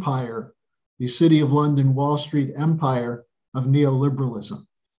new empire the City of London Wall Street empire of neoliberalism.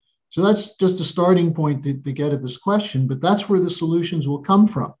 So that's just a starting point to get at this question, but that's where the solutions will come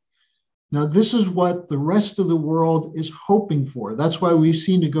from. Now, this is what the rest of the world is hoping for. That's why we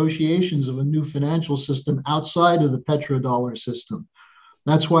see negotiations of a new financial system outside of the petrodollar system.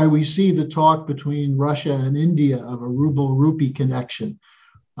 That's why we see the talk between Russia and India of a ruble-rupee connection.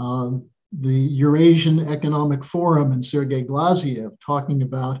 The Eurasian Economic Forum and Sergei Glaziev talking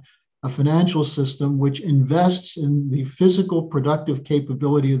about a financial system which invests in the physical productive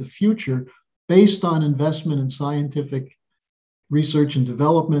capability of the future based on investment in scientific research and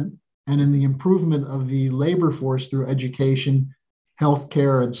development and in the improvement of the labor force through education,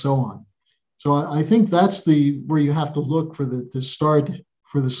 healthcare, and so on. So I think that's where you have to look for the start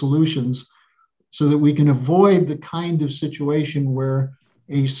for the solutions so that we can avoid the kind of situation where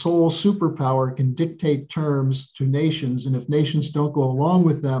a sole superpower can dictate terms to nations, and if nations don't go along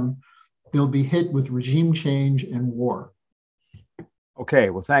with them, they'll be hit with regime change and war. Okay,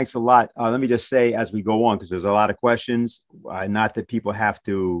 well, thanks a lot. Let me just say as we go on, because there's a lot of questions, not that people have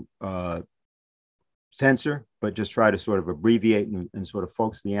to censor, but just try to sort of abbreviate and sort of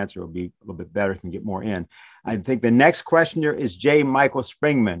focus the answer will be a little bit better, can get more in. I think the next questioner is J. Michael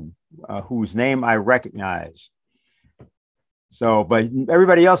Springman, whose name I recognize. So, but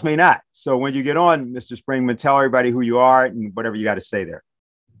everybody else may not. So when you get on, Mr. Springman, tell everybody who you are and whatever you got to say there.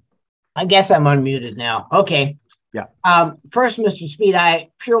 I guess I'm unmuted now. Okay. Yeah. First, Mr. Speed,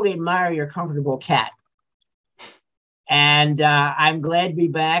 I purely admire your comfortable cat. And I'm glad to be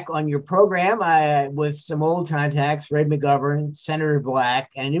back on your program with some old contacts, Red McGovern, Senator Black,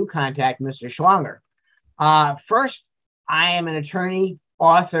 and a new contact, Mr. Schlanger. First, I am an attorney,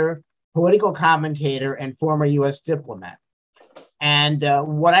 author, political commentator, and former U.S. diplomat. And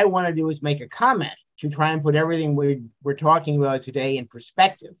what I want to do is make a comment to try and put everything we're talking about today in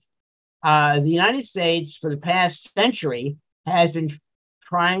perspective. The United States, for the past century, has been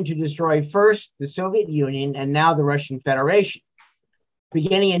trying to destroy first the Soviet Union and now the Russian Federation.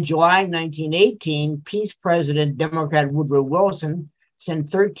 Beginning in July 1918, Peace President Democrat Woodrow Wilson sent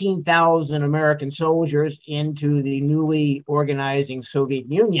 13,000 American soldiers into the newly organizing Soviet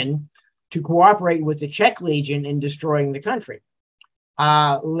Union to cooperate with the Czech Legion in destroying the country.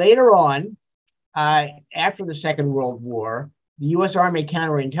 Later on, after the Second World War, the U.S. Army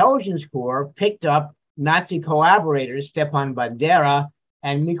Counterintelligence Corps picked up Nazi collaborators Stepan Bandera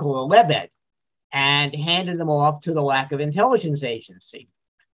and Mykola Lebed and handed them off to the Lack of Intelligence Agency,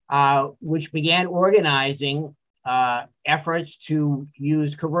 which began organizing efforts to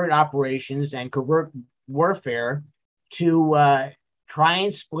use covert operations and covert warfare to try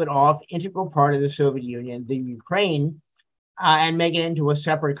and split off integral part of the Soviet Union, the Ukraine, and make it into a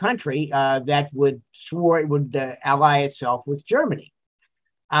separate country that would ally itself with Germany.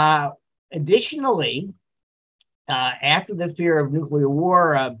 Additionally, after the fear of nuclear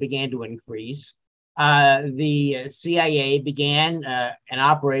war began to increase, the CIA began an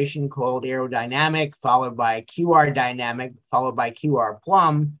operation called Aerodynamic, followed by QR Dynamic, followed by QR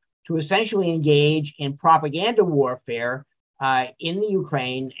Plum, to essentially engage in propaganda warfare in the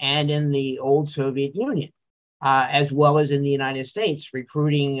Ukraine and in the old Soviet Union, as well as in the United States,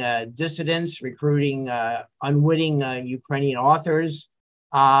 recruiting dissidents, recruiting unwitting Ukrainian authors,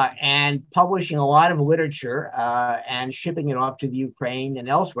 and publishing a lot of literature and shipping it off to the Ukraine and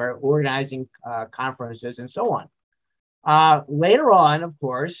elsewhere, organizing conferences and so on. Later on, of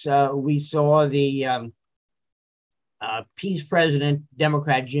course, we saw the Peace President,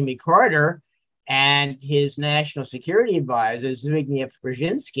 Democrat Jimmy Carter, and his national security advisor, Zbigniew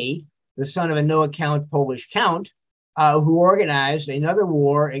Brzezinski, the son of a no-account Polish count, who organized another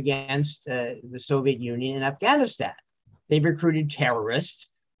war against the Soviet Union in Afghanistan. They recruited terrorists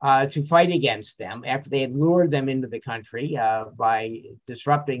to fight against them after they had lured them into the country by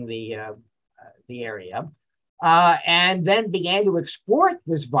disrupting the area, and then began to export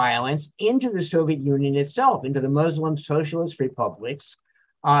this violence into the Soviet Union itself, into the Muslim socialist republics,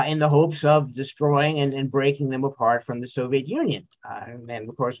 in the hopes of destroying and breaking them apart from the Soviet Union. And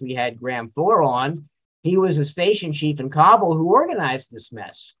of course, we had Graham Fuller on. He was a station chief in Kabul who organized this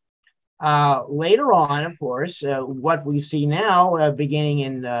mess. Later on, of course, what we see now, beginning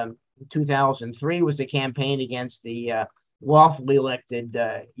in 2003, was the campaign against the lawfully elected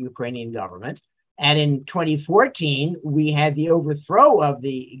Ukrainian government. And in 2014, we had the overthrow of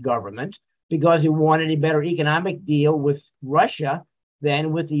the government because it wanted a better economic deal with Russia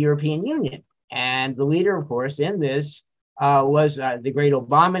than with the European Union. And the leader, of course, in this was the great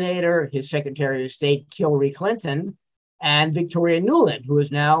Obamator, his Secretary of State, Hillary Clinton, and Victoria Nuland, who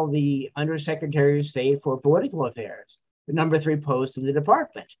is now the Undersecretary of State for Political Affairs, the #3 post in the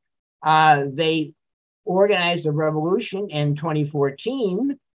department. They organized a revolution in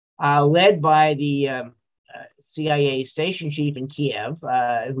 2014, led by the CIA station chief in Kiev,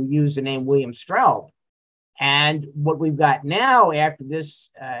 who used the name William Straub. And what we've got now, after this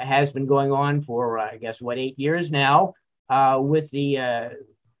has been going on for, I guess, 8 years now, with the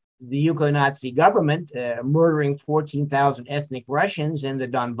Ukraine-Nazi government murdering 14,000 ethnic Russians in the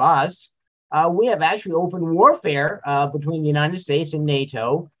Donbass, we have actually open warfare between the United States and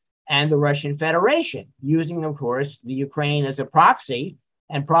NATO and the Russian Federation, using, of course, the Ukraine as a proxy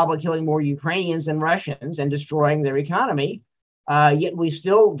and probably killing more Ukrainians than Russians and destroying their economy. Yet we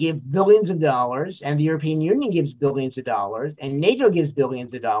still give billions of dollars, and the European Union gives billions of dollars, and NATO gives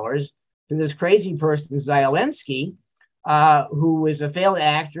billions of dollars to this crazy person, Zelensky, who is a failed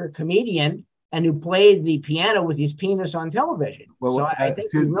actor, comedian, and who played the piano with his penis on television. Well, so I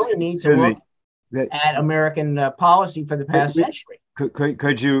think we really need to look at American policy for the past century.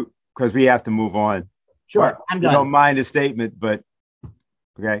 Could you, because we have to move on. Sure, I'm done. I don't mind the statement, but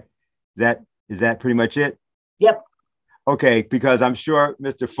okay, is that pretty much it? Yep. Okay, because I'm sure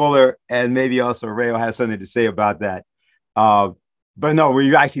Mr. Fuller and maybe also Ray will have something to say about that. But no,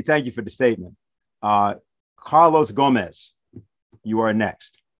 we actually thank you for the statement. Carlos Gomez, you are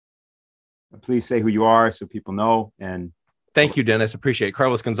next. Please say who you are so people know. And thank you, Dennis. Appreciate it.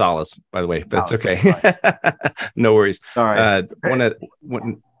 Carlos Gonzalez, by the way. That's okay. No worries. All right.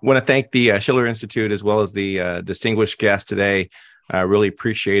 Want to thank the Schiller Institute as well as the distinguished guest today. Really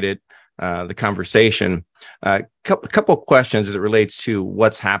appreciate it. The conversation. Couple of questions as it relates to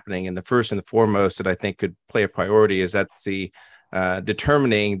what's happening. And the first and the foremost that I think could play a priority is that the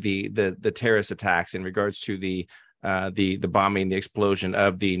determining the terrorist attacks in regards to the bombing, the explosion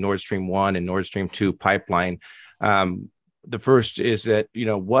of the Nord Stream 1 and Nord Stream 2 pipeline. The first is that,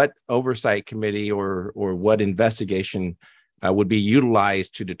 what oversight committee or what investigation would be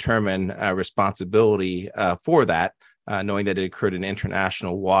utilized to determine responsibility for that, knowing that it occurred in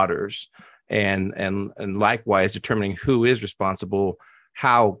international waters, and likewise determining who is responsible,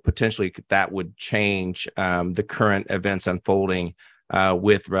 how potentially that would change the current events unfolding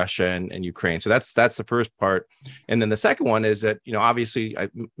with Russia and Ukraine. So that's the first part. And then the second one is that, obviously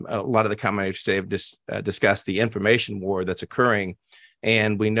a lot of the commentators today have discussed the information war that's occurring.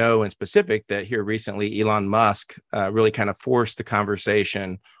 And we know in specific that here recently, Elon Musk really kind of forced the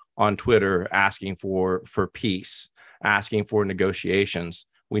conversation on Twitter, asking for peace, asking for negotiations.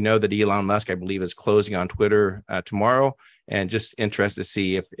 We know that Elon Musk, I believe, is closing on Twitter tomorrow, and just interested to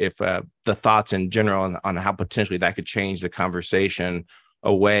see if the thoughts in general on how potentially that could change the conversation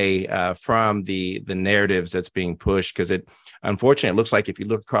away from the narratives that's being pushed. Because unfortunately, it looks like if you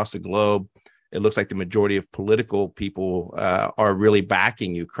look across the globe, it looks like the majority of political people are really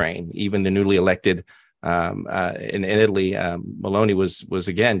backing Ukraine. Even the newly elected in Italy, Meloni was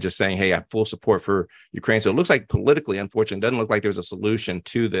again just saying, "Hey, I have full support for Ukraine." So it looks like politically, unfortunately, it doesn't look like there's a solution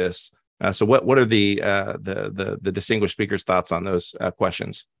to this. So what are the distinguished speakers' thoughts on those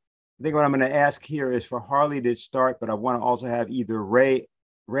questions? I think what I'm going to ask here is for Harley to start, but I want to also have either Ray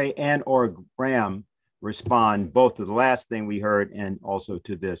and or Graham respond both to the last thing we heard and also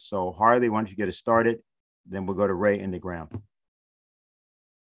to this. So Harley, why don't you get us started? Then we'll go to Ray and to Graham.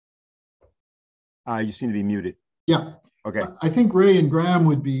 You seem to be muted. Yeah. Okay. I think Ray and Graham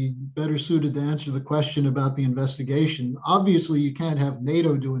would be better suited to answer the question about the investigation. Obviously, you can't have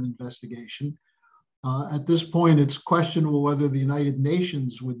NATO do an investigation. At this point, it's questionable whether the United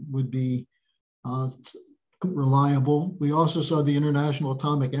Nations would be reliable. We also saw the International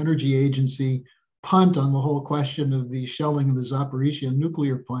Atomic Energy Agency punt on the whole question of the shelling of the Zaporizhzhia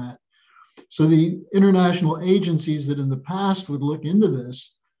nuclear plant. So the international agencies that in the past would look into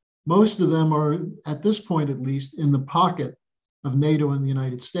this, most of them are, at this point at least, in the pocket of NATO and the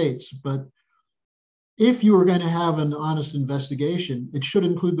United States. But if you are going to have an honest investigation, it should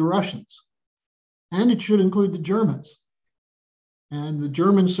include the Russians, and it should include the Germans. And the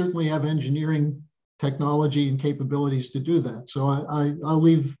Germans certainly have engineering technology and capabilities to do that. So I'll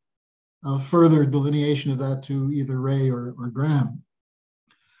leave further delineation of that to either Ray or Graham.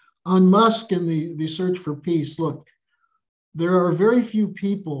 On Musk and the search for peace, look, there are very few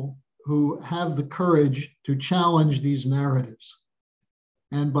people who have the courage to challenge these narratives.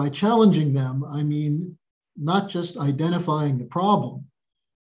 And by challenging them, I mean not just identifying the problem,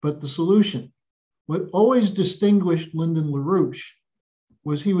 but the solution. What always distinguished Lyndon LaRouche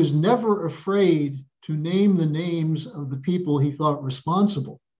was he was never afraid to name the names of the people he thought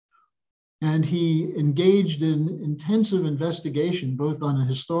responsible. And he engaged in intensive investigation, both on a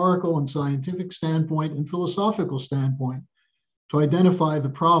historical and scientific standpoint and philosophical standpoint, to identify the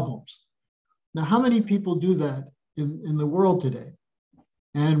problems. Now, how many people do that in the world today?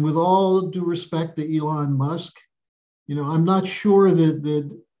 And with all due respect to Elon Musk, I'm not sure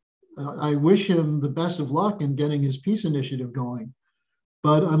that I wish him the best of luck in getting his peace initiative going.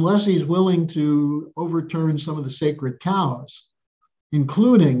 But unless he's willing to overturn some of the sacred cows,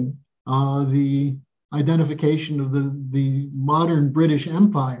 including the identification of the modern British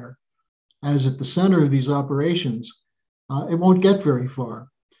Empire as at the center of these operations, it won't get very far.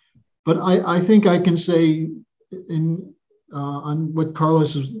 But I think I can say on what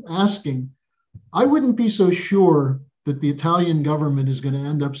Carlos is asking, I wouldn't be so sure that the Italian government is going to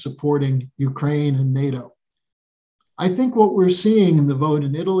end up supporting Ukraine and NATO. I think what we're seeing in the vote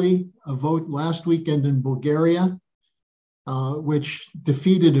in Italy, a vote last weekend in Bulgaria, which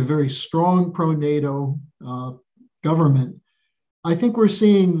defeated a very strong pro-NATO government, I think we're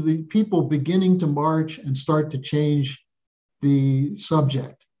seeing the people beginning to march and start to change the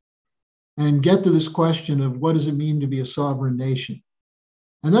subject and get to this question of what does it mean to be a sovereign nation?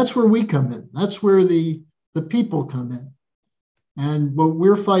 And that's where we come in. That's where the people come in. And what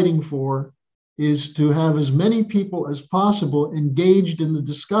we're fighting for is to have as many people as possible engaged in the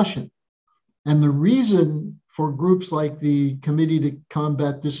discussion. And the reason for groups like the Committee to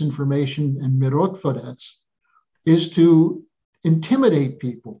Combat Disinformation and Mirotvorets is to intimidate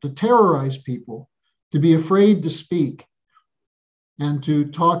people, to terrorize people, to be afraid to speak, and to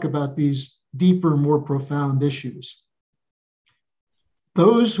talk about these deeper, more profound issues.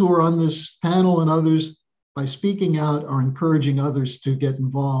 Those who are on this panel and others, by speaking out, are encouraging others to get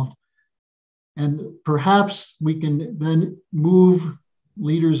involved. And perhaps we can then move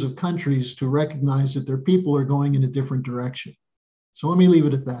leaders of countries to recognize that their people are going in a different direction. So let me leave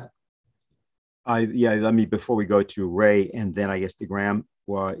it at that. Let me, before we go to Ray, and then I guess to Graham,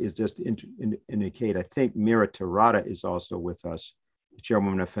 is just indicate, I think Mira Tarada is also with us, the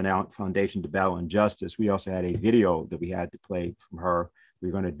chairwoman of Foundation to Battle Injustice. We also had a video that we had to play from her.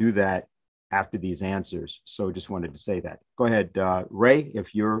 We're going to do that after these answers. So just wanted to say that. Go ahead, Ray,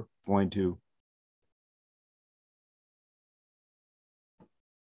 if you're going to.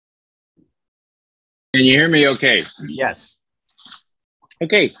 Can you hear me okay? Yes.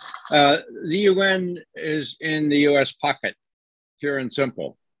 Okay. The UN is in the US pocket, pure and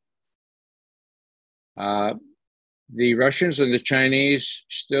simple. The Russians and the Chinese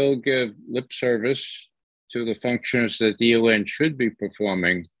still give lip service to the functions that the UN should be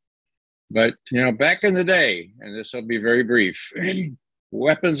performing. But, back in the day, and this will be very brief,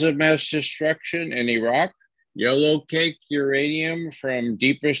 weapons of mass destruction in Iraq, yellow cake uranium from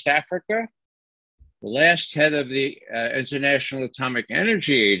deepest Africa. The last head of the International Atomic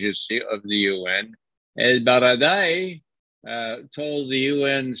Energy Agency of the UN, El Baradei, told the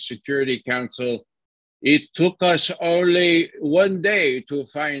UN Security Council, it took us only one day to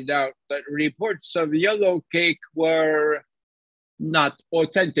find out that reports of yellow cake were not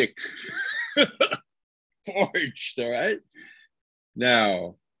authentic. Forged, all right?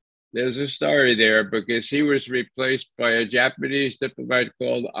 Now, there's a story there because he was replaced by a Japanese diplomat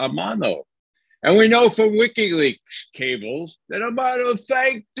called Amano. And we know from WikiLeaks cables that Amano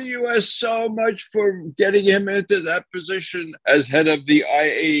thanked the US so much for getting him into that position as head of the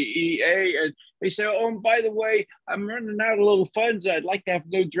IAEA. And they say, oh, and by the way, I'm running out of little funds. I'd like to have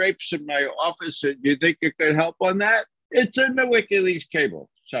no drapes in my office. And you think you could help on that? It's in the WikiLeaks cable.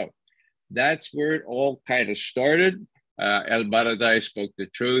 So that's where it all kind of started. El Baradei spoke the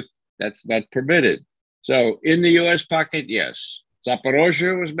truth. That's not permitted. So in the US pocket, yes.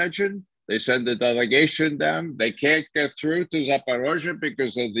 Zaporozhye was mentioned. They send a delegation down. They can't get through to Zaporozhye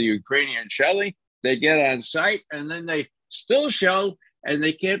because of the Ukrainian shelling. They get on site and then they still shell and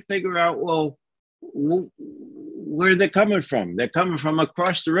they can't figure out, well, where they're coming from. They're coming from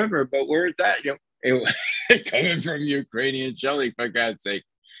across the river, but where's that? Coming from Ukrainian shelling, for God's sake.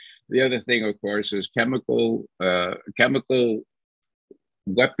 The other thing, of course, is chemical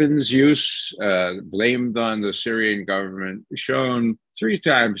weapons use blamed on the Syrian government, shown 3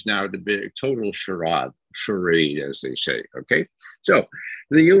 times now to be a total charade, as they say, okay? So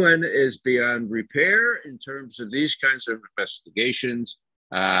the UN is beyond repair in terms of these kinds of investigations.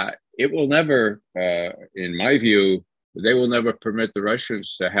 It will never, in my view, they will never permit the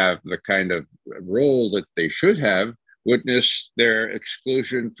Russians to have the kind of role that they should have. Witness their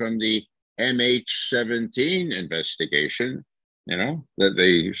exclusion from the MH17 investigation, that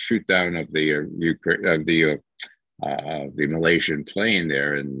they shoot down of the Malaysian plane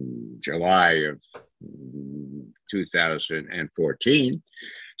there in July of 2014.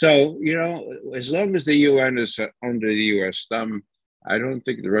 So, as long as the UN is under the US thumb, I don't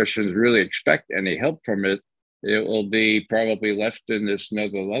think the Russians really expect any help from it. It will be probably left in this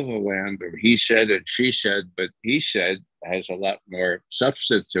nether level land of he said and she said, but he said, has a lot more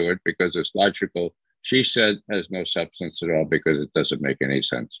substance to it because it's logical. She said has no substance at all because it doesn't make any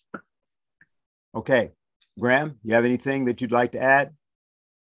sense. Okay. Graham, you have anything that you'd like to add?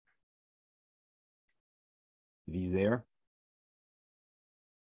 If he's there.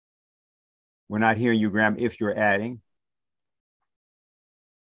 We're not hearing you, Graham, if you're adding.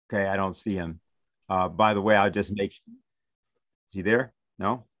 Okay, I don't see him. By the way, I'll just make, is he there?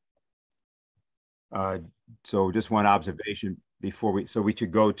 No? So just one observation before we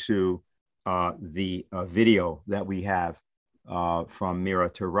should go to the video that we have from Mira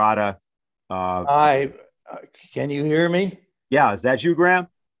Terada. Can you hear me? Yeah, is that you, Graham?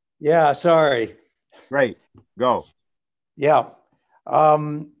 Yeah, sorry. Great, go. Yeah.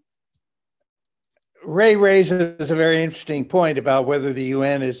 Ray raises a very interesting point about whether the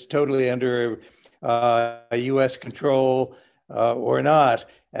UN is totally under US control or not,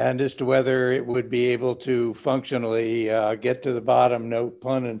 and as to whether it would be able to functionally get to the bottom, no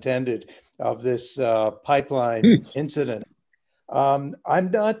pun intended, of this pipeline incident. I'm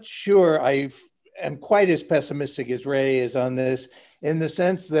not sure I am quite as pessimistic as Ray is on this, in the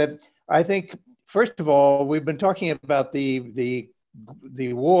sense that I think, first of all, we've been talking about the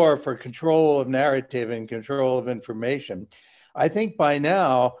war for control of narrative and control of information. I think by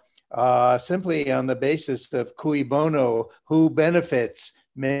now, simply on the basis of cui bono, who benefits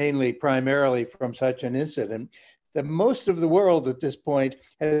mainly primarily from such an incident, that most of the world at this point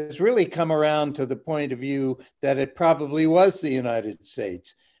has really come around to the point of view that it probably was the United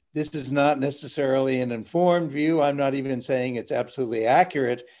States. This is not necessarily an informed view. I'm not even saying it's absolutely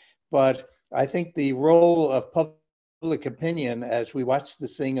accurate, but I think the role of public opinion as we watch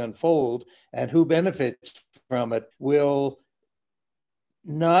this thing unfold and who benefits from it will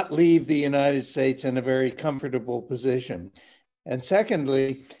not leave the United States in a very comfortable position. And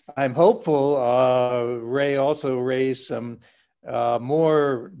secondly, I'm hopeful, Ray also raised some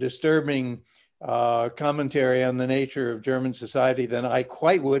more disturbing commentary on the nature of German society than I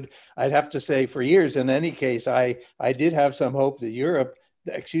quite would. I'd have to say for years, in any case, I did have some hope that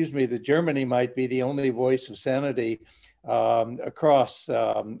that Germany might be the only voice of sanity across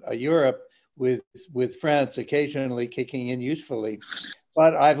Europe, with France occasionally kicking in usefully.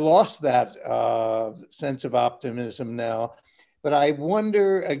 But I've lost that sense of optimism now. But I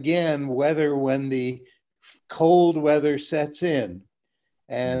wonder again whether when the cold weather sets in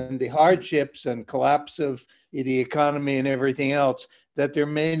and the hardships and collapse of the economy and everything else, that there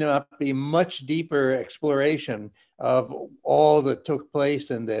may not be much deeper exploration of all that took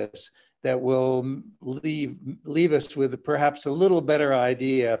place in this that will leave us with perhaps a little better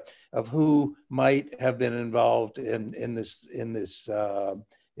idea of who might have been involved in this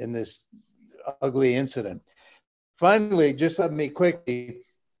ugly incident. Finally, just let me quickly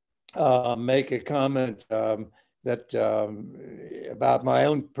make a comment about my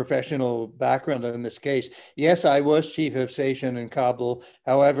own professional background in this case. Yes, I was chief of station in Kabul.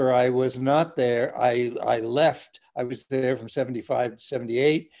 However, I was not there. I left. I was there from 75 to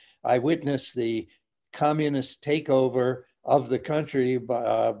 78. I witnessed the communist takeover of the country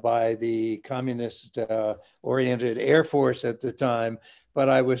by the communist-oriented Air Force at the time, but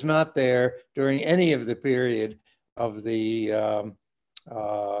I was not there during any of the period of the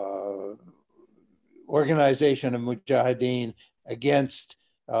organization of Mujahideen against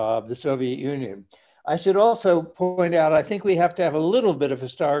the Soviet Union. I should also point out, I think we have to have a little bit of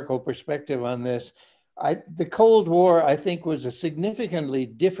historical perspective on this. The Cold War, I think, was a significantly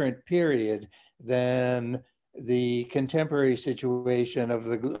different period than the contemporary situation of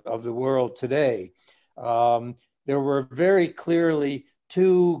the world today. There were very clearly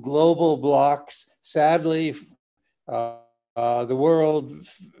two global blocs. Sadly, the world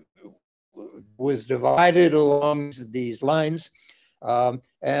was divided along these lines,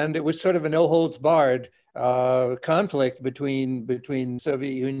 and it was sort of a no holds barred conflict between the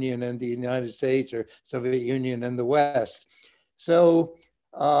Soviet Union and the United States, or Soviet Union and the West. So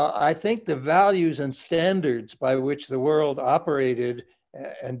I think the values and standards by which the world operated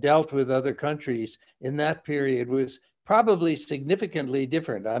and dealt with other countries in that period was probably significantly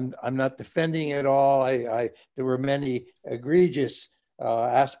different. I'm not defending it all. There were many egregious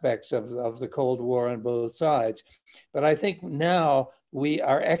aspects of the Cold War on both sides. But I think now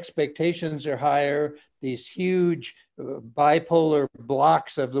our expectations are higher. These huge bipolar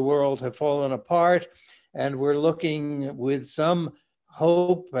blocks of the world have fallen apart, and we're looking with some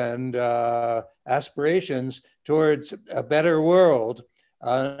hope and aspirations towards a better world.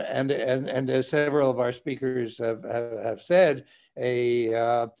 And as several of our speakers have said,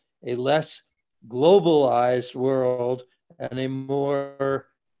 a less globalized world and a more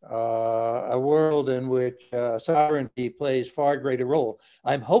a world in which sovereignty plays far greater role.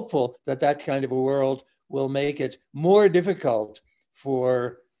 I'm hopeful that that kind of a world will make it more difficult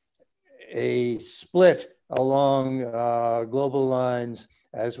for a split along global lines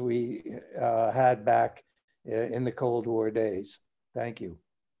as we had back in the Cold War days. Thank you.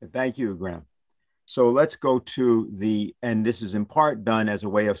 Thank you, Graham. So let's go to and this is in part done as a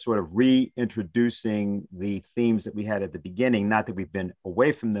way of sort of reintroducing the themes that we had at the beginning, not that we've been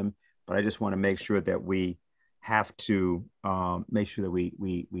away from them, but I just want to make sure that we have to make sure that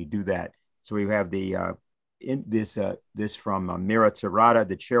we do that. So we have this from Mira Tirada,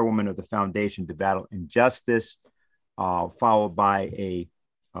 the chairwoman of the Foundation to Battle Injustice, followed by a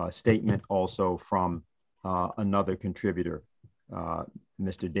statement also from another contributor,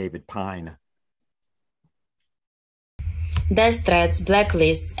 Mr. David Pine. Death threats,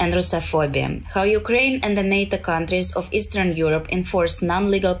 blacklists, and Russophobia. How Ukraine and the NATO countries of Eastern Europe enforce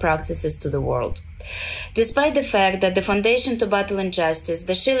non-legal practices to the world. Despite the fact that the Foundation to Battle Injustice,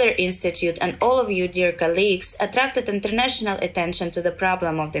 the Schiller Institute, and all of you, dear colleagues, attracted international attention to the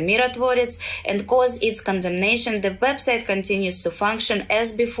problem of the Mirotvorets and caused its condemnation, the website continues to function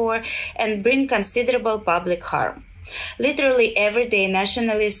as before and bring considerable public harm. Literally every day,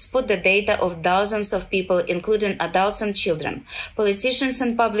 nationalists put the data of dozens of people, including adults and children, politicians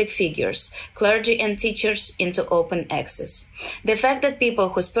and public figures, clergy and teachers, into open access. The fact that people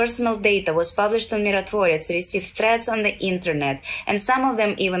whose personal data was published on Mirotvorets received threats on the internet, and some of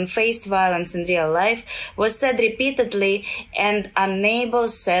them even faced violence in real life, was said repeatedly and unable,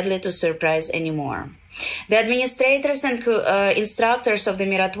 sadly, to surprise anymore. The administrators and instructors of the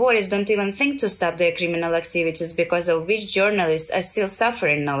Mirotvorets don't even think to stop their criminal activities, because of which journalists are still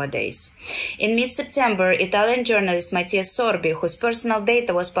suffering nowadays. In mid-September, Italian journalist Mattia Sorbi, whose personal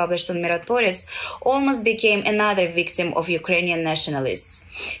data was published on Mirotvorets, almost became another victim of Ukrainian nationalists.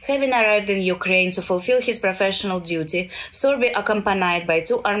 Having arrived in Ukraine to fulfill his professional duty, Sorbi, accompanied by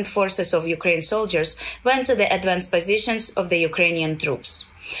 2 armed forces of Ukraine soldiers, went to the advanced positions of the Ukrainian troops.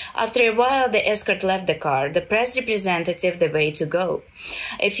 After a while, the escort left the car, the press representative the way to go.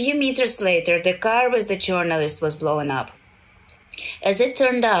 A few meters later, the car with the journalist was blown up. As it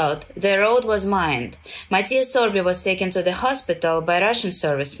turned out, the road was mined. Mattia Sorbi was taken to the hospital by Russian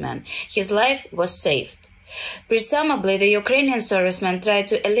servicemen. His life was saved. Presumably, the Ukrainian serviceman tried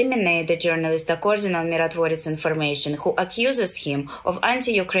to eliminate the journalist according to Mirotvorets information, who accuses him of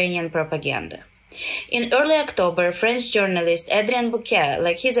anti-Ukrainian propaganda. In early October, French journalist Adrien Bouquet,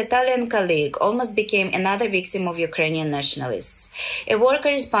 like his Italian colleague, almost became another victim of Ukrainian nationalists. A war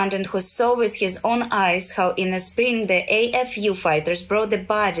correspondent who saw with his own eyes how in the spring the AFU fighters brought the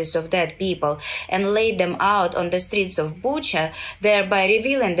bodies of dead people and laid them out on the streets of Bucha, thereby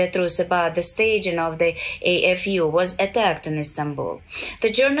revealing the truth about the staging of the AFU, was attacked in Istanbul. The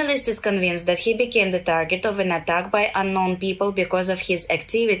journalist is convinced that he became the target of an attack by unknown people because of his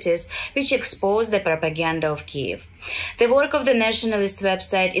activities, which exposed the propaganda of Kiev. The work of the nationalist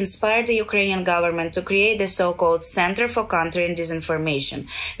website inspired the Ukrainian government to create the so-called Center for Countering Disinformation,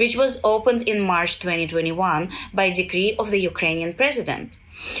 which was opened in March 2021 by decree of the Ukrainian president.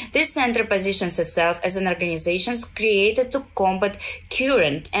 This center positions itself as an organization created to combat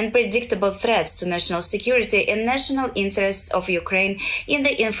current and predictable threats to national security and national interests of Ukraine in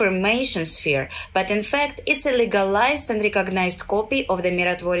the information sphere, but in fact, it's a legalized and recognized copy of the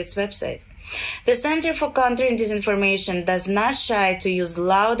Mirotvorets website. The Center for Countering Disinformation does not shy to use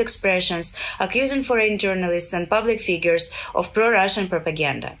loud expressions accusing foreign journalists and public figures of pro-Russian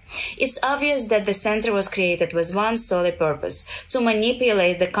propaganda. It's obvious that the center was created with one sole purpose: to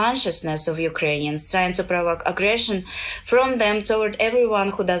manipulate the consciousness of Ukrainians, trying to provoke aggression from them toward everyone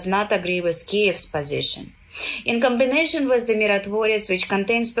who does not agree with Kiev's position. In combination with the Mirotvorets, which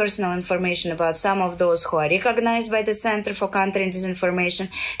contains personal information about some of those who are recognized by the Center for Countering Disinformation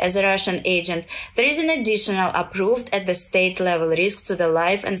as a Russian agent, there is an additional approved at the state level risk to the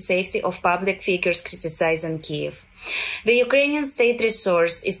life and safety of public figures criticizing Kiev. The Ukrainian state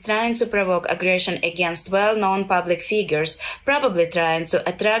resource is trying to provoke aggression against well-known public figures, probably trying to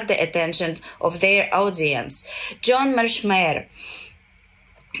attract the attention of their audience. John Merschmeyer,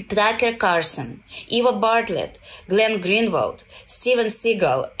 Tucker Carlson, Eva Bartlett, Glenn Greenwald, Steven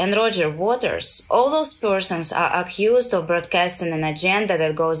Seagal, and Roger Waters, all those persons are accused of broadcasting an agenda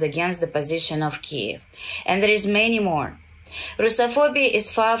that goes against the position of Kiev. And there is many more. Russophobia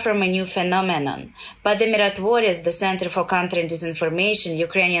is far from a new phenomenon, but the Miratvoris, the Center for Counter Disinformation,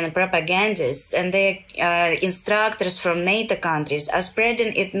 Ukrainian propagandists, and their instructors from NATO countries are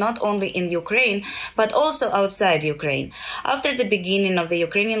spreading it not only in Ukraine, but also outside Ukraine. After the beginning of the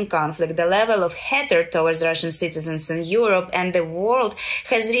Ukrainian conflict, the level of hatred towards Russian citizens in Europe and the world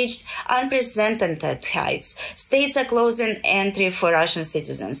has reached unprecedented heights. States are closing entry for Russian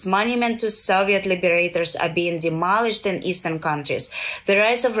citizens. Monuments to Soviet liberators are being demolished in Eastern countries. The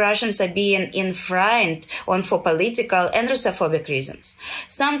rights of Russians are being infringed on for political and Russophobic reasons.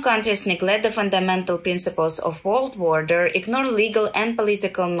 Some countries neglect the fundamental principles of world order, ignore legal and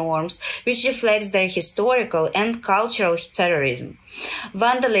political norms, which reflects their historical and cultural terrorism.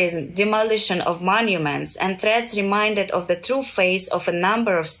 Vandalism, demolition of monuments, and threats reminded of the true face of a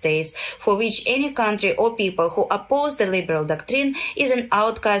number of states for which any country or people who oppose the liberal doctrine is an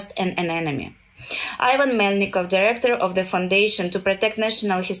outcast and an enemy. Ivan Melnikov, director of the Foundation to Protect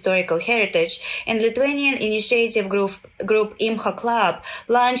National Historical Heritage and Lithuanian initiative group IMHO Club,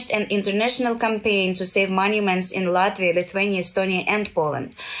 launched an international campaign to save monuments in Latvia, Lithuania, Estonia, and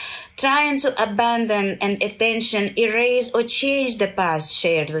Poland. Trying to abandon and attention, erase or change the past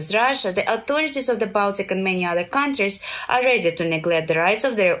shared with Russia, the authorities of the Baltic and many other countries are ready to neglect the rights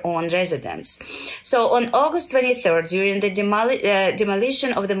of their own residents. So on August 23rd, during the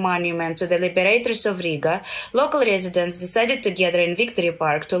demolition of the monument to the liberators of Riga, local residents decided to gather in Victory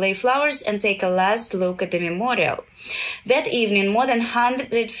Park to lay flowers and take a last look at the memorial. That evening, more than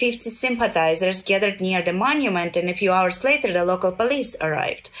 150 sympathizers gathered near the monument, and a few hours later, the local police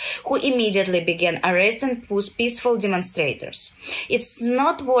arrived, who immediately began arresting peaceful demonstrators. It's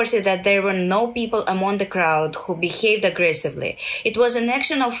noteworthy that there were no people among the crowd who behaved aggressively. It was an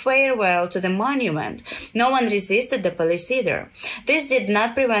action of farewell to the monument. No one resisted the police either. This did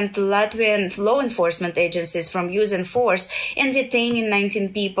not prevent Latvian law enforcement agencies from using force and detaining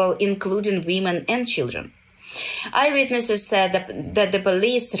 19 people, including women and children. Eyewitnesses said that the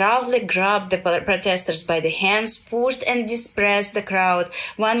police roughly grabbed the protesters by the hands, pushed and dispersed the crowd.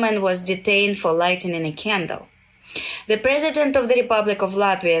 One man was detained for lighting a candle. The President of the Republic of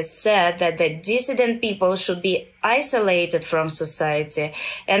Latvia said that the dissident people should be isolated from society,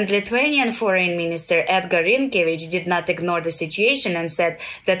 and Lithuanian Foreign Minister Edgar Rinkevich did not ignore the situation and said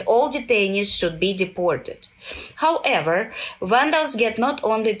that all detainees should be deported. However, vandals get not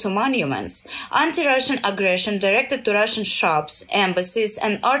only to monuments. Anti-Russian aggression directed to Russian shops, embassies,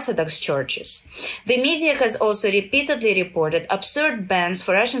 and Orthodox churches. The media has also repeatedly reported absurd bans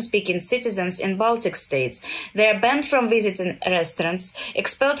for Russian-speaking citizens in Baltic states. They are banned from visiting restaurants,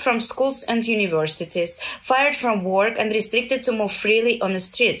 expelled from schools and universities, fired from work, and restricted to move freely on the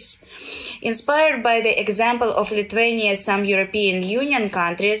streets. Inspired by the example of Lithuania, some European Union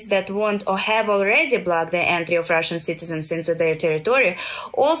countries that want or have already blocked the entry of Russian citizens into their territory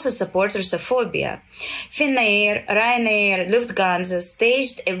also support Russophobia. Finnair, Ryanair, Lufthansa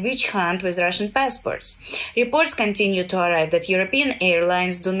staged a witch hunt with Russian passports. Reports continue to arrive that European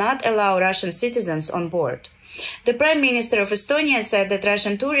airlines do not allow Russian citizens on board. The Prime Minister of Estonia said that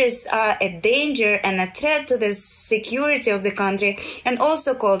Russian tourists are a danger and a threat to the security of the country, and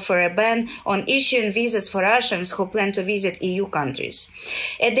also called for a ban on issuing visas for Russians who plan to visit EU countries.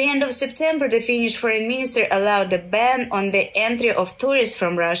 At the end of September, the Finnish Foreign Minister allowed a ban on the entry of tourists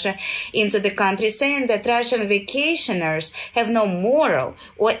from Russia into the country, saying that Russian vacationers have no moral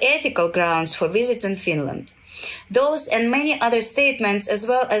or ethical grounds for visiting Finland. Those and many other statements, as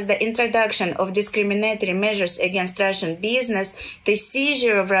well as the introduction of discriminatory measures against Russian business, the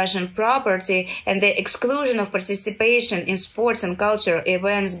seizure of Russian property, and the exclusion of participation in sports and cultural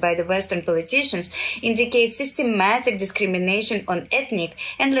events by the Western politicians, indicate systematic discrimination on ethnic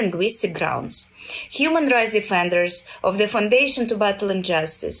and linguistic grounds. Human rights defenders of the Foundation to Battle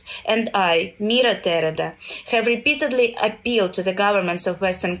Injustice and I, Mira Tereda, have repeatedly appealed to the governments of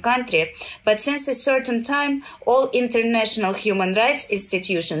Western countries, but since a certain time, all international human rights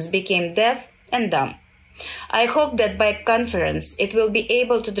institutions became deaf and dumb. I hope that by conference it will be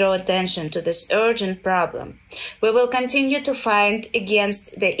able to draw attention to this urgent problem. We will continue to fight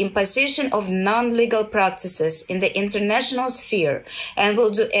against the imposition of non-legal practices in the international sphere and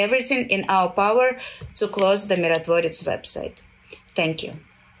will do everything in our power to close the Miratvorets website. Thank you.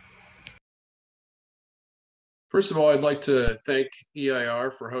 First of all, I'd like to thank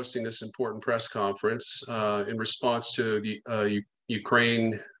EIR for hosting this important press conference in response to the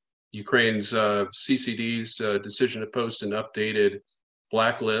Ukraine's CCD's decision to post an updated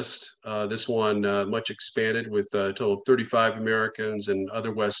blacklist. This one much expanded with a total of 35 Americans and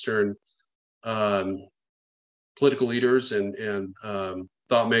other Western political leaders and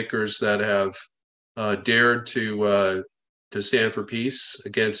thought makers that have dared to stand for peace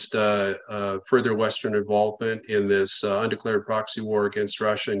against further Western involvement in this undeclared proxy war against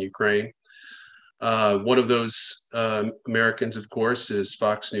Russia and Ukraine. One of those Americans, of course, is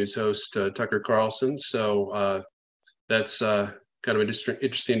Fox News host Tucker Carlson. So that's kind of an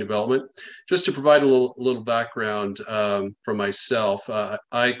interesting development. Just to provide a little background for myself,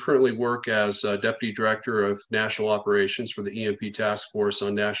 I currently work as Deputy Director of National Operations for the EMP Task Force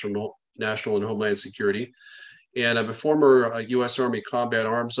on National and Homeland Security. And I'm a former U.S. Army Combat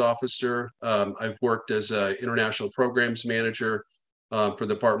Arms Officer. I've worked as an International Programs Manager for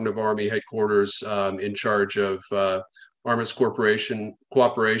the Department of Army Headquarters in charge of armaments cooperation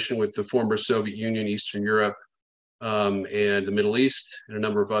with the former Soviet Union, Eastern Europe, and the Middle East, and a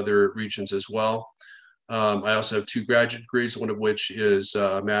number of other regions as well. I also have 2 graduate degrees, one of which is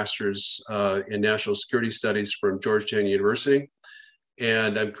a master's in National Security Studies from Georgetown University.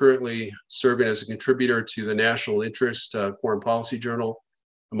 And I'm currently serving as a contributor to the National Interest Foreign Policy Journal.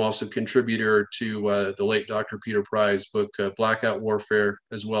 I'm also a contributor to the late Dr. Peter Pry's book, Blackout Warfare,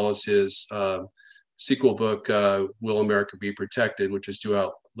 as well as his sequel book, Will America Be Protected, which is due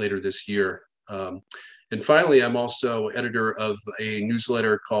out later this year. And finally, I'm also editor of a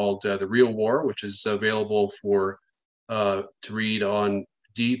newsletter called The Real War, which is available to read on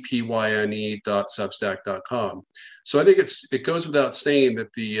dpyne.substack.com. So I think it goes without saying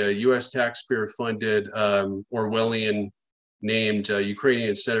that the U.S. taxpayer-funded Orwellian named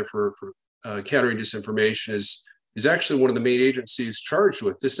Ukrainian Center for Countering Disinformation is actually one of the main agencies charged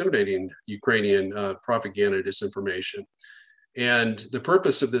with disseminating Ukrainian propaganda disinformation. And the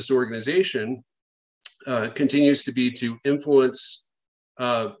purpose of this organization continues to be to influence,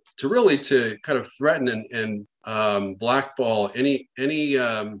 to kind of threaten and blackball any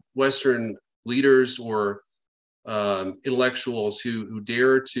Western leaders or intellectuals who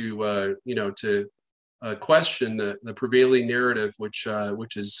dare to question the prevailing narrative, which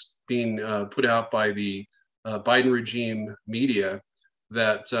is being put out by the Biden regime media,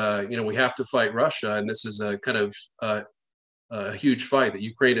 that we have to fight Russia, and this is a kind of a huge fight, that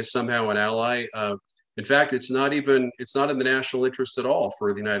Ukraine is somehow an ally. In fact, it's not in the national interest at all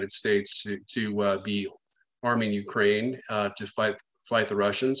for the United States to be arming Ukraine to fight the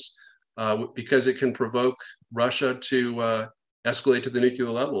Russians, because it can provoke Russia to escalate to the nuclear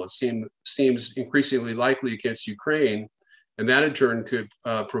level. It seems increasingly likely against Ukraine, and that in turn could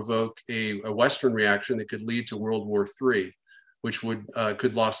provoke a Western reaction that could lead to World War III, which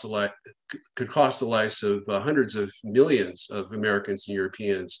could cost the lives of hundreds of millions of Americans and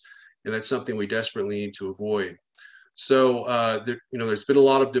Europeans. And that's something we desperately need to avoid. So, there's been a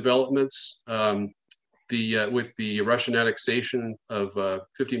lot of developments with the Russian annexation of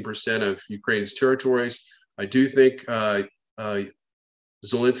 15% of Ukraine's territories. I do think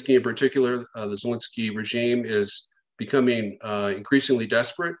Zelensky in particular, the Zelensky regime is becoming increasingly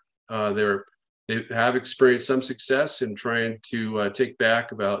desperate. They have experienced some success in trying to take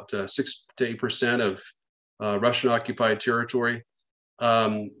back about 6 to 8% of Russian occupied territory.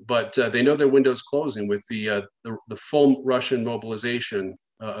 But they know their window's closing with the full Russian mobilization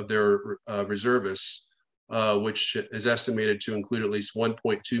of their reservists, which is estimated to include at least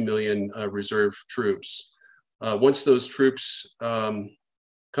 1.2 million reserve troops. Once those troops come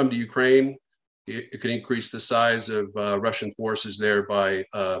to Ukraine, it can increase the size of Russian forces there by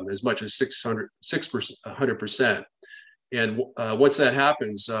as much as 100%. And once that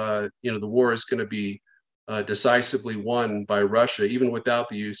happens, the war is going to be decisively won by Russia, even without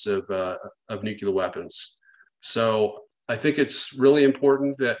the use of nuclear weapons. So I think it's really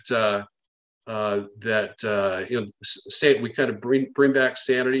important that we kind of bring back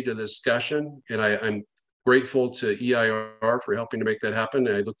sanity to the discussion, and I'm grateful to EIR for helping to make that happen.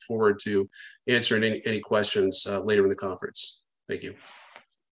 And I look forward to answering any questions later in the conference. Thank you.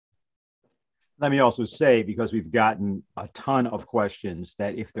 Let me also say, because we've gotten a ton of questions,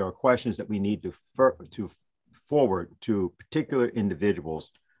 that if there are questions that we need to forward to particular individuals,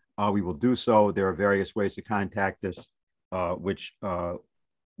 we will do so. There are various ways to contact us, which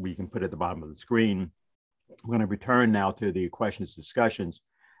we can put at the bottom of the screen. I'm going to return now to the questions discussions.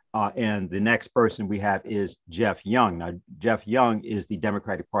 And the next person we have is Jeff Young. Now, Jeff Young is the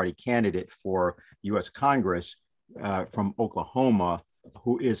Democratic Party candidate for U.S. Congress from Oklahoma,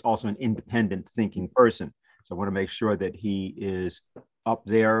 who is also an independent thinking person. So I want to make sure that he is up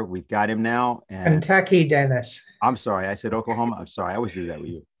there. We've got him now. And Kentucky, Dennis. I'm sorry, I said Oklahoma. I'm sorry, I always do that with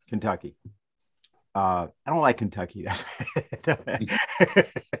you. Kentucky. I don't like Kentucky.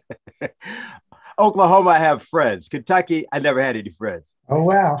 Oklahoma, I have friends. Kentucky, I never had any friends. Oh,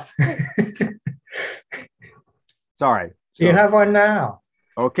 wow. Sorry. So, you have one now.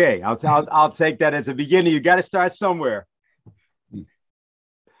 Okay, I'll take that as a beginning. You got to start somewhere.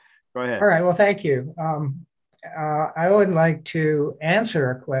 Go ahead. All right, well, thank you. I would like to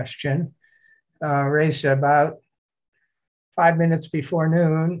answer a question raised about 5 minutes before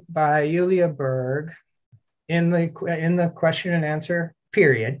noon by Julia Berg in the question and answer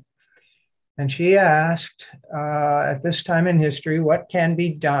period. And she asked, at this time in history, what can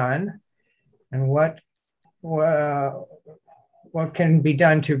be done and what can be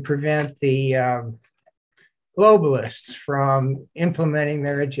done to prevent the globalists from implementing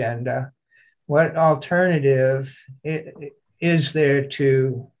their agenda? What alternative is there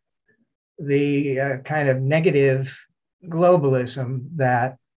to the kind of negative globalism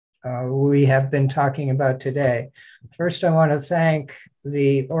that we have been talking about today? First, I want to thank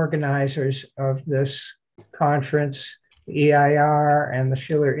the organizers of this conference, the EIR and the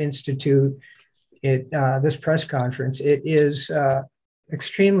Schiller Institute, this press conference. It is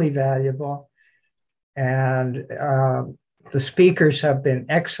extremely valuable, and the speakers have been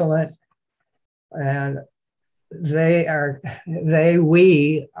excellent, and we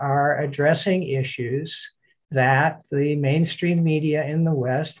are addressing issues that the mainstream media in the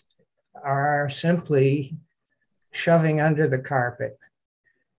West are simply shoving under the carpet.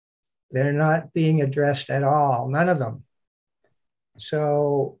 They're not being addressed at all, none of them.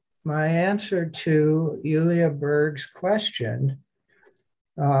 So my answer to Julia Berg's question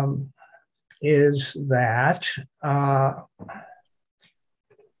is that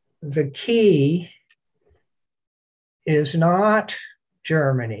the key is not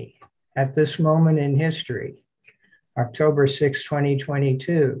Germany at this moment in history, October 6,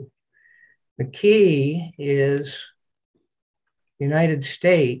 2022. The key is the United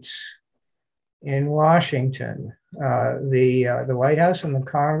States in Washington, the White House and the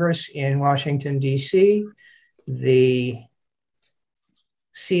Congress in Washington, D.C., the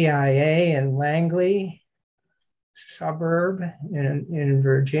CIA in Langley suburb in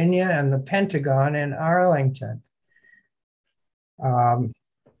Virginia, and the Pentagon in Arlington.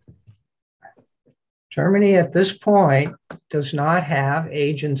 Germany at this point does not have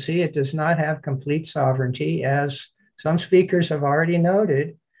agency. It does not have complete sovereignty. As some speakers have already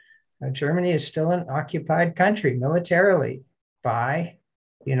noted, Germany is still an occupied country militarily by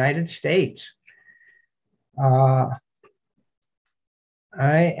the United States. I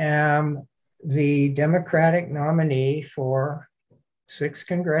am the Democratic nominee for 6th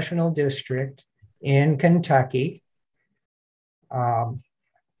Congressional District in Kentucky.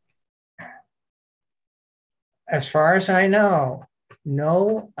 As far as I know,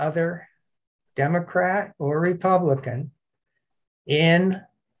 no other Democrat or Republican in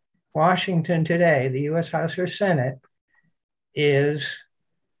Washington today, the US House or Senate, is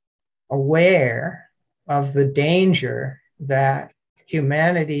aware of the danger that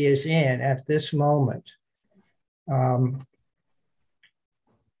humanity is in at this moment.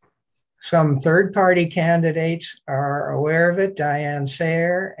 Some third-party candidates are aware of it, Diane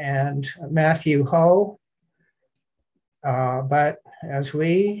Sayer and Matthew Ho. But as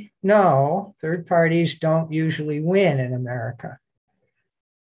we know, third parties don't usually win in America.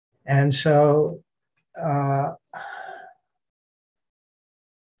 And so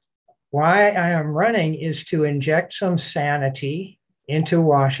why I am running is to inject some sanity into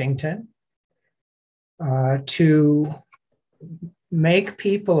Washington, to make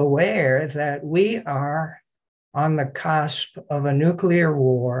people aware that we are on the cusp of a nuclear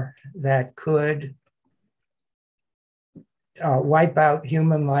war that could wipe out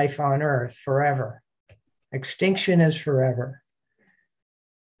human life on Earth forever. Extinction is forever.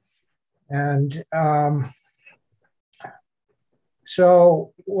 And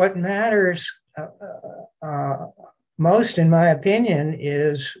so what matters most, in my opinion,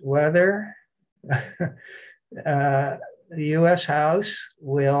 is whether the US House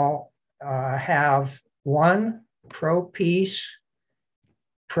will have one pro-peace,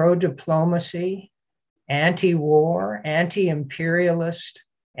 pro-diplomacy, anti-war, anti-imperialist,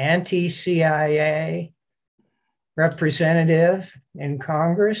 anti-CIA representative in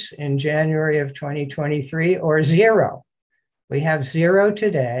Congress in January of 2023, or zero. We have zero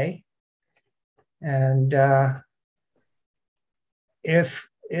today. And if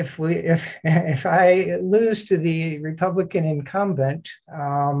I lose to the Republican incumbent,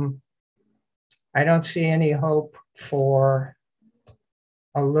 I don't see any hope for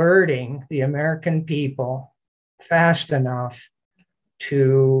alerting the American people fast enough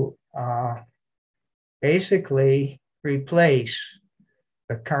to basically replace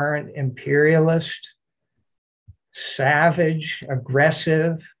the current imperialist, savage,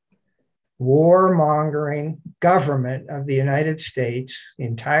 aggressive, warmongering government of the United States, the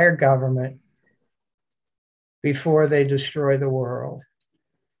entire government, before they destroy the world.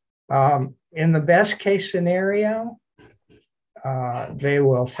 In the best case scenario, they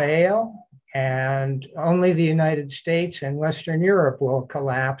will fail, and only the United States and Western Europe will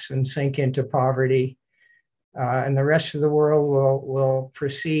collapse and sink into poverty, and the rest of the world will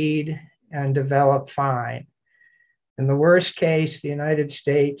proceed and develop fine. In the worst case, the United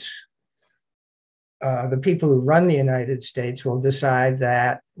States, the people who run the United States will decide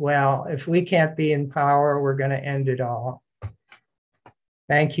that, well, if we can't be in power, we're going to end it all.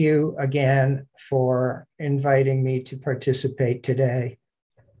 Thank you again for inviting me to participate today.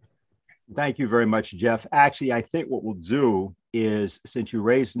 Thank you very much, Jeff. Actually, I think what we'll do is, since you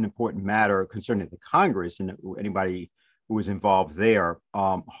raised an important matter concerning the Congress and anybody who was involved there,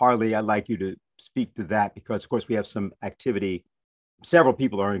 Harley, I'd like you to speak to that because, of course, we have some activity several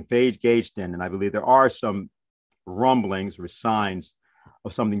people are engaged in, and I believe there are some rumblings or signs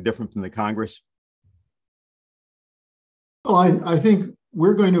of something different from the Congress. Well, I think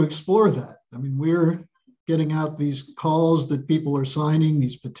we're going to explore that. I mean, we're getting out these calls that people are signing,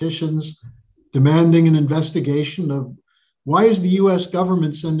 these petitions, demanding an investigation of why is the U.S.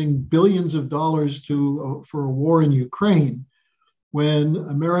 government sending billions of dollars for a war in Ukraine when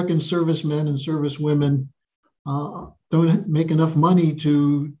American servicemen and servicewomen don't make enough money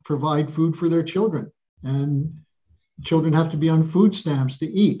to provide food for their children, and children have to be on food stamps to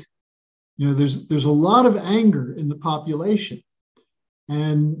eat. You know, there's a lot of anger in the population,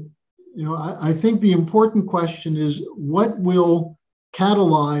 and you know, I think the important question is what will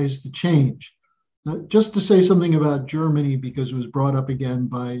catalyze the change. Just to say something about Germany, because it was brought up again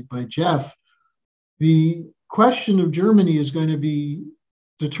by Jeff, the question of Germany is going to be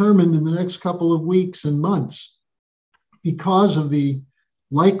determined in the next couple of weeks and months because of the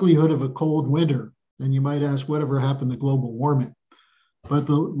likelihood of a cold winter. And you might ask, whatever happened to global warming? But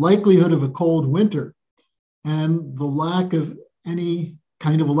the likelihood of a cold winter and the lack of any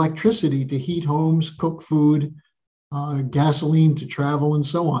kind of electricity to heat homes, cook food, gasoline to travel, and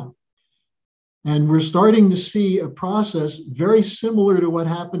so on. And we're starting to see a process very similar to what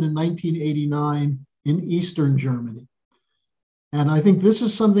happened in 1989 in Eastern Germany. And I think this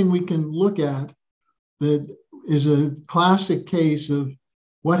is something we can look at that is a classic case of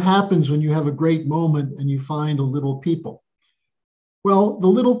what happens when you have a great moment and you find a little people. Well, the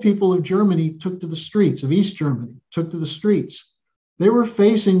little people of Germany took to the streets, of East Germany, took to the streets. They were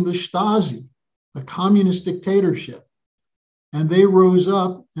facing the Stasi, a communist dictatorship, and they rose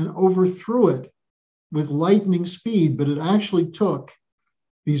up and overthrew it with lightning speed, but it actually took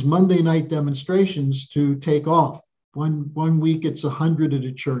these Monday night demonstrations to take off. One week it's 100 at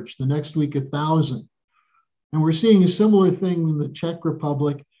a church, the next week 1,000. And we're seeing a similar thing in the Czech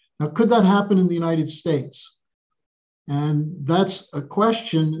Republic. Now, could that happen in the United States? And that's a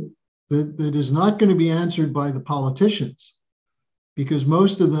question that is not going to be answered by the politicians, because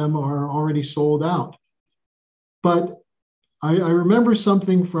most of them are already sold out. But I remember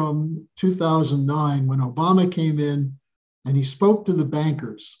something from 2009 when Obama came in and he spoke to the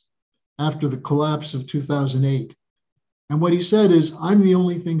bankers after the collapse of 2008. And what he said is, I'm the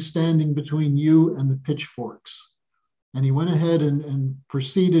only thing standing between you and the pitchforks. And he went ahead and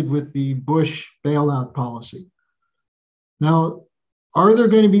proceeded with the Bush bailout policy. Now, are there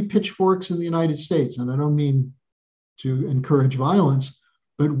going to be pitchforks in the United States? And I don't mean to encourage violence,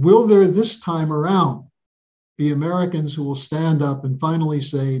 but will there this time around be Americans who will stand up and finally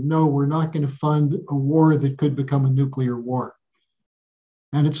say, no, we're not going to fund a war that could become a nuclear war?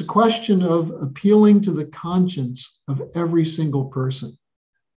 And it's a question of appealing to the conscience of every single person.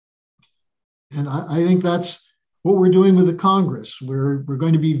 And I think that's what we're doing with the Congress. We're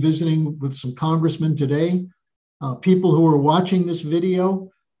going to be visiting with some congressmen today. People who are watching this video,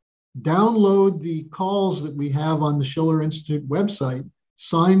 download the calls that we have on the Schiller Institute website,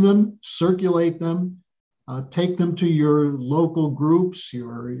 sign them, circulate them, take them to your local groups,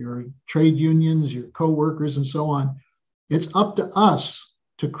 your trade unions, your coworkers, and so on. It's up to us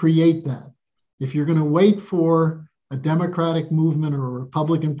to create that. If you're going to wait for a Democratic movement or a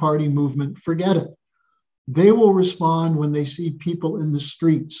Republican Party movement, forget it. They will respond when they see people in the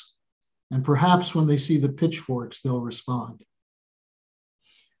streets. And perhaps when they see the pitchforks, they'll respond.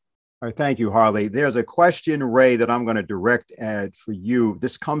 All right, thank you, Harley. There's a question, Ray, that I'm going to direct at for you.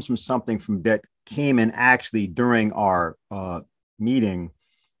 This comes from something that came in actually during our meeting.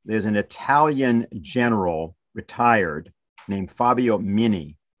 There's an Italian general, retired, named Fabio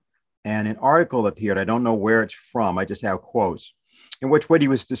Mini, and an article appeared. I don't know where it's from. I just have quotes, in which what he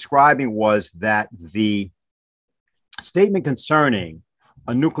was describing was that the statement concerning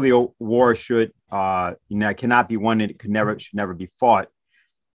a nuclear war cannot be won, and it should never be fought,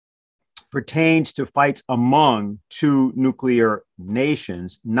 pertains to fights among two nuclear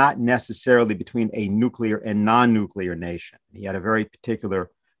nations, not necessarily between a nuclear and non-nuclear nation. He had a very particular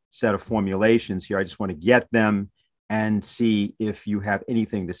set of formulations here. I just want to get them and see if you have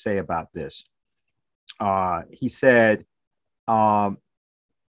anything to say about this. He said,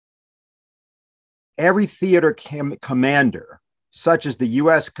 every theater commander, such as the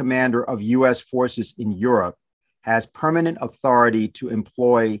U.S. commander of U.S. forces in Europe, has permanent authority to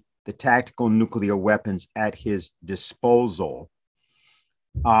employ the tactical nuclear weapons at his disposal.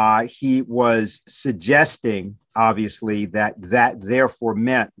 He was suggesting, obviously, that therefore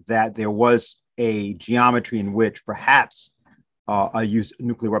meant that there was a geometry in which perhaps a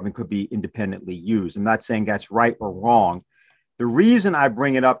nuclear weapon could be independently used. I'm not saying that's right or wrong. The reason I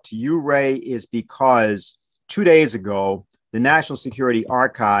bring it up to you, Ray, is because 2 days ago, the National Security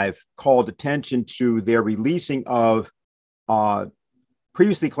Archive called attention to their releasing of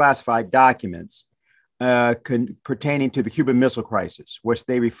previously classified documents pertaining to the Cuban Missile Crisis, which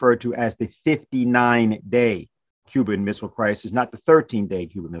they referred to as the 59-day Cuban Missile Crisis, not the 13-day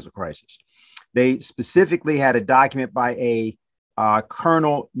Cuban Missile Crisis. They specifically had a document by a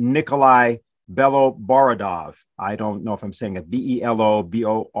Colonel Nikolai Beloborodov. I don't know if I'm saying it,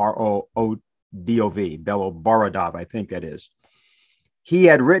 Beloborodov, Beloborodov, I think that is. He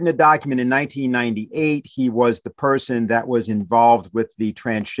had written a document in 1998. He was the person that was involved with the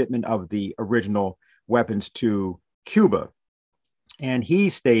transshipment of the original weapons to Cuba. And he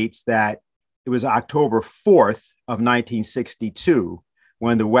states that it was October 4th of 1962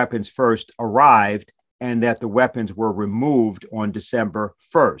 when the weapons first arrived, and that the weapons were removed on December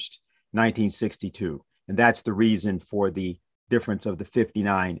 1st, 1962. And that's the reason for the difference of the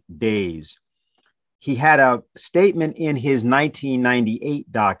 59 days. He had a statement in his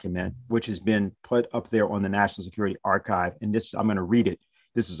 1998 document, which has been put up there on the National Security Archive. And this, I'm going to read it.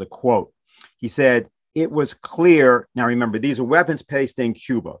 This is a quote. He said, it was clear. Now, remember, these are weapons placed in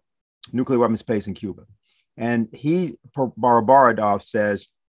Cuba, nuclear weapons placed in Cuba. And Beloborodov says,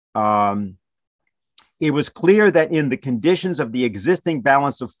 it was clear that in the conditions of the existing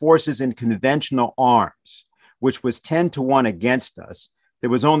balance of forces in conventional arms, which was 10-1 against us, there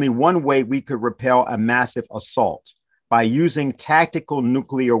was only one way we could repel a massive assault: by using tactical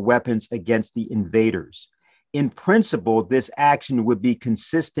nuclear weapons against the invaders. In principle, this action would be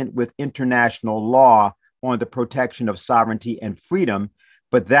consistent with international law on the protection of sovereignty and freedom,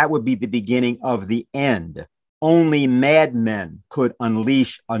 but that would be the beginning of the end. Only madmen could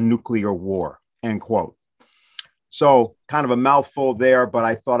unleash a nuclear war, end quote. So kind of a mouthful there, but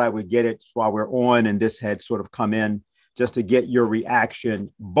I thought I would get it while we're on, and this had sort of come in just to get your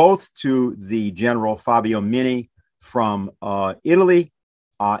reaction, both to the General Fabio Mini from Italy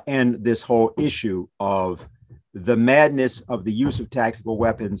and this whole issue of the madness of the use of tactical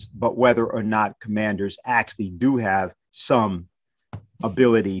weapons, but whether or not commanders actually do have some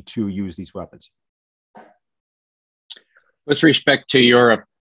ability to use these weapons. With respect to Europe,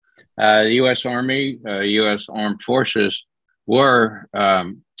 the U.S. Army, U.S. Armed Forces were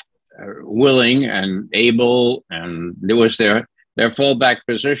willing and able, and it was their fallback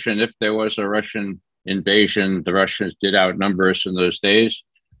position. If there was a Russian invasion, the Russians did outnumber us in those days,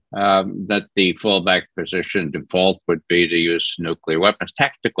 that the fallback position default would be to use nuclear weapons,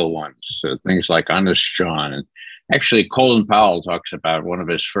 tactical ones, things like Honest-John. And actually, Colin Powell talks about one of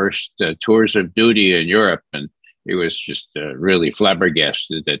his first tours of duty in Europe, and he was just really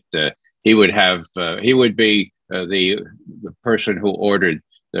flabbergasted that he would be the person who ordered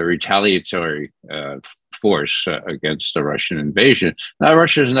the retaliatory force against the Russian invasion. Now,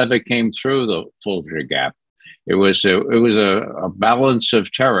 Russians never came through the Fulda Gap. It was a balance of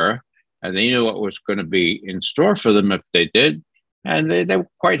terror, and they knew what was going to be in store for them if they did. And they were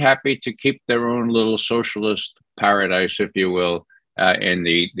quite happy to keep their own little socialist paradise, if you will, in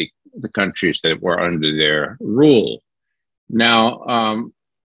the countries that were under their rule. Now,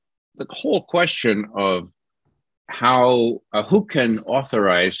 the whole question of who can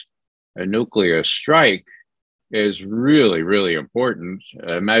authorize a nuclear strike is really, really important.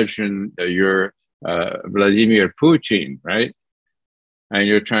 Imagine you're Vladimir Putin, right? And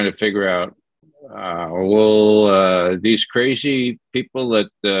you're trying to figure out, these crazy people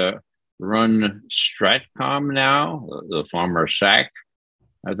that run Stratcom now, the former SAC,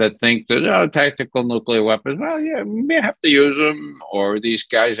 that think that tactical nuclear weapons, well, yeah, we may have to use them, or these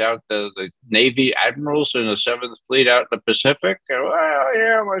guys out, the Navy admirals in the 7th Fleet out in the Pacific, well,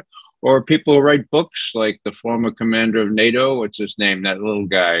 yeah, or people who write books like the former commander of NATO, what's his name, that little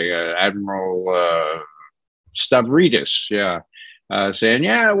guy, Admiral Stavridis, yeah. saying,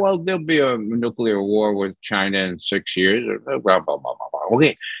 yeah, well, there'll be a nuclear war with China in 6 years. Blah, blah, blah, blah, blah.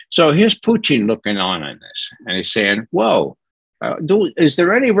 Okay, so here's Putin looking on this, and he's saying, whoa, is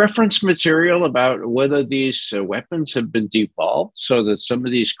there any reference material about whether these weapons have been devolved so that some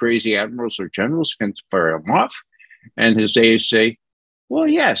of these crazy admirals or generals can fire them off? And his aides say, well,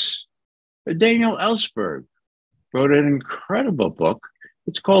 yes. Daniel Ellsberg wrote an incredible book.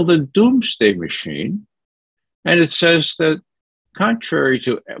 It's called The Doomsday Machine. And it says that contrary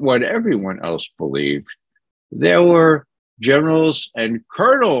to what everyone else believed, there were generals and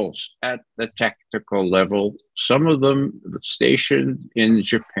colonels at the tactical level, some of them stationed in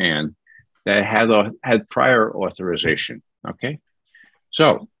Japan, that had prior authorization. Okay,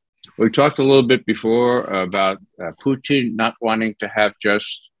 so we talked a little bit before about Putin not wanting to have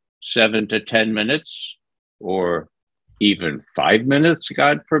just 7 to 10 minutes or even 5 minutes,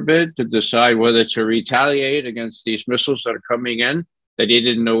 God forbid, to decide whether to retaliate against these missiles that are coming in that he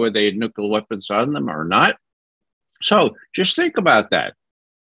didn't know whether they had nuclear weapons on them or not. So just think about that.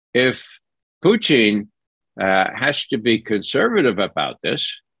 If Putin has to be conservative about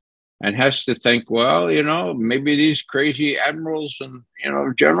this and has to think, well, you know, maybe these crazy admirals and, you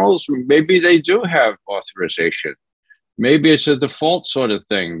know, generals, maybe they do have authorization. Maybe it's a default sort of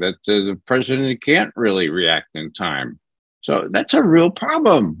thing that the president can't really react in time. So that's a real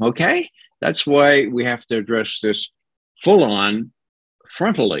problem, okay? That's why we have to address this full on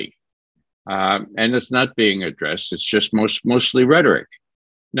frontally. And it's not being addressed. It's just mostly rhetoric.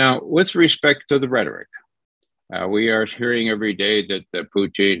 Now, with respect to the rhetoric, we are hearing every day that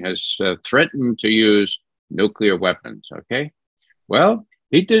Putin has threatened to use nuclear weapons, okay? Well,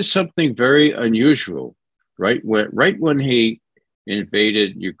 he did something very unusual, right when he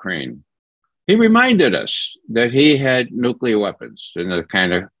invaded Ukraine. He reminded us that he had nuclear weapons, and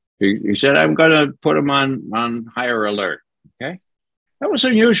he said, I'm going to put them on higher alert, okay? That was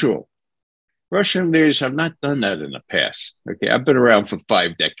unusual. Russian leaders have not done that in the past. Okay, I've been around for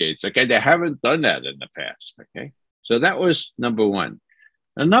 5 decades. Okay, they haven't done that in the past. Okay, so that was number one.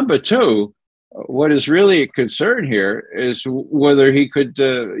 And number two, what is really a concern here is whether he could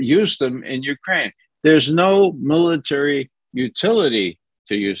use them in Ukraine. There's no military utility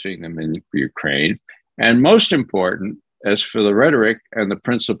to using them in Ukraine. And most important, as for the rhetoric and the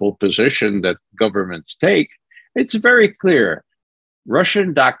principal position that governments take, it's very clear.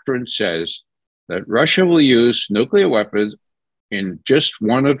 Russian doctrine says that Russia will use nuclear weapons in just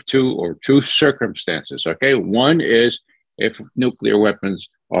one of two circumstances, okay? One is if nuclear weapons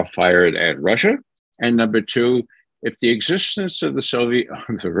are fired at Russia, and number two, if the existence of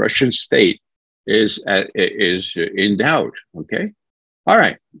the Russian state is in doubt, okay? All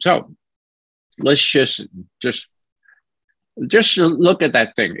right, so let's just look at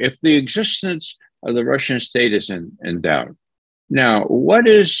that thing. If the existence of the Russian state is in doubt. Now, what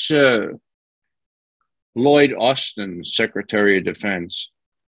is Lloyd Austin, Secretary of Defense?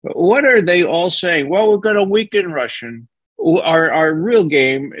 What are they all saying? Well, we're going to weaken Russia. Our real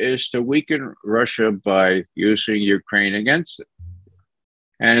game is to weaken Russia by using Ukraine against it.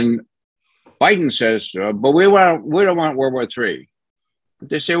 And Biden says, but we don't want World War III. But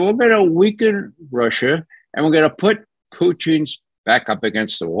they say, we're going to weaken Russia and we're going to put Putin's back up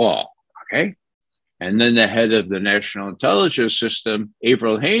against the wall, okay? And then the head of the National Intelligence System,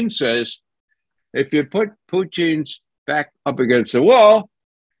 Avril Haines, says, if you put Putin's back up against the wall,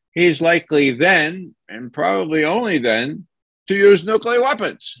 he's likely then, and probably only then, to use nuclear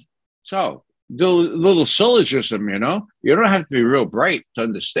weapons. So, the little syllogism, you know, you don't have to be real bright to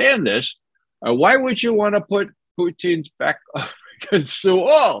understand this. Why would you want to put Putin's back up against the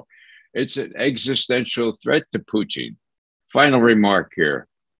wall? It's an existential threat to Putin. Final remark here.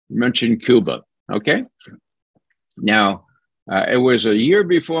 You mentioned Cuba. Okay. Now, it was a year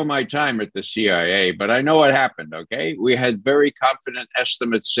before my time at the CIA, but I know what happened. Okay. We had very confident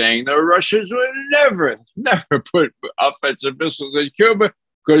estimates saying the Russians would never put offensive missiles in Cuba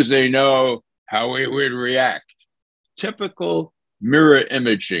because they know how we would react. Typical mirror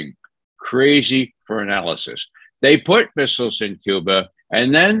imaging, crazy for analysis. They put missiles in Cuba.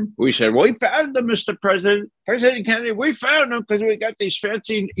 And then we said, well, we found them, Mr. President. President Kennedy, we found them because we got these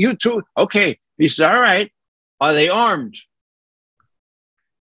fancy U-2. Okay. He said, all right. Are they armed?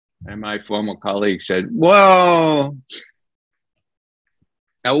 And my former colleague said, well,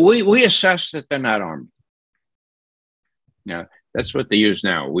 now we assess that they're not armed. Now, that's what they use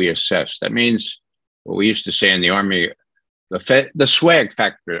now. We assess. That means what we used to say in the Army, the swag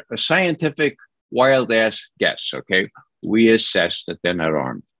factor, a scientific wild ass guess, okay? We assess that they're not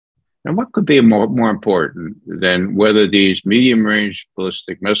armed. And what could be more important than whether these medium-range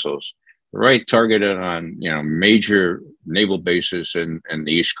ballistic missiles right, targeted on, major naval bases in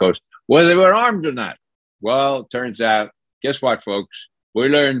the East Coast, whether they were armed or not. Well, turns out, guess what, folks? We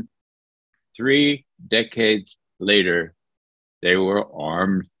learned 3 decades later, they were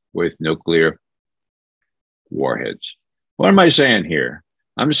armed with nuclear warheads. What am I saying here?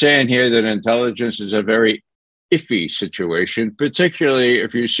 I'm saying here that intelligence is a very iffy situation, particularly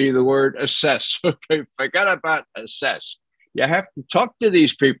if you see the word assess. Okay, forget about assess. You have to talk to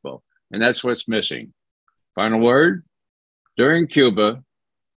these people, and that's what's missing. Final word, during Cuba,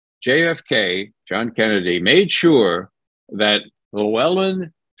 JFK, John Kennedy, made sure that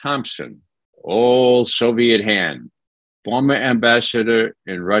Llewellyn Thompson, old Soviet hand, former ambassador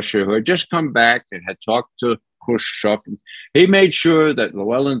in Russia, who had just come back and had talked to Khrushchev, he made sure that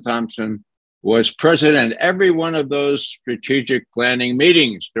Llewellyn Thompson was present at every one of those strategic planning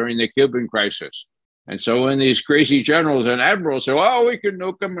meetings during the Cuban crisis. And so when these crazy generals and admirals say, "Oh, we can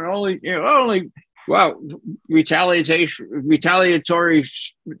nuke them and retaliatory,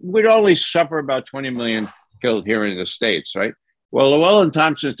 we'd only suffer about 20 million killed here in the States," right? Well, Llewellyn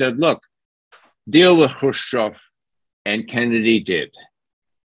Thompson said, "Look, deal with Khrushchev," and Kennedy did.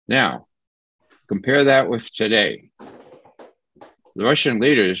 Now, compare that with today. The Russian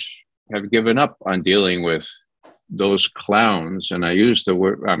leaders have given up on dealing with those clowns. And I use the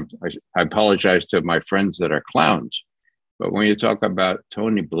word, I apologize to my friends that are clowns. But when you talk about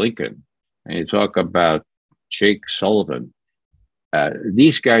Tony Blinken and you talk about Jake Sullivan,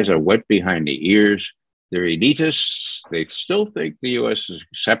 these guys are wet behind the ears. They're elitists. They still think the U.S. is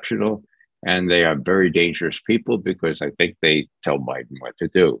exceptional. And they are very dangerous people because I think they tell Biden what to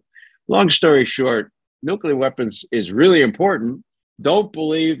do. Long story short, nuclear weapons is really important. Don't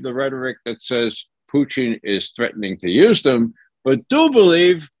believe the rhetoric that says Putin is threatening to use them, but do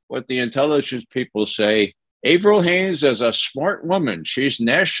believe what the intelligence people say. Avril Haines is a smart woman. She's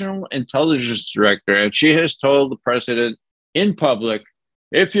National Intelligence Director, and she has told the president in public,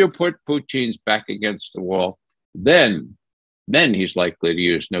 if you put Putin's back against the wall, then he's likely to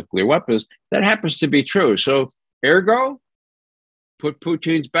use nuclear weapons. That happens to be true. So, ergo, put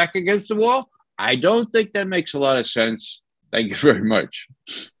Putin's back against the wall? I don't think that makes a lot of sense. Thank you very much.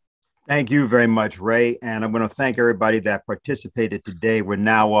 Thank you very much, Ray. And I'm going to thank everybody that participated today. We're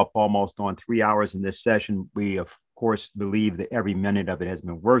now up almost on 3 hours in this session. We, of course, believe that every minute of it has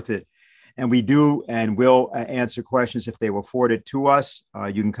been worth it. And we do and will answer questions if they were forwarded to us.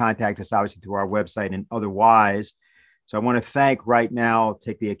 You can contact us, obviously, through our website and otherwise. So I want to thank right now,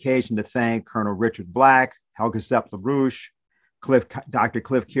 take the occasion to thank Colonel Richard Black, Helga Sepp-LaRouche, Dr.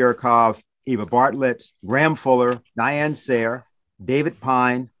 Cliff Kirikov, Eva Bartlett, Graham Fuller, Diane Sayre, David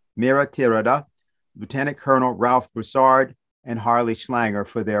Pine, Mira Tirada, Lieutenant Colonel Ralph Broussard, and Harley Schlanger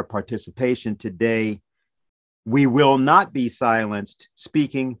for their participation today. We will not be silenced,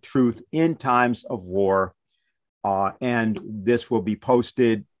 speaking truth in times of war. And this will be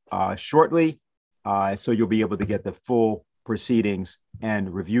posted shortly. So you'll be able to get the full proceedings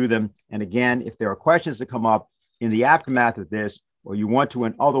and review them. And again, if there are questions that come up in the aftermath of this, or you want to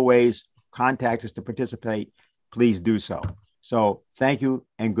in other ways contact us to participate, please do so. So thank you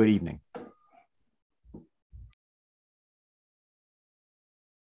and good evening.